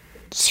 These are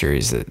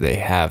series that they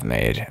have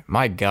made.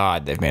 My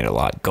God, they've made a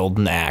lot.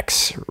 Golden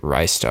Axe,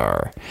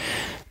 Rystar,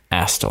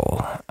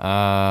 Astal.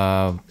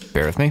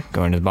 Bear with me.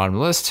 Going to the bottom of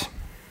the list.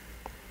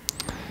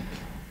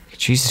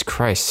 Jesus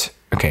Christ.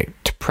 Okay,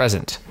 to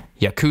present.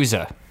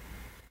 Yakuza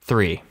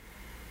 3.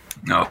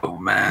 Oh,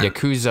 man.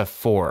 Yakuza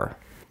 4.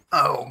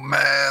 Oh,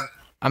 man.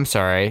 I'm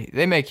sorry.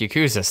 They make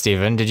Yakuza,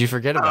 Steven. Did you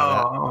forget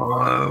about that?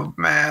 Oh,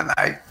 man.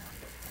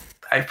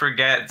 I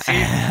forget. See?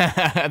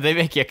 They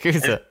make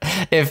Yakuza.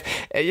 If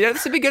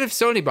this would be good if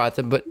Sony bought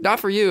them, but not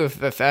for you if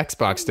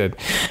Xbox did.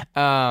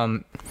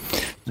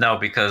 No,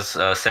 because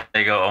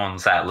Sega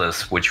owns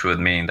Atlas, which would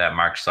mean that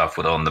Microsoft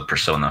would own the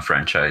Persona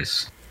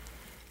franchise.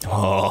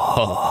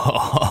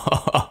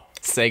 Oh,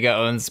 Sega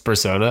owns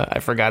Persona. I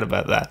forgot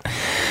about that.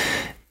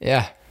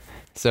 Yeah.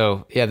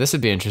 So yeah, this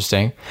would be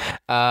interesting.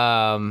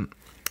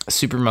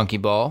 Super Monkey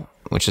Ball,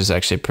 which is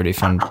actually a pretty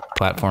fun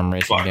platform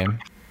racing game.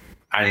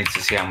 I need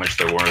to see how much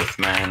they're worth,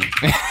 man.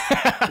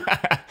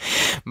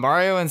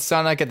 Mario and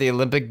Sonic at the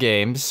Olympic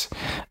Games.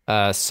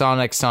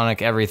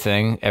 Sonic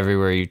everything,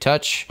 everywhere you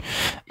touch.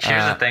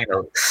 Here's the thing,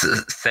 though.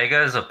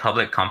 Sega is a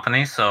public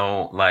company,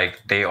 so like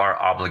they are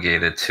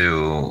obligated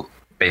to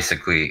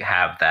basically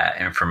have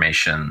that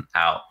information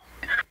out.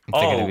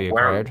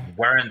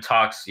 We're in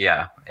talks.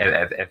 Yeah.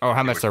 If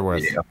how much they're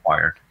worth?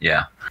 Acquired.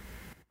 Yeah.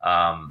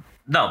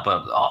 No,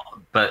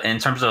 but in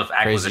terms of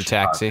acquisition, Crazy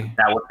Taxi,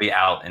 that would be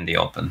out in the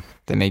open.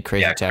 They made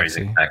Crazy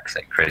Taxi.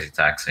 Crazy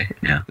Taxi.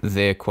 Yeah.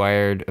 They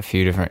acquired a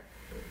few different.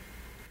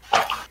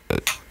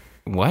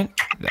 What?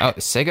 Oh,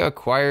 Sega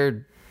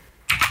acquired.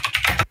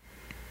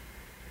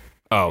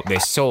 Oh, they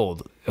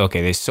sold.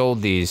 Okay, they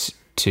sold these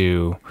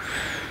to.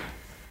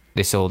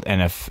 They sold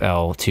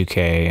NFL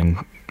 2K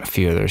and a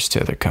few others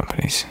to other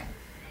companies.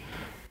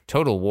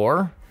 Total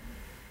War?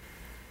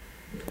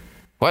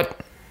 What?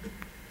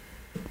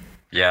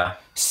 Yeah.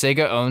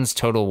 Sega owns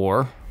Total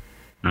War?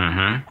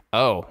 Mm-hmm.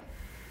 Oh.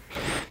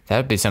 That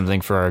would be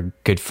something for our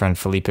good friend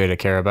Felipe to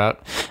care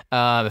about.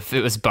 If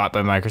it was bought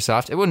by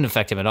Microsoft, it wouldn't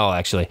affect him at all,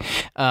 actually.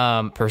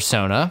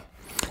 Persona.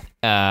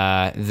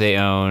 They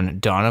own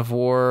Dawn of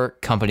War,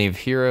 Company of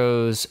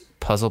Heroes,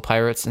 Puzzle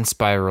Pirates, and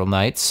Spiral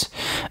Knights.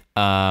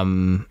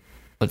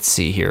 Let's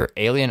see here.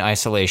 Alien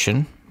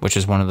Isolation, which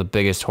is one of the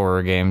biggest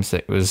horror games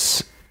that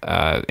was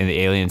in the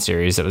Alien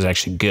series that was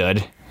actually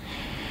good.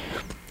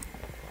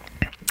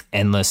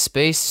 Endless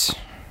Space.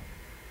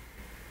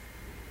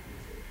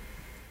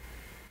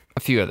 A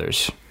few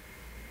others.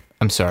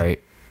 I'm sorry.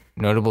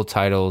 Notable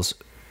titles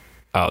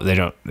Oh, they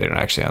don't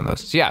actually own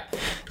those. So yeah,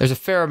 there's a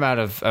fair amount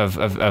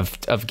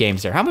of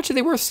games there. How much are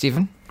they worth,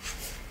 Steven?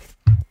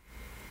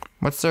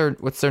 What's their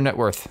net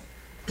worth?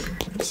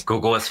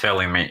 Google is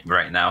failing me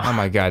right now. Oh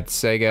my god,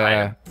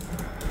 Sega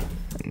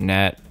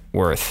net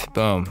worth.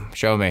 Boom.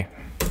 Show me.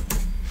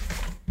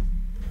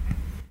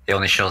 It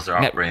only shows their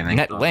operating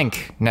net income.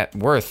 link, net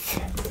worth.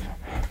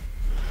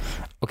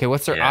 Okay,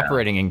 what's their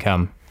operating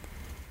income?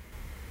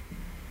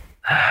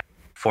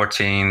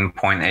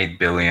 14.8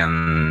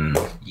 billion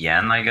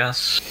yen, I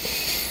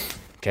guess.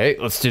 Okay,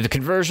 let's do the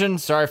conversion.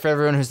 Sorry for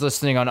everyone who's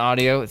listening on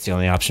audio. It's the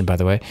only option, by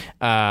the way.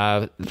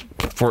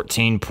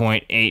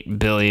 14.8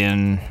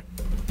 billion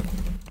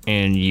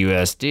in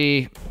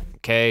USD.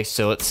 Okay,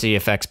 so let's see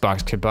if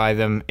Xbox could buy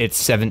them.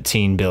 It's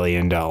 $17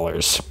 billion.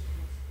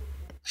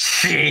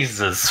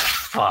 Jesus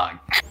fuck.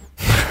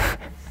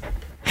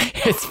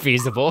 It's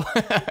feasible.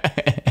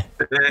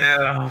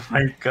 Oh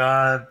my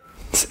god.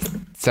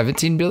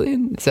 17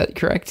 billion? Is that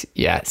correct?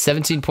 Yeah,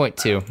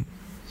 17.2.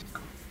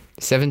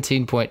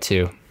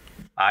 17.2.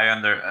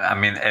 I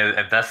mean,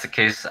 if that's the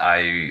case,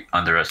 I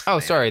underestimate. Oh,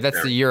 sorry,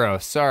 that's the euro.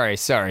 Sorry.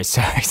 It's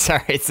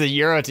the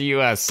euro to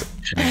US.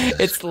 Jesus.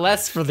 It's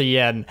less for the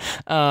yen.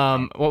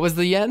 What was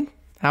the yen?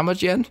 How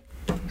much yen?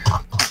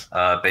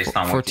 Based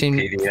on 14,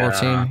 Wikipedia,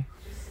 14.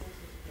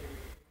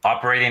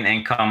 operating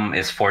income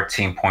is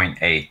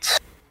 14.8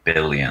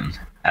 billion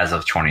as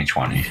of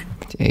 2020.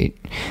 8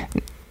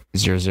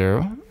 0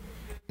 0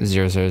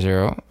 0 0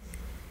 0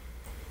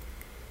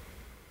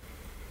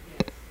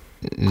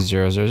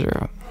 0 0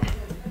 0.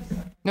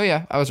 No,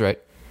 yeah, I was right.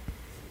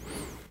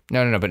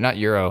 No, but not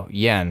euro.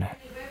 Yen.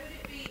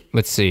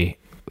 Let's see.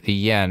 The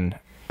yen.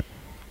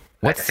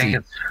 What's I the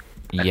think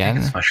yen?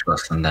 it's much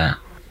less than that.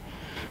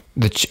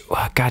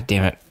 God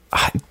damn it.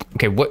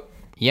 Okay, what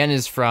yen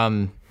is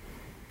from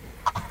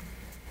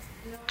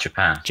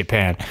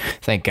Japan.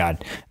 Thank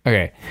God.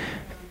 Okay.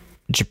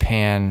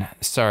 Japan.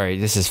 Sorry,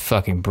 this is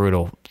fucking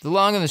brutal. The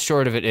long and the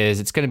short of it is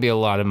it's going to be a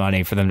lot of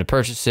money for them to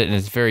purchase it, and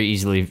it's very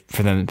easily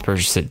for them to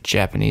purchase it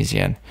Japanese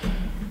yen.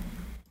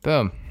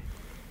 Boom.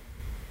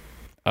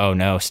 Oh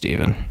no,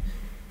 Steven.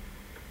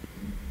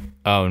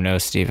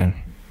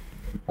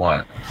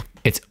 What?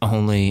 It's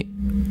only...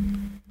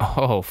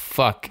 Oh,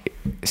 fuck,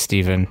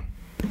 Steven.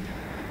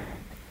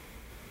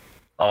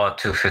 Oh,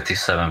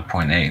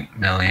 257.8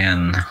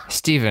 million.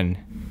 Steven.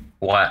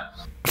 What?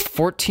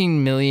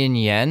 14 million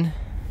yen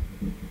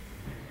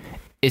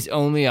is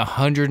only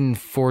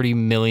 $140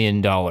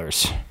 million.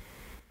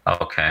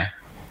 Okay.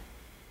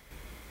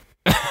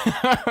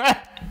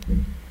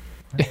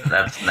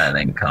 That's net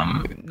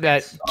income. That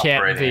It's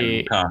can't operating be.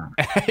 income.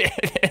 That's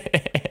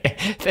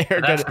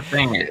the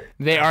thing.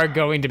 They are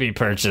going to be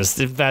purchased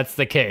if that's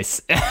the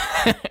case.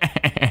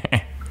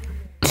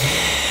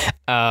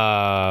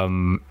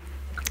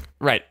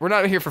 Right. We're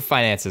not here for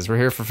finances. We're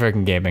here for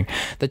freaking gaming.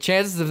 The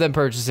chances of them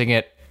purchasing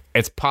it,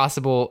 it's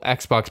possible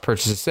Xbox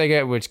purchases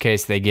Sega, in which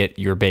case they get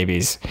your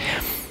babies.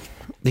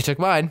 They took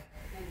mine.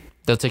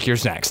 They'll take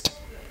yours next.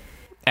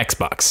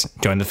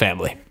 Xbox. Join the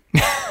family.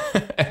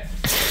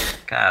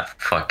 God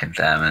fucking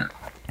damn it.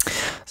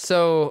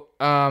 So,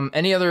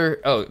 any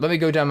other... Oh, let me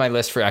go down my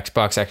list for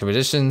Xbox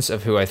acquisitions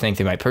of who I think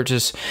they might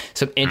purchase.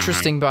 Some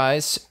interesting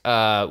buys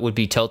would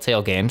be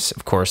Telltale Games.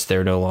 Of course,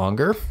 they're no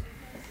longer.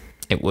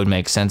 It would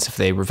make sense if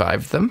they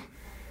revived them.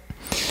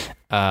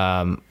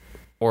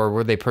 Or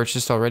were they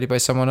purchased already by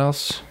someone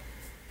else?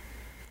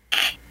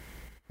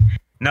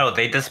 No,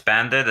 they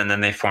disbanded and then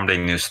they formed a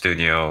new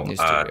studio,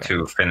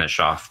 to finish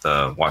off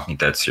the Walking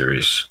Dead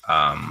series.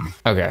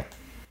 Okay.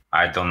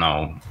 I don't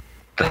know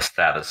the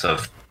status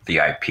of the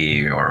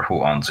IP or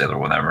who owns it or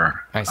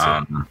whatever. I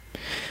see.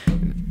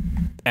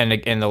 And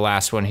again, the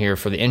last one here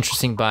for the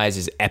interesting buys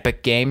is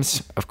Epic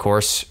Games. Of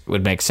course,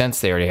 would make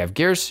sense. They already have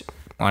Gears.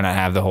 Why not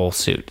have the whole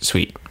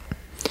suite?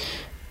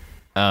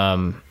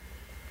 A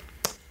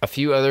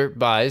few other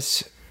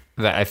buys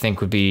that I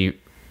think would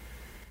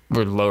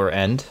lower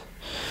end.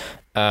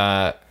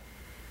 So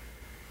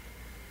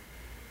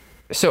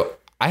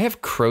I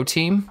have Crow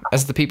Team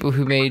as the people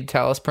who made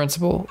Talos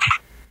Principle,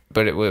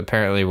 but it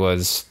apparently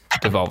was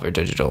Devolver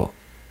Digital.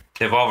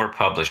 Devolver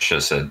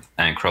publishes it,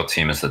 and Crow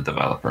Team is the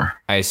developer.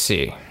 I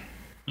see.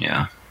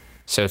 Yeah.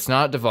 So it's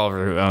not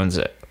Devolver who owns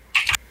it.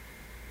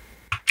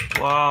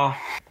 Well,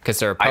 because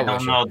they're a I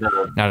publisher, don't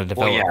know not a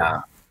developer. Well,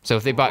 yeah. So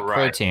if they bought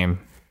Crow Right. Team,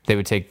 they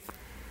would take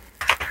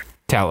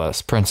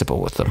Talos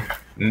Principle with them.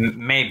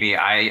 Maybe.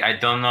 I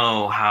don't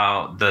know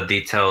how the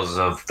details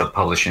of the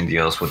publishing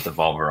deals with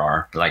Devolver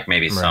are. Like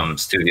maybe some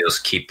studios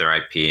keep their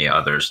IP,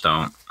 others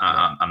don't.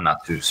 I'm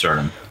not too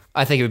certain.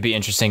 I think it would be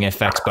interesting if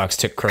Xbox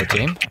took Crow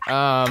Team.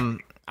 I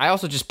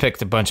also just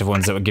picked a bunch of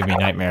ones that would give me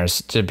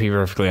nightmares, to be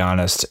perfectly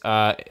honest.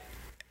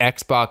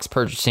 Xbox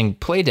purchasing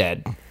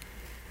Playdead.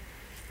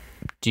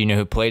 Do you know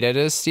who Playdead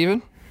is,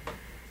 Steven?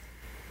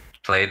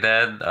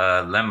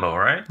 Playdead, Limbo,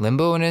 right?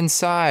 Limbo and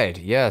Inside,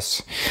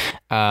 yes.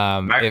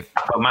 But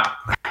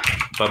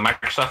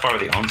Microsoft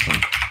already owns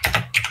them.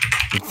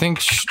 You think?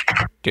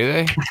 Do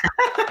they?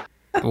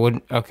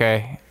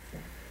 Okay.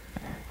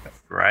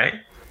 Right?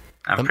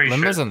 I'm pretty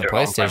Limbo's sure on the they're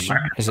owned by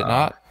PlayStation, is it Microsoft.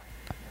 not?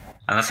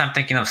 Unless I'm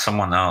thinking of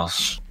someone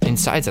else.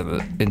 Insides of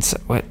the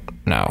inside. What?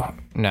 No.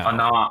 Oh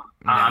no,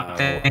 I'm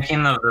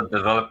thinking of the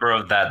developer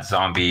of that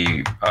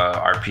zombie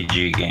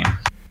RPG game,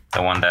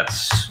 the one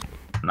that's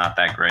not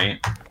that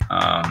great.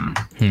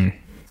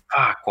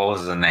 Fuck, what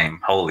was the name?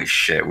 Holy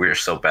shit, we are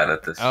so bad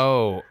at this.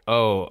 Oh.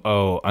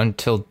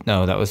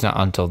 That was not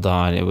Until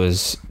Dawn. It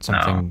was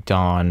something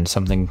Dawn.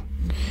 Something.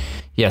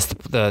 Yes,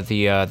 the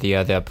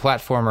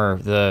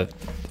platformer, the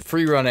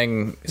free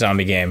running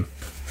zombie game.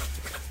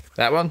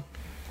 That one.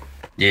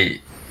 Yeah.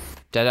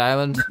 Dead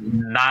Island.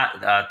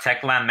 Not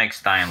Techland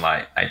makes Dying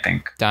Light, I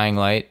think. Dying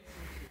Light.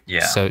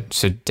 Yeah. So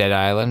Dead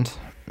Island.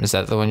 Is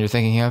that the one you're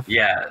thinking of?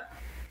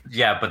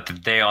 Yeah, but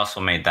they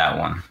also made that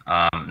one.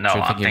 No,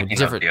 I'm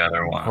thinking of the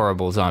other one.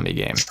 Horrible zombie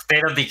game.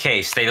 State of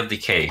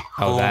Decay.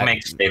 Oh, Who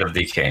makes State of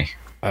Decay?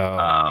 Oh.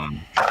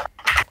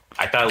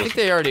 I thought it was. I think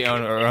they already are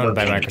owned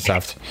by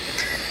Microsoft.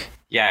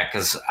 Yeah,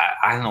 because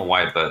I don't know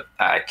why, but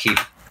I keep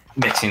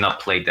mixing up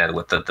Playdead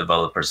with the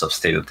developers of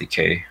State of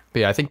Decay. But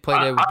yeah, I think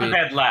Playdead would be...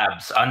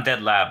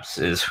 Undead Labs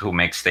is who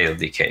makes State of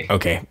Decay.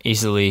 Okay,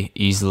 easily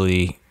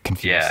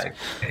confused. Yeah,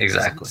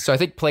 exactly. So I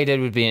think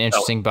Playdead would be an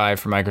interesting buy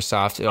for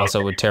Microsoft. It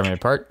also would tear me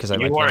apart because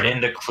You are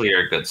in the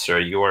clear, good sir.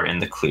 You are in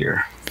the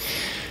clear.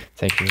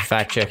 Thank you for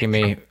fact-checking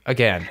me.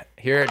 Again,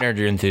 here at Nerd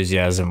Your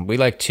Enthusiasm, we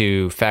like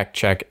to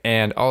fact-check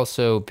and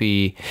also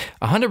be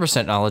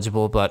 100%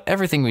 knowledgeable about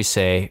everything we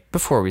say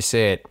before we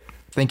say it.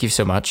 Thank you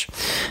so much.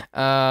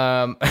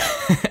 Some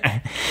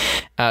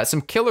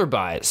killer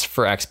buys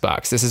for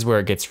Xbox. This is where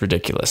it gets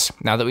ridiculous.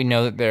 Now that we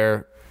know that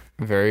they're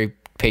very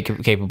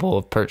capable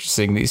of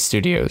purchasing these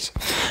studios.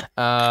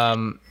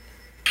 The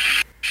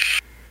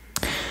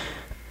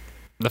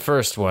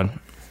first one.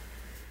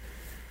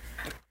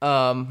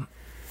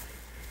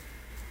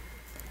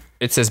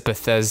 It says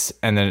Bethesda,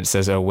 and then it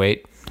says, oh,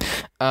 wait.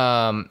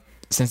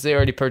 Since they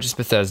already purchased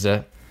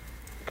Bethesda...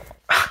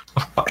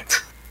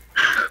 What?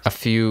 A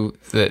few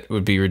that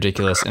would be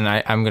ridiculous, and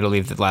I'm going to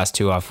leave the last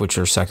two off, which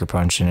are Sucker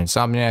Punch and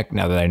Insomniac,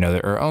 now that I know they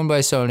are owned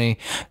by Sony.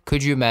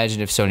 Could you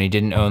imagine if Sony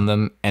didn't own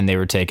them and they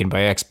were taken by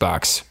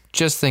Xbox?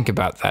 Just think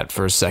about that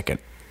for a second,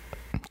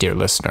 dear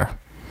listener.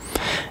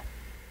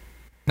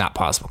 Not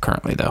possible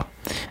currently, though.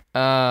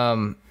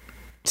 CG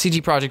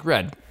Projekt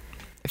Red.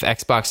 If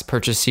Xbox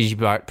purchased CG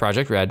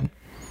Projekt Red,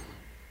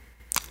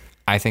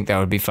 I think that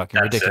would be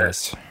fucking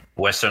ridiculous.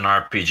 Western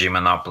RPG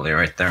monopoly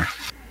right there.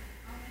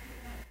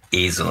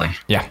 Easily.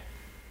 Yeah.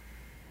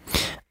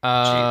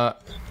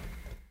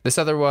 This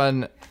other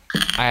one,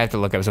 I have to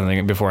look up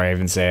something before I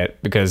even say it,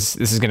 because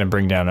this is going to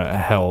bring down a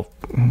hell.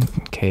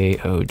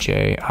 Kojima.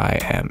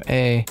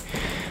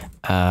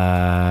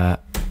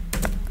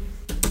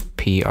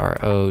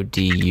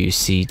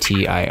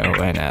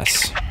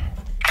 Productions.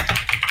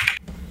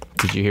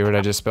 Did you hear what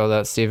I just spelled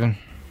out, Steven?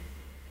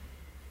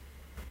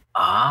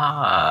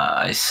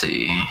 I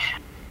see.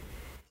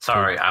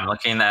 Sorry, I'm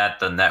looking at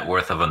the net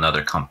worth of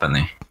another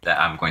company that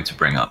I'm going to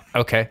bring up.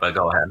 Okay. But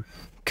go ahead.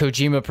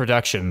 Kojima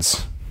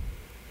Productions.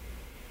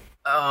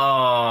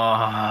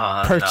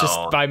 Oh, purchased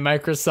by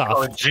Microsoft.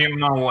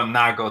 Kojima will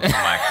not go to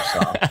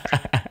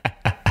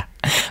Microsoft.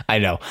 I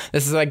know.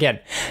 This is, again,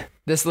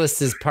 this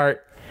list is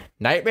part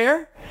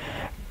Nightmare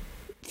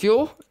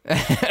Fuel.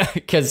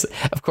 Because,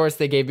 of course,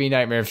 they gave me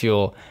Nightmare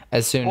Fuel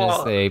as soon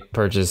as they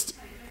purchased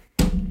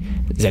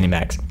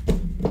ZeniMax.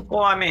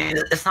 Well, I mean,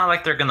 it's not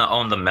like they're going to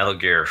own the Metal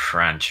Gear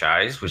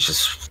franchise, which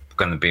is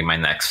going to be my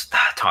next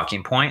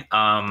talking point.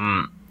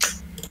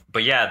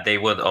 But yeah, they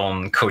would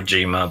own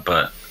Kojima,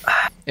 but...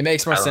 It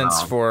makes more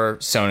sense for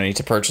Sony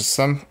to purchase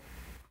them.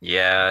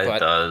 Yeah, it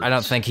does. I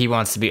don't think he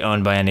wants to be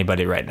owned by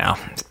anybody right now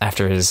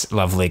after his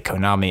lovely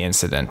Konami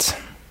incident.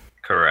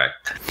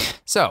 Correct.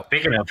 So,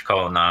 speaking of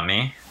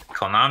Konami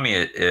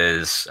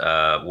is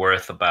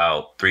worth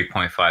about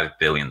 $3.5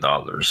 billion.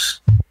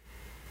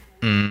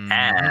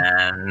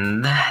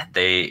 And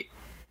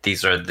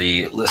these are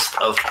the list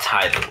of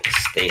titles.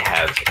 They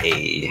have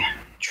a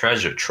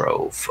treasure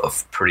trove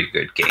of pretty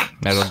good games.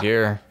 Metal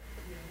Gear.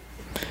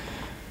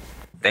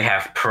 They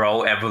have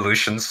Pro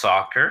Evolution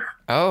Soccer.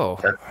 Oh,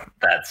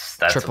 that's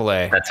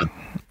AAA. That's a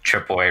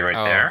AAA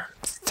right there.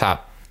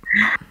 Top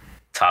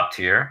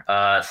tier.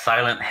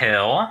 Silent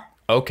Hill.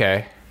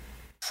 Okay.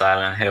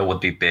 Silent Hill would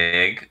be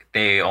big.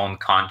 They own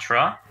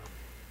Contra.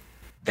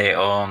 They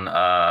own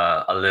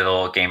a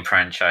little game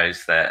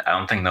franchise that I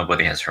don't think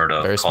nobody has heard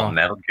of called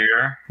Metal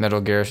Gear. Metal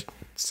Gear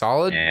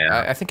Solid?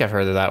 Yeah. I think I've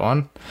heard of that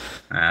one.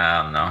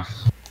 I don't know.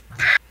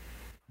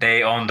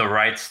 They own the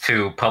rights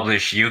to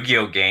publish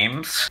Yu-Gi-Oh!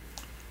 Games.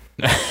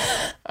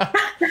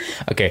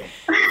 Okay.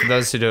 For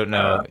those who don't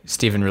know,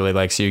 Steven really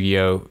likes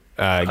Yu-Gi-Oh!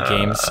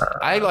 Games.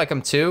 I like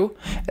them too,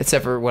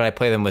 except for when I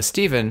play them with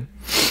Steven,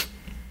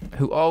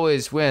 who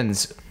always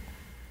wins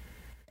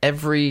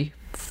every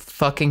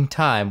fucking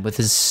time with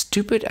his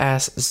stupid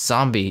ass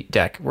zombie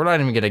deck. We're not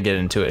even gonna get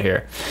into it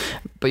here,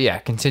 but yeah,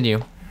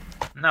 continue.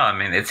 No, I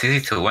mean, it's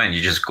easy to win.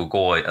 You just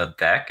Google a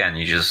deck and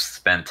you just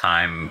spend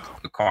time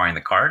acquiring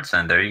the cards,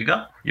 and there you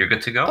go. You're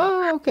good to go.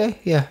 Oh, okay,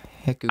 yeah.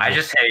 I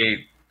just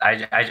hate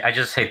I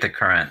just hate the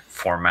current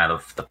format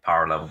of the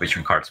power level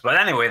between cards. But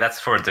anyway, that's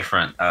for a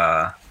different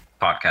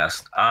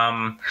podcast.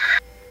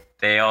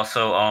 They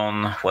also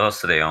own, what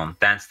else do they own?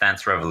 Dance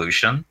Dance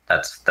Revolution.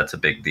 That's a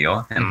big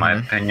deal in my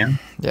opinion.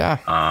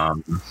 Yeah.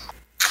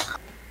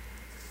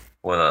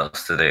 What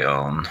else do they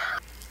own?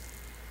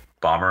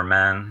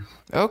 Bomberman.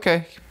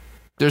 Okay.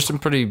 There's some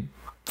pretty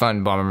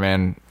fun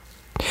Bomberman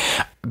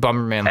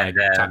like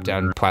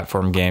top-down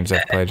platform games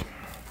I've played.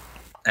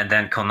 And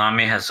then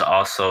Konami has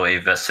also a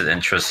vested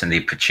interest in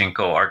the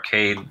Pachinko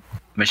arcade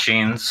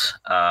machines,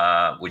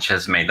 which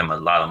has made them a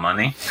lot of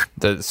money.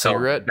 The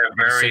cigarette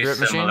similar.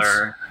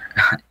 machines?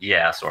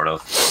 Yeah, sort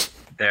of.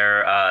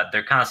 They're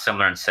kind of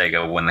similar in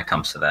Sega when it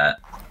comes to that.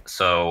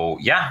 So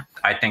yeah,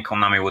 I think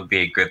Konami would be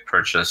a good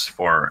purchase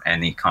for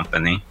any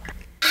company.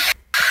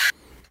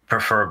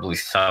 Preferably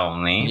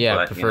Sony. Yeah,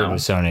 but, preferably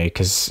Sony,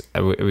 because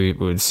we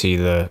would see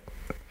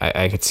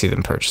I could see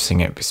them purchasing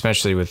it,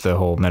 especially with the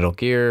whole Metal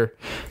Gear.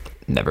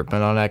 Never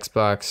been on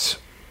Xbox.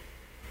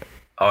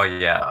 Oh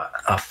yeah,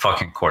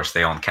 fucking course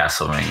they own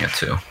Castlevania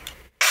too.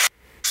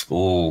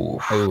 Ooh,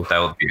 that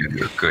would be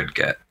a good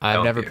get.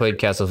 I've never played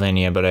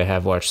Castlevania, but I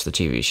have watched the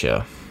TV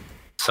show.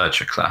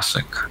 Such a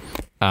classic.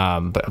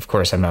 But of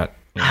course, I'm not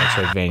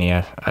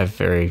Metroidvania. I'm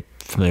very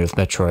familiar with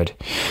Metroid.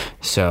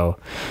 So,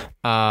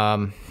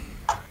 all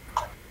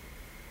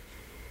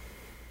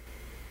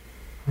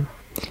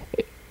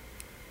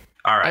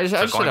right. I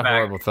just had a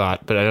horrible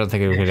thought, but I don't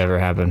think it could ever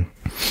happen.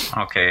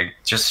 Okay,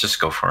 just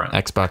go for it.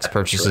 Xbox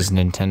purchases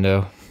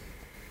Nintendo.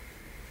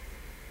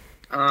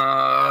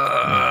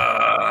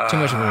 Too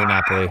much of a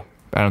monopoly.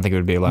 I don't think it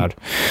would be allowed.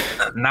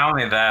 Not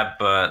only that,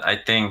 but I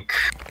think,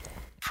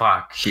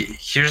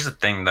 here's the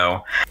thing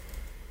though.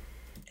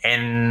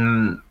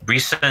 In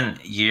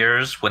recent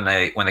years, when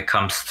it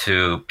comes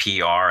to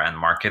PR and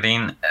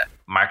marketing,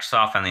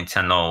 Microsoft and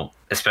Nintendo,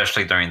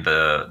 especially during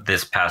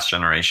this past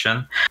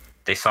generation,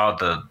 they saw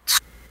the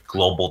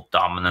global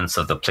dominance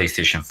of the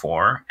PlayStation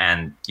 4,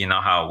 and you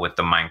know how with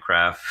the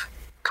Minecraft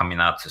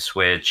coming out to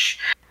Switch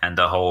and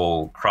the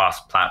whole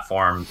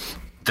cross-platform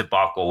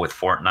debacle with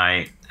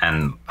Fortnite,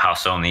 and how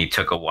Sony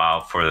took a while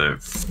for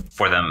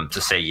them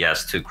to say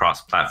yes to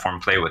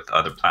cross-platform play with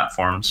other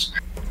platforms.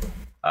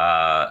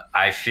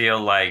 I feel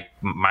like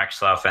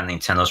Microsoft and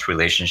Nintendo's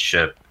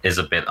relationship is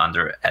a bit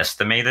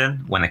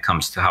underestimated when it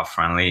comes to how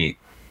friendly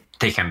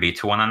they can be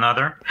to one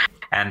another.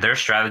 And their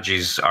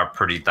strategies are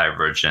pretty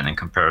divergent in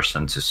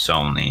comparison to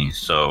Sony.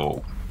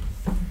 So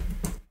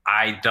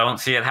I don't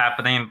see it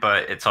happening,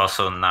 but it's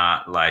also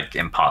not like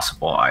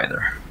impossible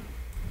either.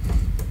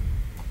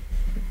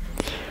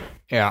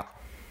 Yeah.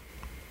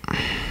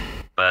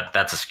 But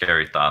that's a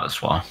scary thought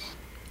as well.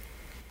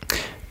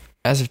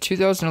 As of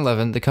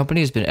 2011, the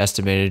company has been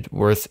estimated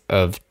worth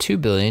of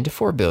 $2 billion to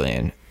 $4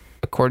 billion.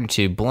 According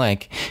to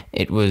Blank,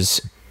 it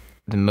was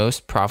the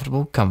most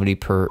profitable company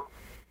per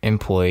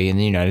employee in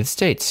the United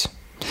States.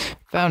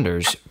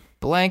 Founders,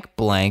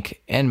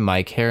 Blank, and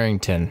Mike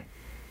Harrington.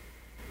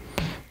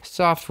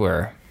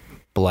 Software,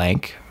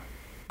 Blank,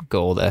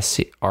 Gold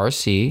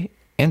RC,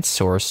 and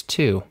Source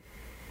 2.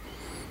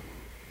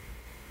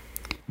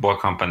 What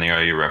company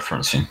are you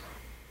referencing?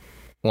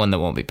 One that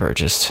won't be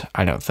purchased,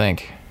 I don't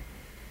think.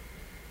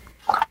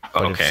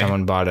 But okay. If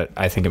someone bought it,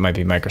 I think it might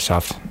be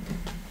Microsoft.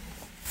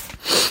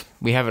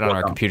 We have it on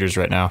our computers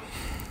right now.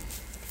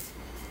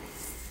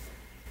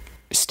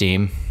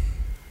 Steam.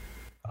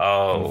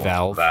 Oh,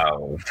 Valve.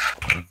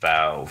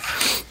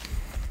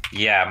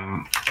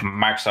 Yeah,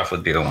 Microsoft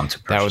would be the one to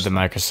purchase. That would the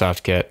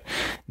Microsoft get.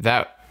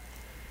 That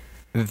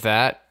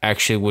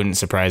actually wouldn't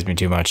surprise me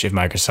too much if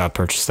Microsoft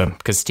purchased them,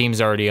 because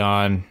Steam's already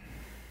on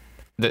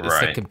it's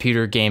the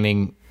computer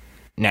gaming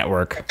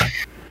network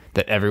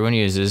that everyone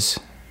uses.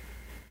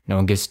 No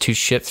one gives two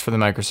shits for the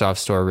Microsoft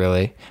store,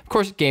 really. Of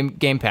course,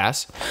 Game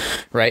Pass,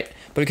 right?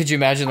 But could you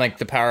imagine like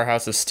the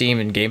powerhouse of Steam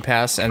and Game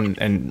Pass,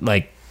 and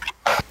like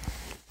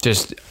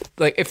just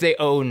like if they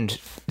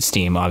owned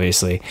Steam,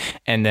 obviously,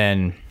 and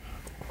then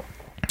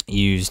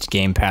used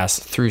Game Pass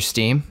through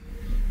Steam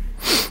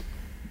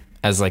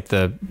as like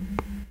the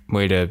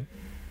way to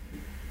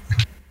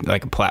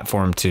like a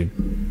platform to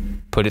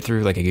put it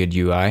through, like a good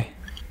UI.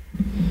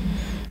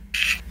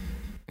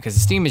 Because the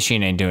Steam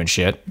machine ain't doing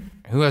shit.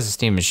 Who has a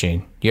Steam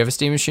machine? Do you have a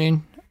Steam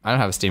machine? I don't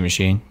have a Steam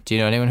machine. Do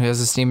you know anyone who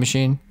has a Steam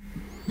machine?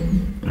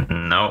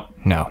 No.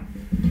 No.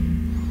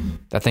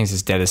 That thing's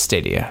as dead as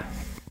Stadia,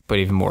 but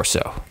even more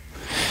so.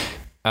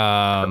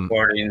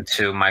 According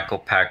to Michael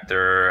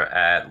Pachter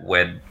at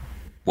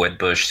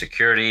Wedbush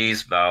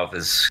Securities, Valve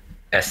is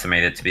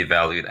estimated to be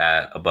valued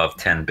at above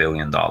 $10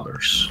 billion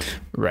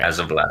as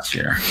of last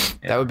year.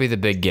 Yeah. That would be the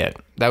big get.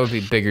 That would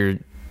be bigger.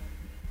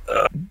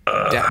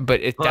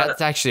 But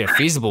that's actually a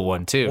feasible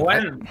one, too.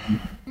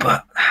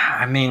 But,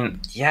 I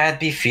mean, yeah, it'd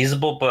be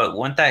feasible, but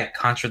wouldn't that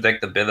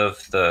contradict a bit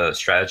of the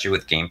strategy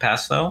with Game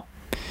Pass, though?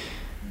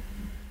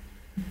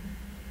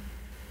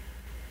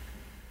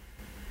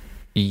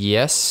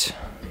 Yes.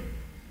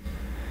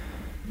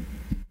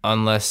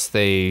 Unless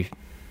they...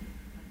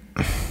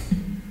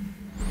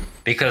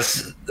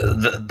 Because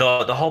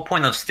the whole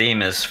point of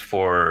Steam is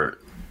for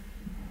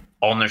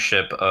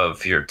ownership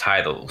of your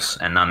titles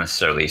and not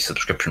necessarily a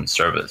subscription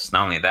service.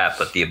 Not only that,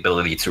 but the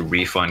ability to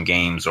refund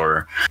games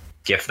or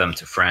gift them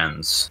to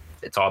friends.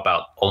 It's all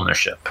about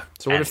ownership.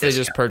 So what if they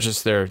just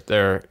purchase their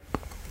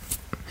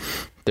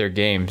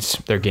games,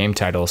 their game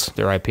titles,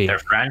 their IP? Their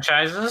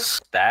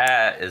franchises?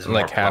 That is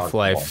like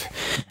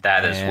Half-Life.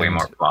 That is way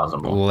more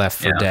plausible.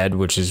 Left 4 Dead,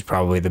 which is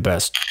probably the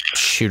best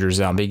shooter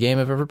zombie game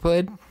I've ever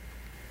played.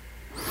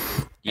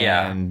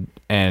 Yeah.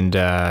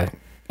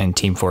 And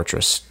Team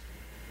Fortress.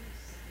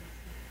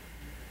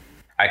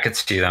 I could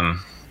see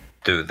them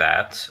do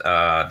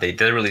that. They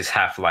did release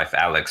Half-Life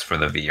Alyx for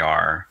the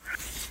VR.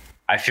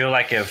 I feel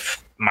like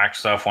if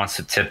Microsoft wants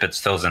to tip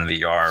its toes in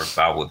VR,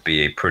 that would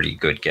be a pretty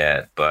good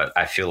get. But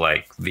I feel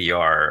like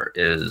VR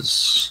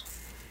is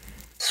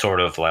sort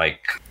of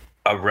like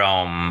a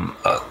realm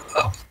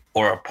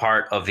or a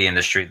part of the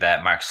industry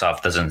that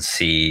Microsoft doesn't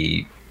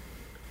see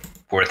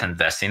worth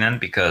investing in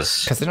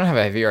because they don't have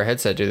a VR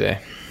headset, do they?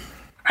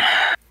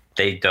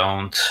 They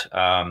don't.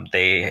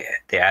 They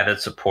added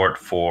support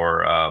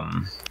for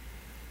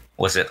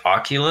was it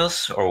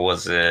Oculus or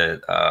was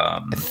it?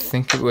 I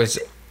think it was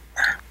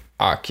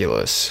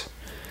Oculus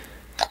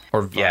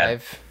or Vive. Yeah,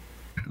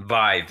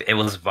 Vive. It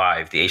was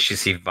Vive. The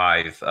HTC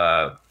Vive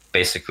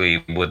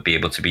basically would be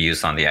able to be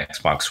used on the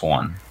Xbox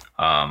One.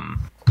 And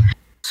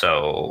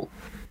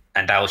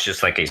that was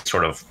just like a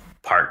sort of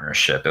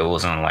partnership. It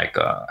wasn't like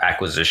a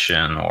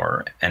acquisition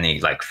or any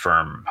like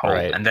firm hold.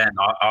 Right. And then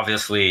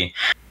obviously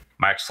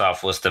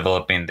Microsoft was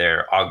developing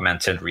their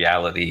augmented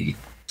reality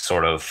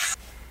sort of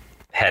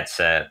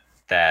headset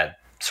that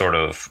sort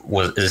of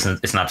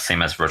it's not the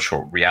same as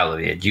virtual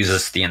reality. It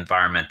uses the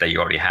environment that you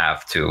already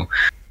have to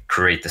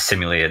create the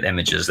simulated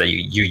images that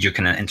you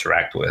can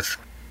interact with.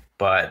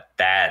 But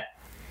that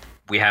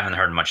we haven't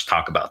heard much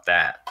talk about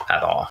that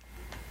at all.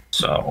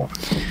 So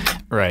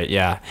right,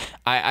 yeah.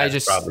 I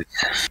just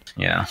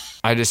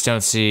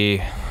don't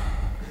see.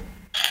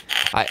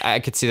 I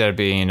could see that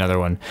being another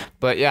one,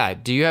 but yeah.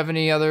 Do you have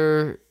any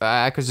other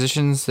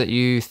acquisitions that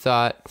you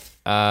thought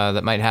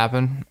that might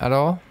happen at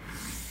all?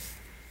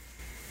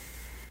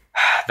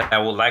 That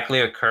will likely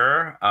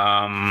occur.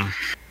 Not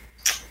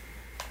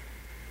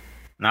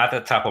at the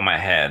top of my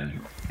head.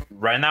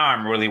 Right now,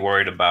 I'm really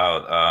worried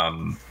about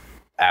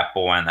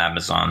Apple and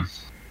Amazon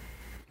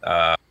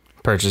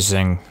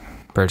purchasing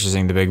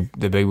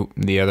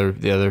the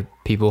other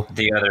people,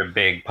 the other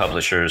big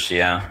publishers.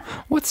 Yeah.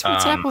 What's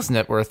Apple's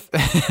net worth?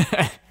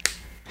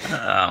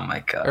 Oh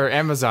my god. Or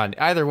Amazon,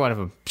 either one of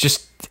them.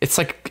 Just it's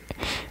like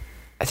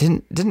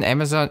isn't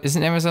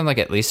Amazon like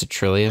at least $1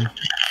 trillion?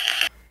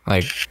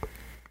 Like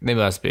they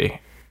must be,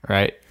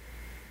 right?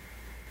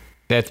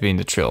 They have to be in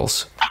the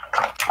trills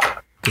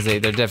because they're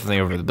definitely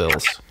over the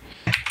bills.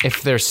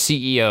 If their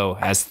CEO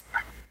has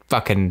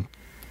fucking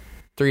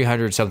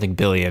 300 something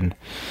billion.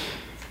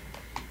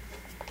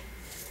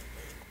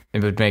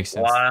 It would make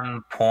sense.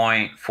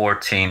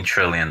 $1.14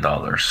 trillion.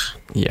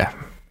 Yeah.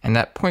 And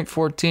that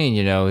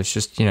 0.14, it's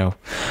just,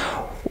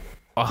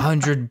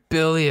 100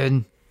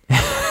 billion,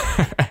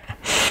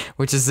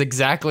 which is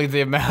exactly the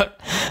amount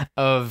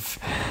of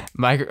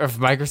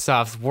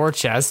Microsoft's war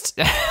chest.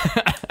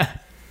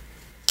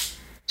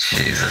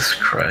 Jesus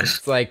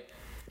Christ.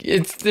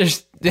 It's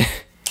there's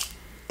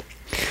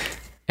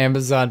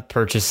Amazon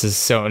purchases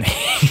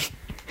Sony.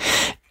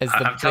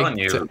 I'm telling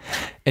you.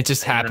 It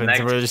just happens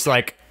and we're just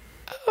like,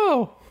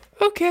 oh,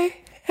 okay.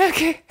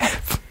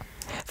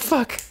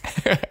 Fuck.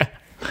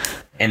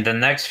 In the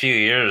next few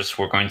years,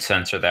 we're going to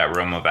enter that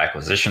realm of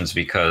acquisitions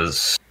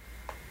because,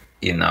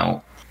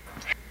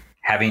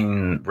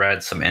 having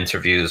read some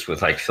interviews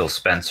with like Phil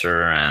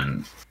Spencer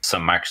and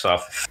some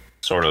Microsoft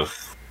sort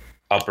of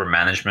upper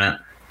management,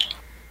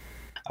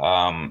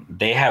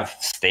 they have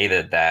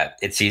stated that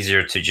it's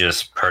easier to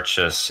just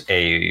purchase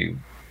a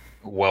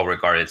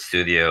well-regarded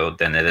studio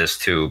than it is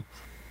to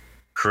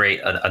create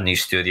a new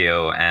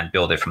studio and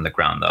build it from the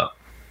ground up.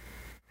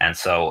 And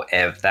so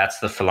if that's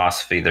the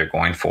philosophy they're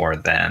going for,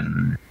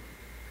 then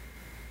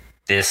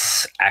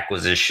this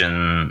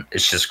acquisition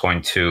is just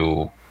going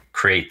to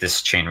create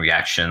this chain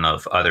reaction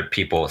of other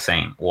people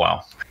saying,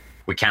 well,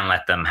 we can't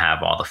let them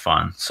have all the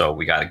fun, so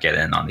we got to get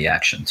in on the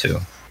action too.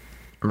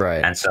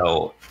 Right. And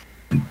so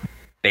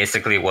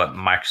basically what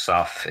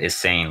Microsoft is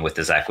saying with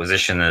this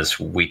acquisition is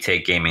we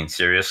take gaming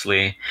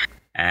seriously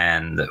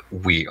and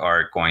we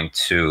are going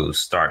to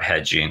start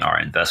hedging our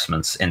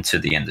investments into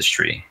the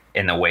industry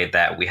in a way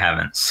that we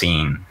haven't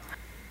seen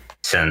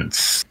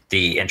since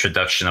the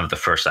introduction of the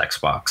first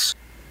Xbox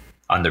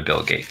under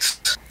Bill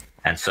Gates.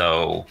 And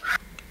so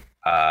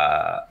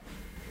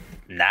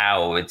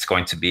now it's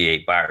going to be a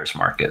buyer's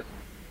market.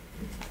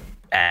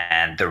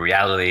 And the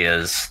reality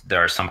is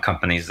there are some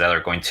companies that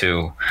are going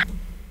to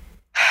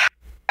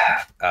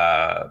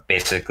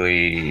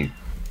basically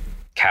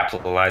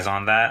capitalize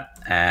on that.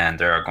 And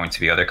there are going to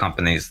be other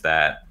companies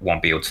that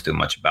won't be able to do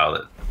much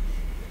about it.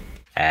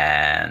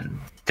 And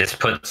this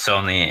puts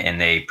Sony in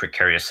a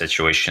precarious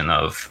situation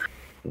of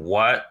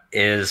what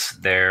is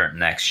their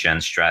next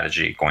gen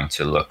strategy going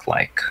to look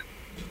like?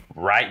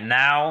 Right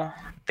now,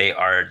 they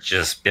are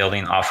just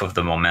building off of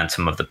the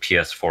momentum of the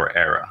PS4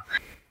 era.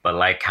 But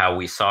like how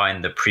we saw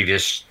in the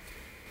previous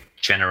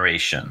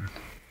generation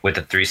with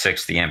the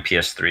 360 and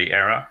PS3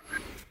 era,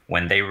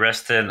 when they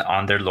rested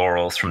on their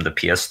laurels from the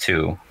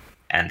PS2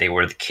 and they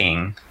were the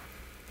king,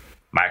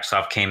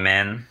 Microsoft came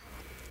in,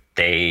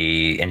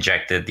 they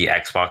injected the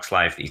Xbox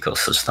Live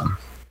ecosystem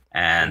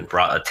and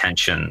brought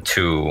attention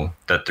to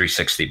the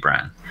 360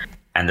 brand.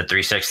 And the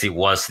 360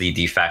 was the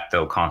de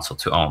facto console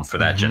to own for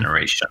that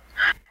generation.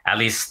 At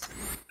least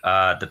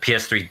the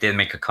PS3 did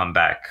make a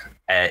comeback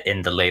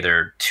in the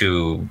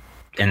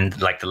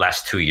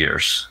last 2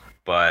 years.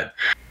 But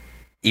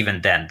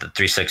even then, the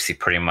 360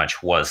 pretty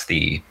much was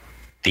the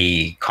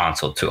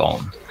console to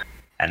own.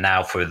 And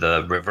now for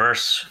the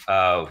reverse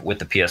with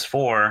the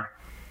PS4,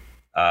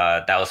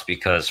 that was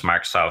because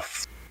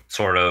Microsoft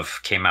sort of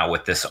came out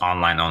with this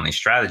online-only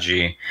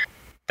strategy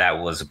that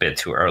was a bit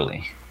too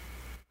early.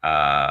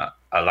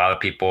 A lot of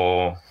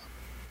people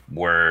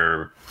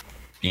were,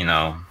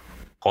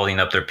 holding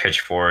up their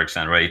pitchforks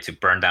and ready to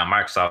burn down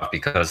Microsoft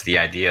because the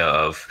idea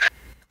of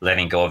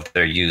letting go of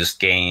their used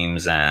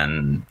games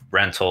and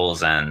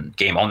rentals and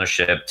game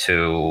ownership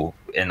to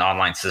an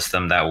online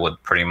system that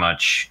would pretty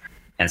much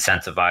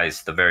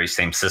incentivize the very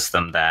same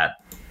system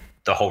that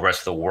the whole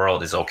rest of the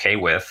world is okay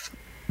with.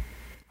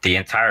 The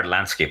entire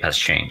landscape has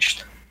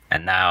changed.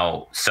 And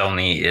now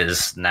Sony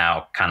is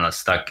now kind of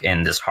stuck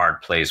in this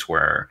hard place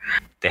where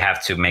they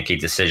have to make a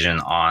decision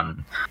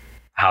on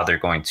how they're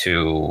going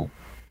to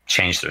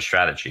change their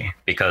strategy.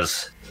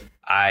 Because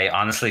I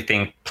honestly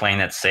think playing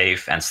it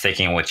safe and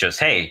sticking with just,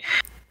 hey,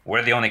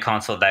 we're the only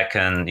console that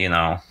can,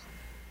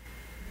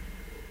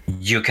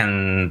 you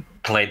can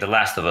play The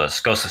Last of Us,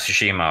 Ghost of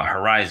Tsushima,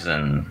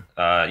 Horizon.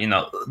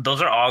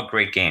 Those are all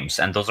great games,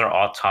 and those are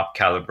all top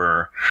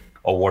caliber,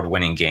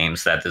 award-winning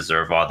games that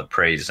deserve all the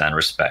praise and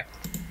respect.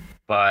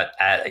 But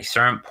at a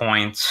certain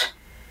point,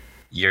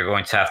 you're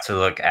going to have to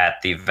look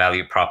at the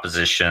value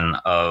proposition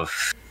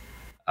of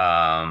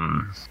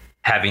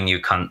having new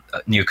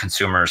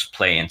consumers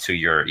play into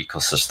your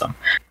ecosystem.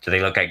 Do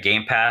they look at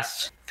Game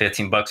Pass,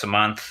 $15 a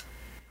month,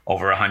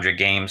 over 100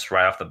 games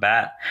right off the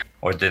bat?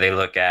 Or do they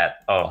look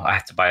at, I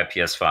have to buy a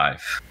PS5.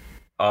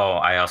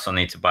 I also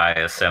need to buy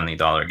a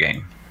 $70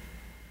 game.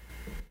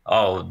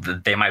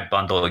 They might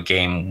bundle a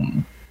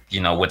game,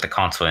 with the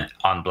console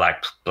on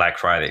Black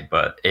Friday,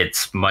 but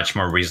it's much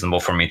more reasonable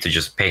for me to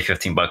just pay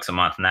 $15 a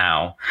month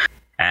now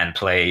and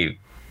play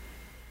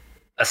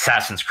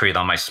Assassin's Creed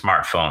on my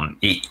smartphone,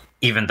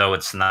 even though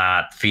it's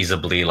not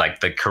feasibly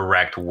like the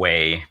correct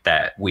way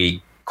that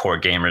we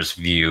core gamers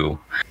view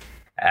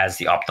as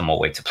the optimal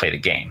way to play the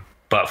game.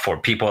 But for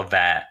people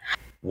that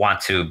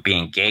want to be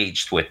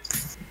engaged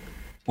with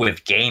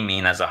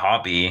gaming as a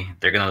hobby,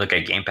 they're going to look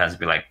at Game Pass and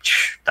be like,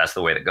 that's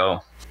the way to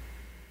go.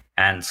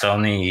 And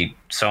Sony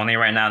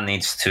right now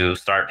needs to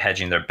start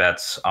hedging their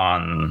bets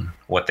on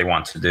what they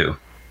want to do.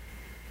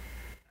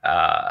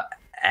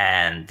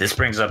 And this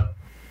brings up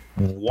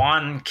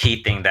one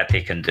key thing that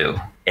they can do.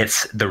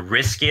 It's the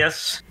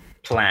riskiest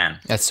plan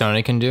that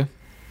Sony can do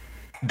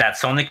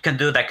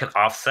that could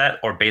offset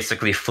or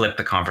basically flip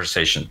the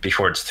conversation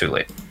before it's too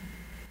late.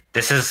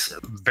 This is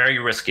very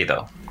risky,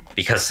 though,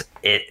 because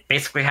it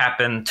basically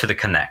happened to the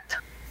Kinect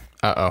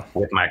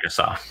with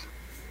Microsoft.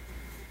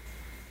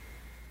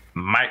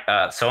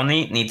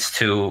 Sony needs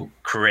to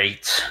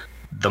create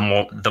the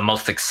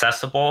most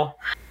accessible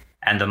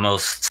and the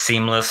most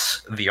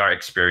seamless VR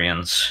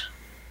experience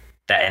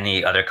that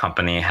any other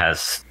company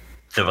has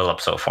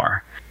developed so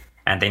far.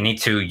 And they need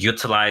to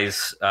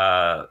utilize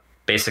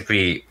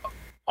basically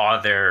all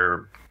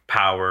their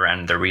power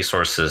and their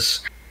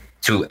resources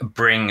to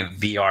bring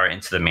VR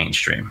into the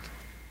mainstream.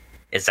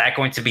 Is that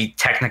going to be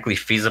technically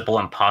feasible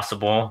and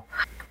possible?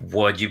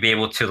 Would you be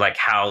able to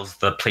house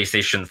the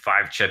PlayStation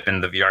 5 chip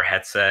in the VR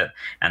headset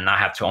and not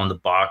have to own the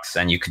box,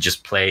 and you could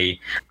just play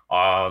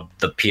all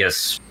the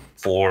PS4,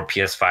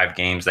 PS5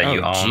 games that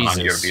you own on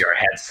your VR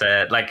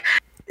headset?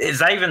 Is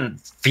that even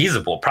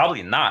feasible?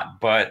 Probably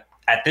not. But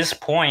at this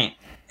point,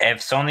 if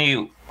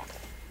Sony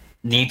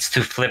needs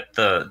to flip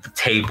the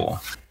table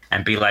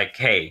and be like,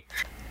 hey,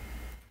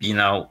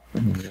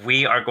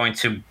 we are going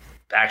to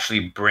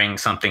actually bring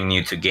something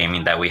new to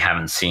gaming that we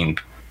haven't seen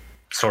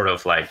sort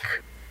of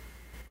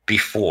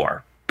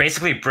before.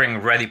 Basically bring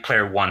Ready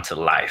Player One to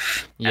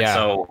life. Yeah, and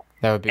so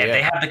that would be if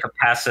they have the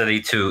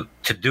capacity to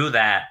do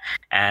that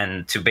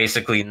and to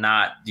basically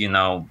not,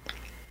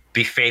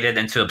 be faded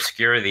into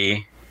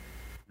obscurity,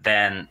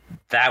 then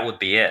that would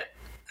be it.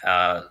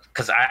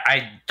 Because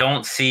I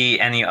don't see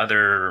any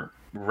other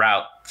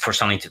route for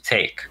Sony to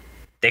take.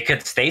 They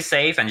could stay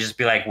safe and just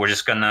be like, we're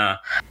just going to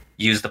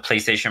use the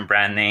PlayStation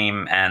brand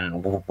name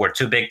and we're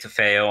too big to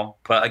fail.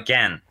 But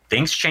again,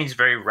 things change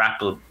very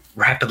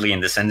rapidly in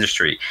this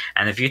industry.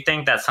 And if you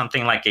think that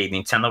something like a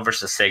Nintendo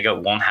versus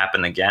Sega won't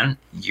happen again,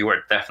 you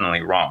are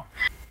definitely wrong,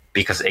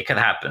 because it could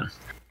happen.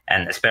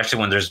 And especially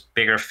when there's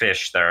bigger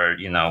fish that are,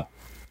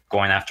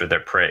 going after their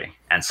prey.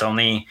 And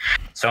Sony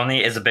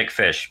is a big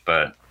fish,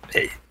 but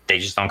they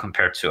just don't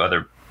compare to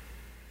other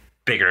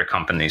bigger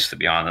companies, to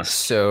be honest.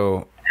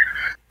 So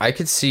I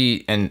could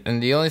see, and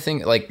the only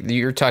thing, like,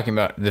 you're talking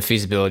about the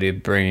feasibility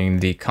of bringing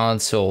the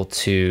console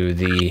to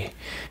the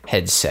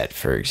headset,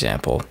 for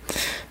example.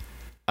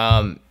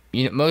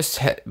 Most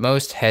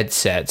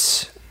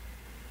headsets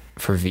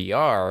for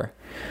VR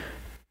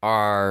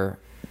are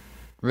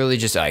really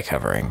just eye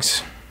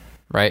coverings,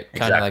 right?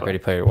 Kind of Exactly. like Ready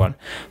Player One.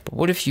 But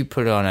what if you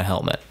put on a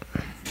helmet?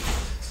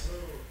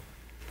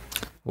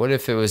 What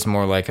if it was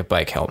more like a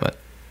bike helmet,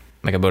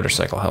 like a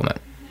motorcycle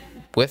helmet,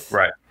 with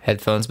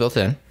headphones built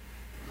in,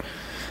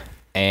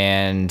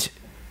 and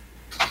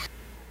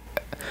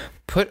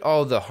put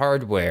all the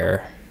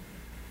hardware?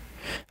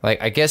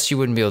 Like, I guess you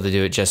wouldn't be able to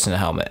do it just in a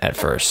helmet at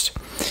first.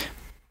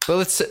 But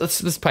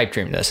let's pipe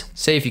dream this.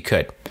 Say if you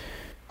could.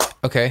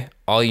 Okay,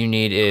 all you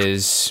need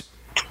is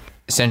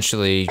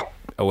essentially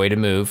a way to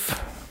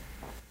move,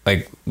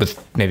 like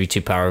with maybe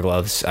 2 power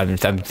gloves. I'm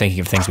thinking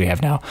of things we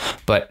have now,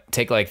 but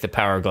take like the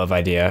power glove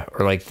idea,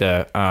 or like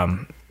the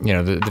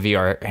the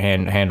VR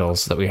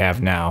handles that we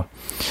have now,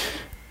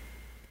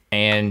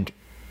 and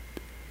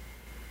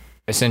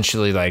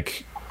essentially,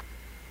 like,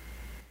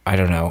 I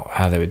don't know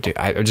how they would do.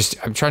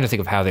 I'm trying to think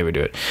of how they would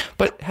do it,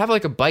 but have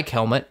like a bike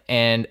helmet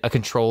and a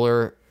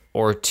controller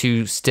or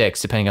 2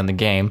 sticks depending on the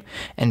game,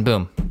 and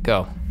boom,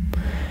 go.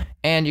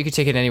 And you can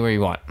take it anywhere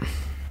you want.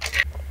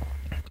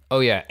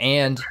 Oh yeah,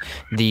 and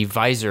the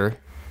visor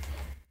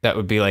that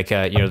would be like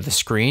the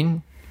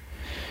screen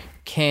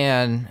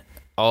can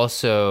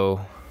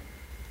also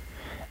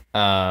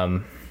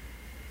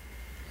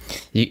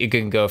it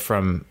can go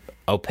from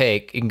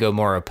opaque, it can go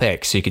more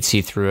opaque, so you could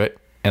see through it,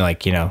 and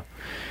like,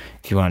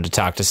 if you wanted to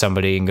talk to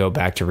somebody and go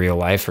back to real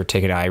life or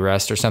take an eye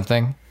rest or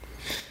something.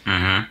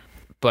 Mm-hmm.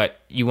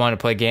 But you want to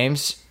play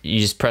games, you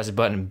just press a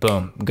button and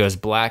boom, it goes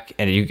black,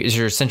 and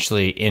you're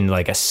essentially in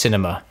like a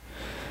cinema,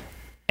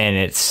 and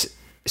it's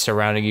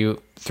surrounding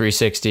you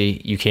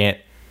 360. You can't,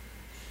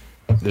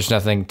 there's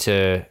nothing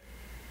to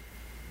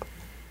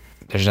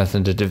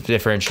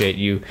differentiate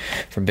you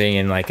from being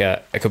in like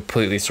a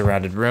completely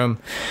surrounded room,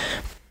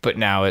 but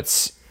now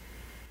it's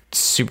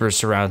super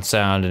surround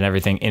sound and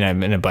everything in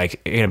a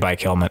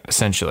bike helmet,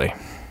 essentially.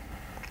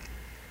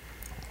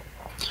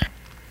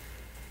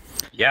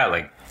 Yeah,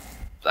 like,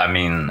 I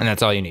mean, And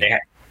that's all you need.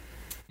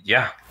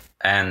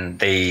 And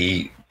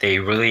they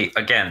really,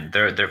 again,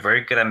 they're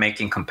very good at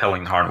making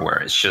compelling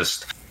hardware. It's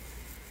just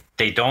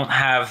they don't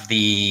have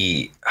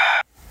the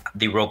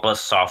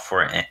robust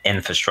software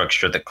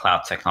infrastructure, the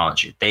cloud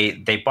technology.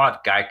 They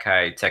bought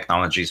Gaikai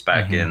Technologies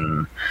back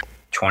in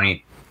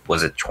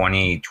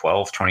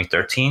 2012,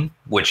 2013,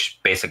 which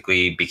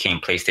basically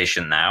became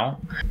PlayStation Now.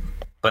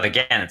 But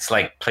again, it's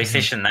like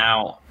PlayStation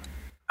Now,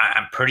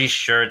 I'm pretty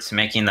sure it's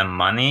making them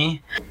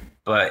money,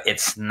 but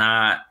it's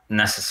not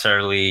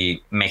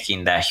necessarily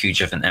making that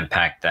huge of an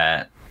impact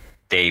that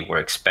they were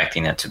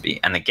expecting it to be.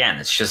 And again,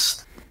 it's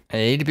just, And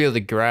they need to be able to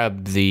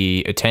grab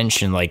the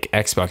attention like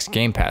Xbox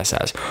Game Pass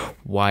has.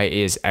 Why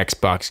is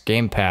Xbox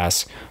Game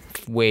Pass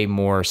way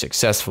more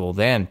successful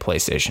than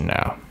PlayStation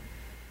Now?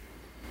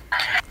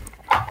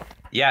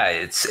 yeah,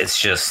 it's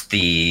just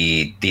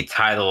the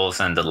titles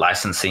and the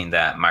licensing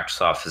that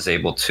Microsoft is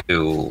able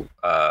to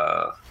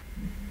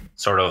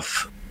sort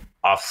of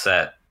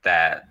offset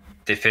that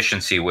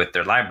deficiency with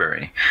their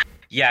library.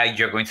 Yeah,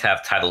 you're going to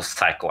have titles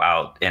cycle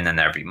out in and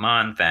every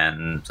month,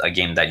 and a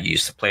game that you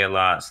used to play a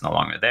lot is no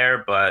longer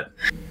there. But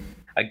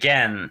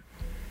again,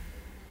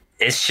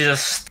 it's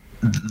just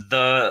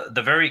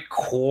the very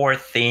core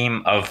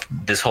theme of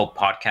this whole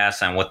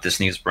podcast and what this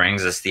news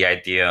brings is the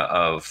idea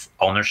of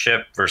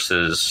ownership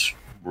versus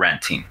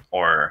renting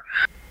or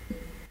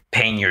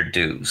paying your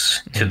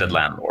dues to the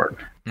landlord.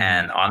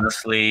 And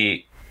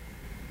honestly,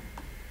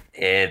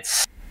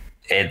 it's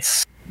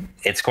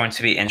going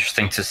to be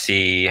interesting to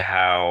see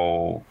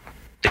how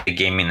the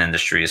gaming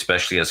industry,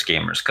 especially as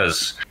gamers,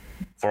 because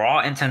for all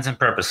intents and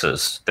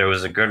purposes, there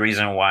was a good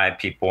reason why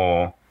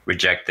people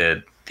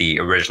rejected the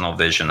original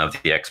vision of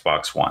the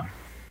Xbox One.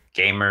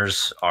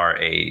 Gamers are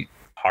a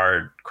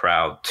hard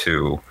crowd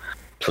to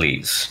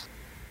please,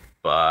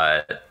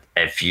 but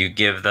if you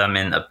give them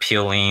an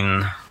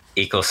appealing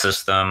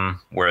ecosystem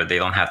where they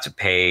don't have to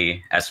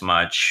pay as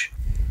much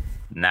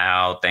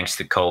now, thanks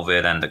to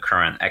COVID and the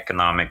current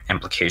economic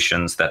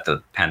implications that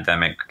the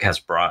pandemic has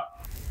brought,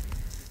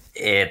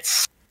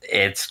 it's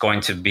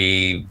going to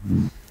be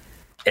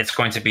too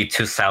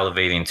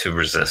salivating to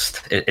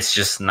resist. It's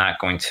just not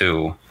going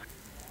to.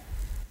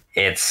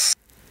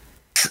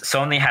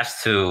 Sony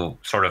has to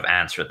sort of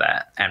answer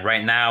that, and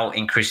right now,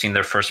 increasing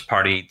their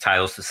first-party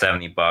titles to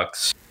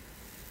 $70,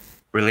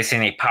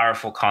 releasing a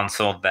powerful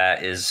console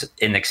that is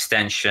an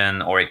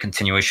extension or a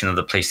continuation of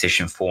the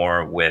PlayStation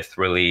 4 with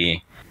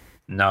really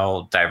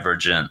no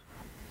divergent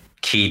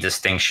key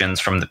distinctions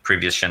from the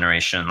previous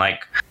generation.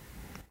 Like,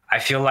 I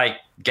feel like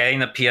getting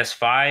the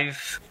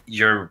PS5,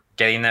 you're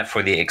getting it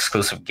for the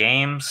exclusive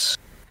games,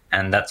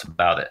 and that's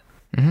about it.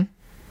 Mm-hmm.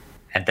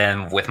 And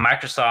then with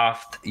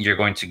Microsoft, you're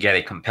going to get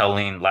a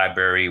compelling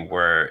library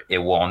where it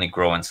will only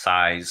grow in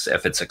size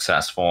if it's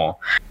successful.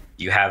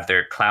 You have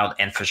their cloud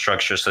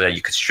infrastructure so that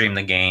you could stream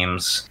the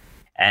games.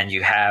 and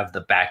you have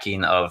the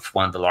backing of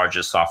one of the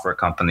largest software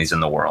companies in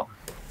the world.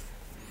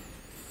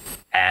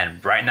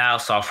 And right now,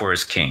 software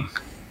is king.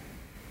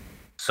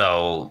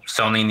 So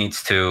Sony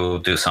needs to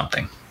do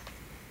something.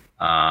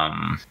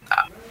 And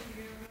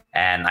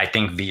I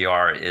think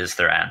VR is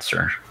their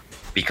answer.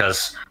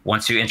 Because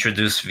once you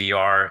introduce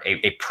VR,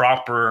 a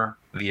proper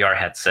VR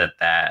headset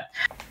that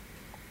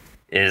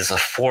is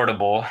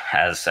affordable,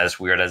 as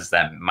weird as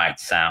that might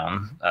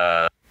sound,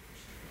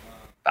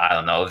 I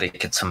don't know, they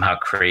could somehow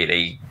create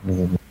a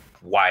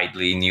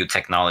widely new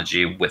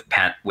technology with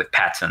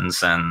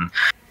patents and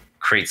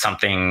create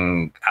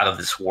something out of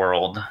this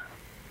world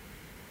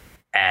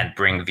and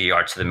bring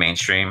VR to the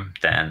mainstream,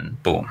 then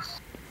boom.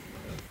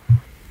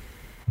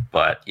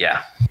 But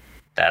yeah,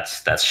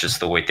 that's just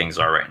the way things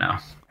are right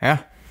now. Yeah.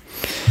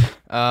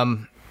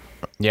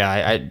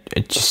 Yeah,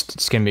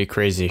 it's gonna be a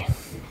crazy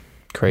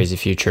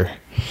future.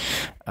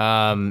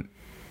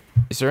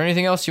 Is there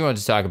anything else you wanted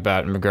to talk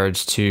about in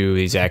regards to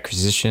these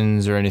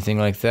acquisitions or anything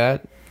like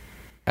that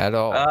at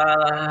all?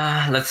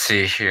 Let's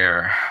see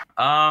here.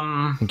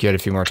 I think you had a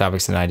few more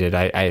topics than I did.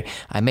 I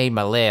made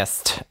my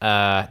list.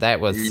 That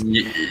was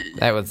You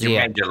it.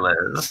 made your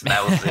list.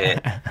 That was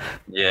it.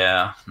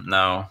 Yeah.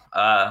 No.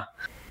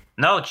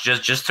 No.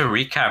 Just to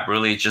recap,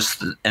 really,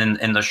 just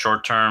in the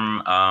short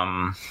term.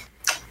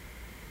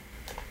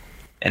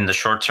 In the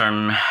short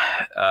term,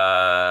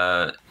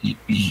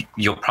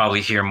 you'll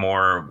probably hear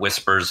more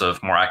whispers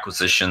of more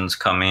acquisitions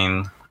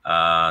coming.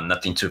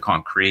 Nothing too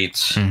concrete.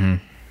 Mm-hmm.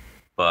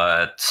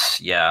 But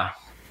yeah,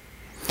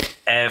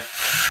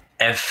 if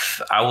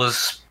I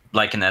was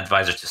like an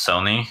advisor to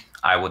Sony,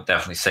 I would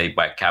definitely say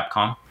buy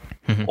Capcom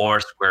or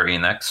Square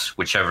Enix,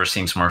 whichever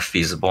seems more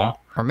feasible.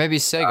 Or maybe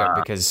Sega,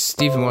 because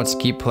Steven wants to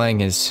keep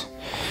playing his,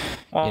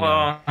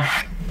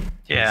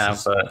 yeah,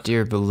 but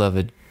dear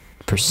beloved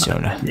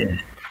Persona.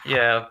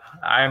 yeah,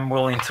 I'm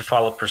willing to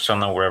follow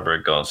Persona wherever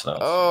it goes, though.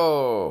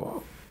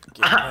 Oh,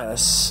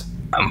 yes.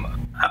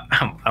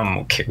 I'm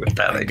okay with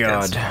that. I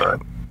guess,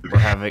 but we're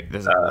having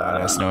this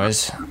loud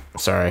noise.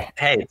 Sorry.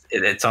 Hey,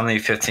 it's only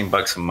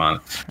 $15 a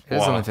month.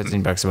 It's only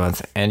 $15 a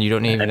month, and you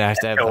don't even have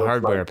to have the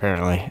hardware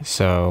apparently.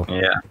 So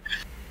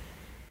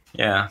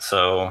yeah.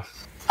 So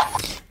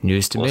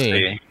news to me.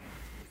 See.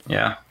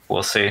 Yeah,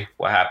 we'll see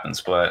what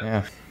happens. But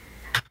yeah.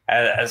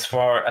 As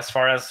far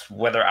as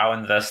whether I'll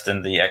invest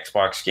in the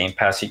Xbox Game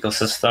Pass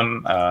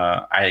ecosystem,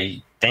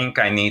 I think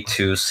I need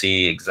to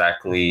see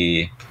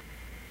exactly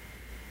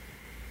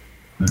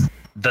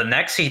the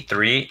next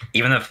E3.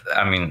 Even if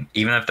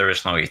there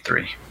is no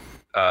E3,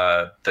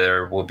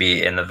 there will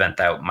be an event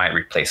that might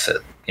replace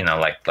it.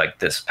 Like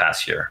this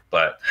past year.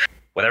 But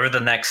whatever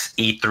the next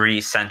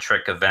E3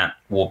 centric event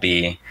will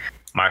be,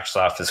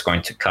 Microsoft is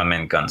going to come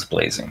in guns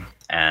blazing.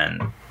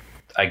 And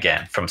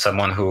again, from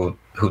someone who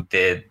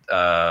did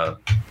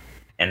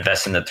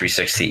invest in the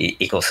 360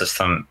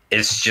 ecosystem,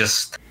 it's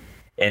just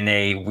in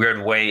a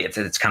weird way.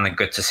 It's kind of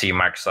good to see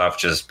Microsoft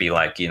just be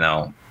like,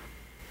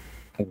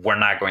 we're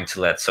not going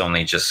to let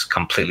Sony just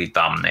completely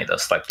dominate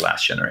us like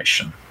last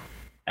generation.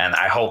 And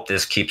I hope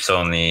this keeps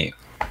Sony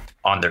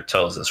on their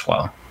toes as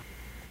well.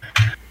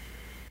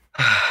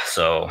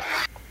 So,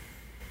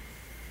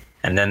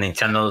 and then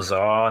Nintendo's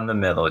all in the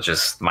middle,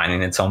 just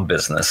minding its own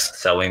business,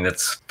 selling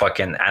its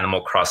fucking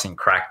Animal Crossing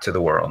crack to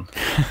the world.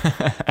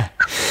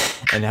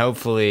 And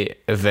hopefully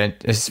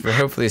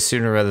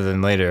sooner rather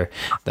than later,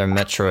 their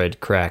Metroid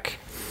crack.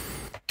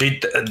 Do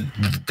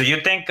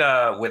you think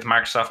with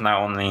Microsoft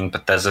now owning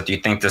Bethesda, do you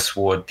think this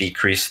would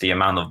decrease the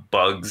amount of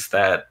bugs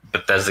that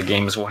Bethesda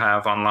games will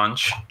have on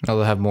launch? Oh,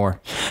 they'll have more.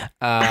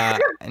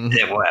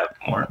 They will have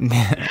more.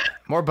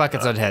 More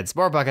buckets on heads.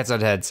 More buckets on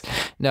heads.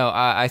 No,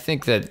 I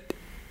think that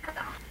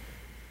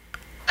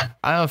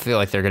I don't feel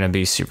like they're going to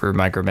be super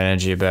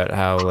micromanagey about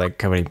how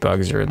many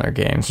bugs are in their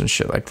games and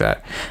shit like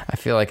that. I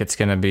feel like it's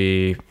going to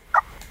be...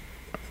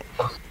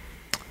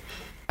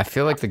 I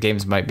feel like the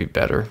games might be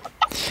better.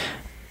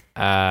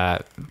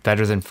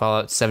 Better than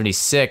Fallout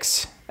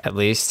 76, at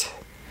least.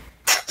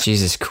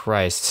 Jesus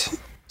Christ.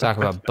 Talk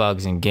about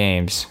bugs in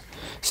games.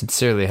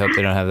 Sincerely hope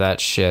they don't have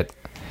that shit.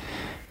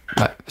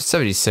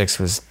 76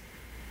 was...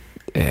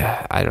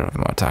 Yeah, I don't even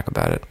want to talk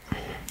about it.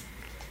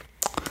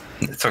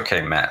 It's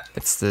okay, Matt.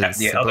 It's the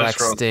black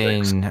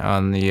stain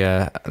on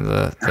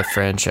the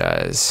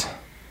franchise.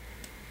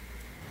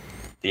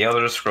 The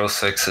Elder Scrolls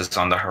 6 is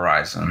on the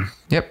horizon.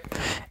 Yep.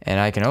 And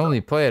I can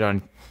only play it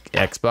on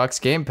Xbox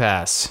Game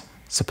Pass,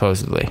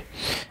 supposedly.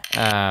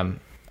 I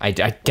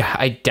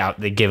doubt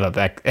they give up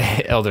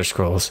Elder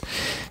Scrolls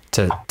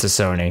to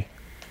Sony.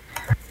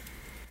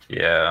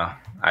 Yeah.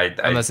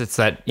 Unless it's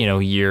that,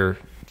 year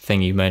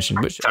thing you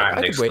mentioned. Which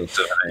I could wait.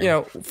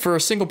 For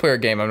a single player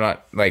game, I'm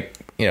not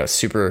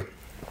super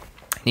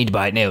need to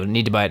buy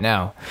it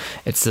now.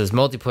 It's those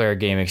multiplayer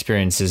game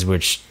experiences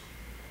which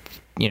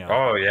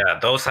Oh yeah,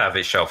 those have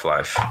a shelf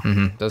life.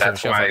 Mm-hmm. Those That's have a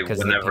shelf life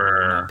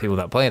because people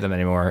don't play them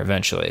anymore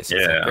eventually. So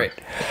yeah, great.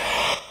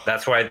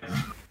 That's why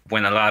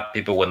when a lot of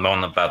people would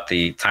moan about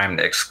the timed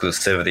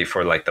exclusivity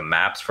for the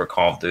maps for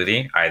Call of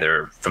Duty,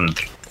 either from the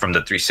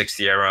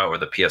 360 era or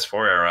the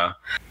PS4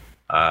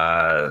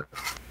 era,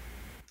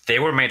 they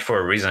were made for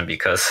a reason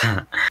because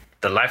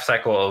the life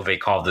cycle of a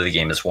Call of Duty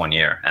game is 1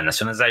 year, and as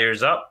soon as that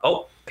year's up,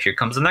 oh, here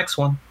comes the next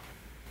one.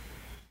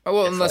 Oh,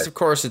 well, unless, of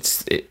course,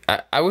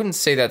 I wouldn't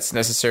say that's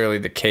necessarily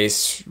the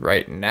case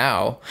right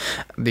now,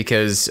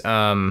 because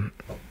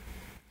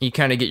you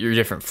kind of get your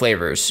different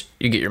flavors.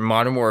 You get your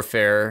Modern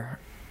Warfare,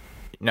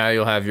 now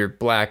you'll have your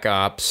Black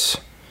Ops,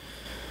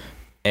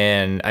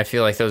 and I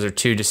feel like those are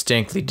two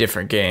distinctly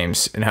different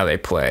games in how they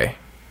play.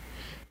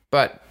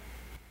 But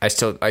I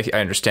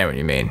understand what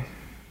you mean.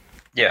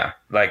 Yeah,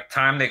 like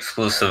timed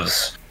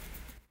exclusives,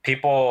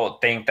 people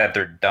think that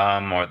they're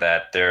dumb or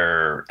that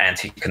they're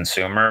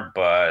anti-consumer,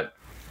 but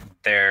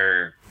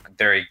they're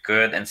a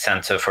good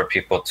incentive for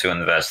people to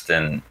invest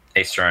in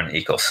a certain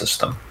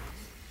ecosystem.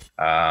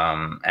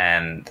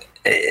 And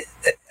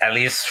at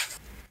least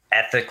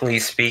ethically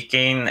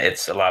speaking,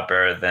 it's a lot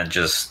better than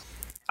just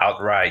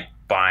outright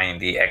buying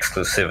the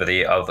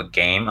exclusivity of a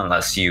game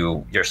unless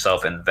you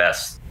yourself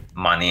invest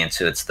money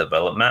into its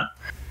development.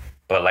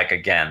 But like,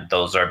 again,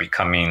 those are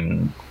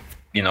becoming,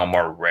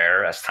 more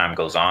rare as time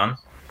goes on.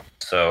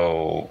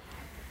 So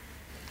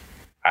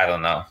I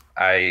don't know.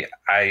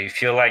 I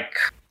feel like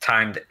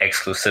timed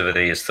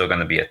exclusivity is still going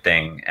to be a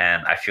thing,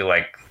 and I feel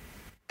like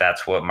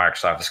that's what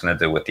Microsoft is going to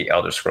do with the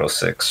Elder Scrolls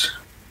 6.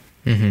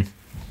 Mm-hmm.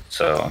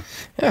 So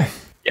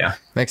yeah,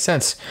 makes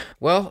sense.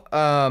 Well,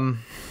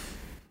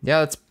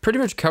 that's pretty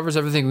much covers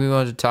everything we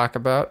wanted to talk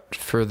about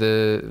for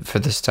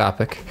this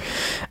topic.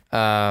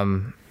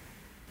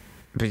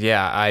 But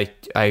yeah,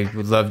 I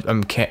would love.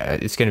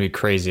 It's going to be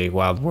crazy,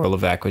 wild world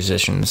of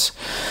acquisitions.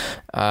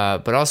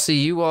 But I'll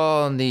see you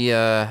all on the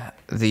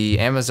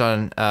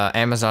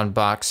Amazon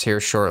box here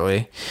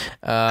shortly,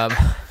 and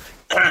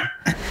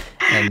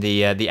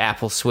the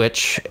Apple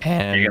Switch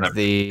and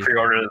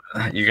pre-order.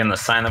 You're gonna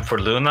sign up for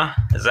Luna.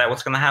 Is that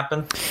what's gonna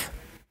happen?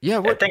 Yeah,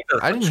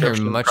 I didn't hear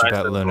much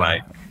about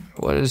Luna.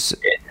 What is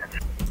it?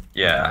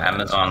 Yeah,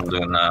 Amazon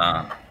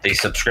Luna. The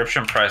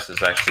subscription price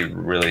is actually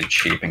really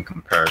cheap in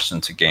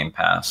comparison to Game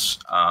Pass.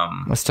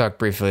 Let's talk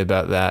briefly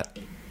about that.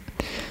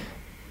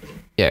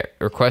 Yeah,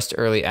 request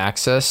early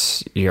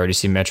access. You already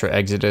see Metro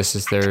Exodus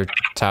is their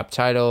top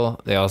title.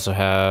 They also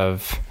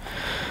have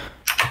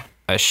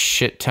a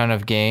shit ton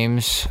of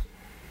games.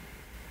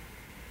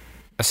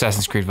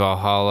 Assassin's Creed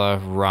Valhalla,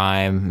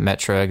 Rime,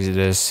 Metro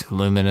Exodus,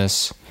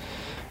 Luminous,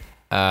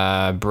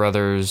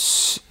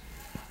 Brothers,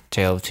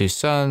 Tale of Two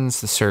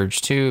Sons, The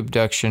Surge 2,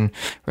 Abduction,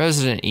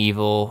 Resident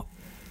Evil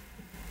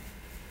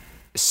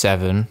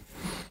 7.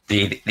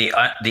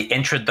 The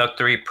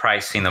introductory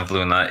pricing of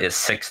Luna is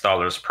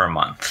 $6 per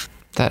month.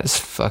 That is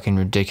fucking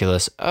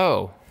ridiculous.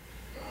 Oh.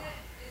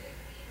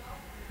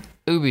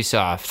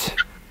 Ubisoft.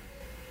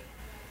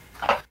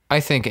 I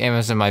think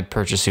Amazon might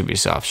purchase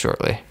Ubisoft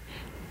shortly.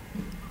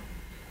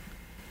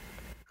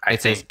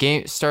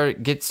 Get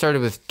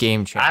started with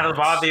game channels. Out of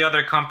all the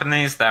other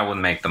companies, that would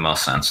make the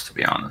most sense, to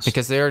be honest.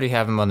 Because they already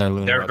have them on their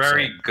Luna They're website.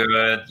 very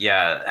good,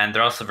 yeah, and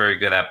they're also very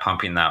good at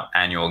pumping out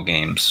annual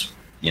games,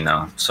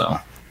 so.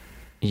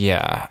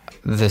 Yeah,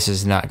 this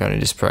is not going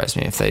to surprise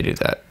me if they do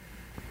that.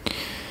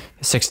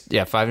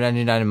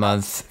 $5.99 a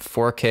month,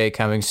 4K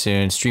coming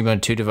soon, stream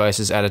on 2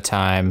 devices at a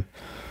time.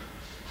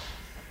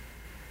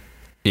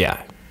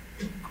 Yeah.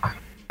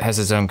 Has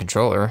its own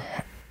controller.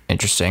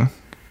 Interesting.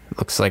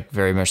 Looks like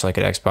very much like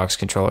an Xbox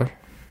controller,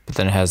 but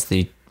then it has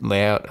the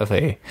layout of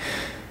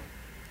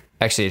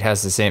actually it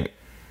has the same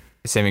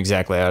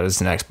exact layout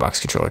as an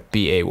Xbox controller.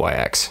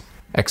 BAYX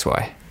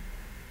XY.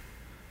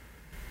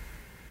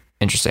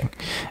 Interesting.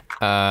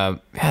 Wow.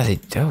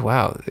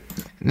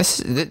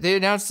 They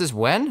announced this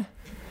when?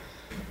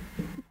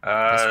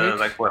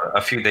 Like what,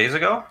 a few days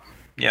ago?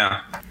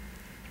 Yeah.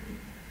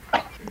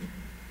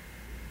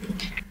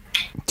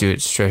 Do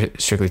it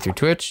strictly through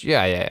Twitch?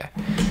 Yeah.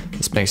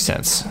 This makes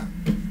sense.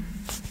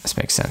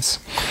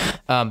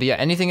 But yeah,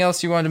 anything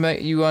else you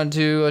wanted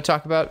to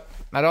talk about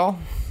at all?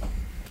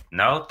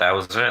 No, that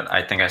was it.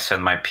 I think I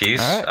said my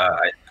piece.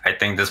 Right. I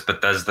think this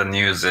Bethesda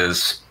news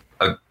is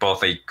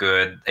both a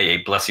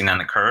blessing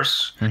and a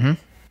curse. Mm-hmm.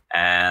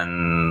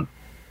 And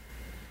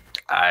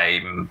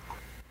I'm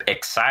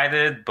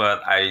excited,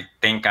 but I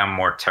think I'm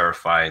more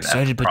terrified.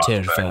 Excited but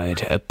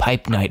terrified. A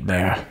pipe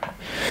nightmare.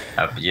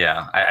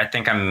 Yeah, I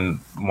think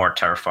I'm more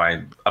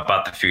terrified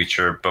about the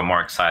future, but more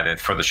excited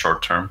for the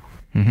short term.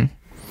 Mm-hmm.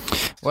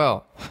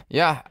 Well,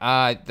 yeah,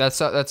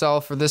 that's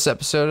all for this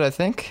episode, I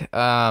think.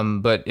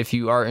 But if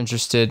you are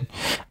interested,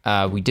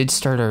 we did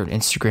start our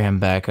Instagram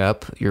back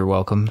up. You're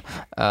welcome.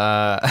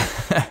 And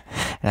I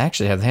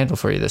actually have the handle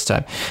for you this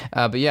time.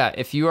 But yeah,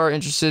 if you are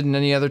interested in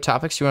any other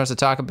topics you want us to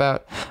talk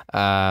about,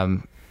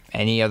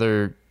 any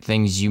other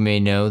things you may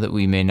know that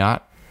we may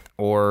not,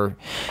 or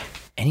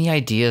any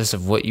ideas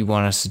of what you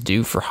want us to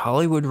do for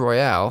Hollywood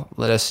Royale,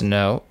 let us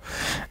know.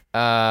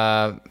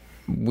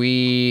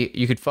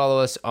 You could follow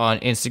us on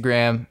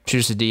Instagram, shoot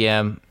us a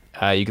DM.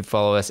 You could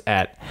follow us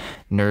at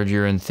Nerd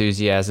Your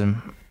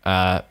Enthusiasm.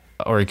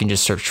 or you can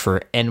just search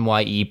for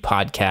NYE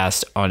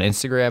Podcast on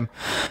Instagram.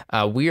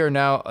 We are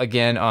now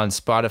again on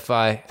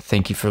Spotify.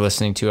 Thank you for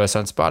listening to us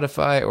on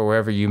Spotify or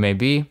wherever you may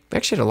be. We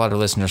actually had a lot of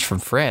listeners from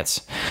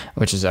France,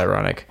 which is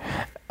ironic.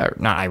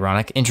 Not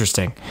ironic,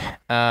 interesting.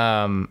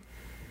 I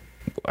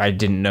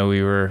didn't know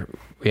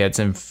we had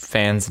some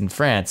fans in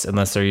France,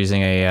 unless they're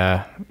using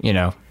a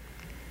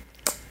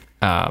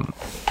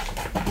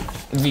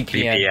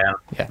VPN.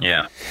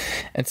 Yeah.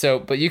 And so,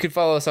 but you could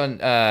follow us on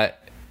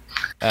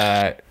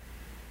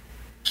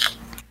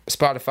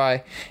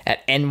Spotify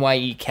at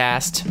NYE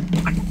Cast.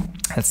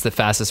 That's the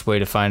fastest way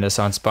to find us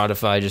on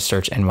Spotify. Just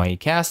search NYE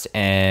Cast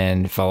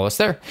and follow us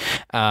there.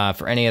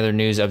 For any other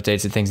news,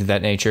 updates, and things of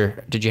that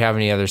nature, did you have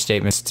any other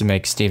statements to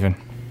make, Stephen?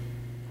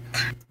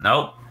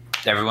 Nope.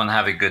 Everyone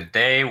have a good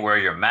day. Wear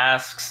your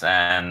masks,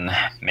 and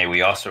may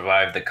we all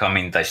survive the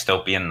coming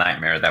dystopian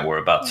nightmare that we're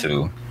about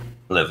to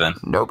live in.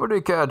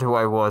 Nobody cared who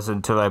I was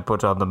until I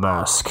put on the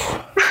mask.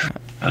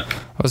 I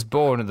was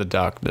born in the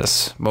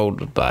darkness,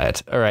 molded by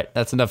it. All right,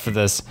 that's enough for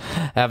this.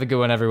 Have a good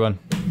one, everyone.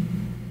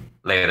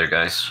 Later,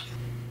 guys.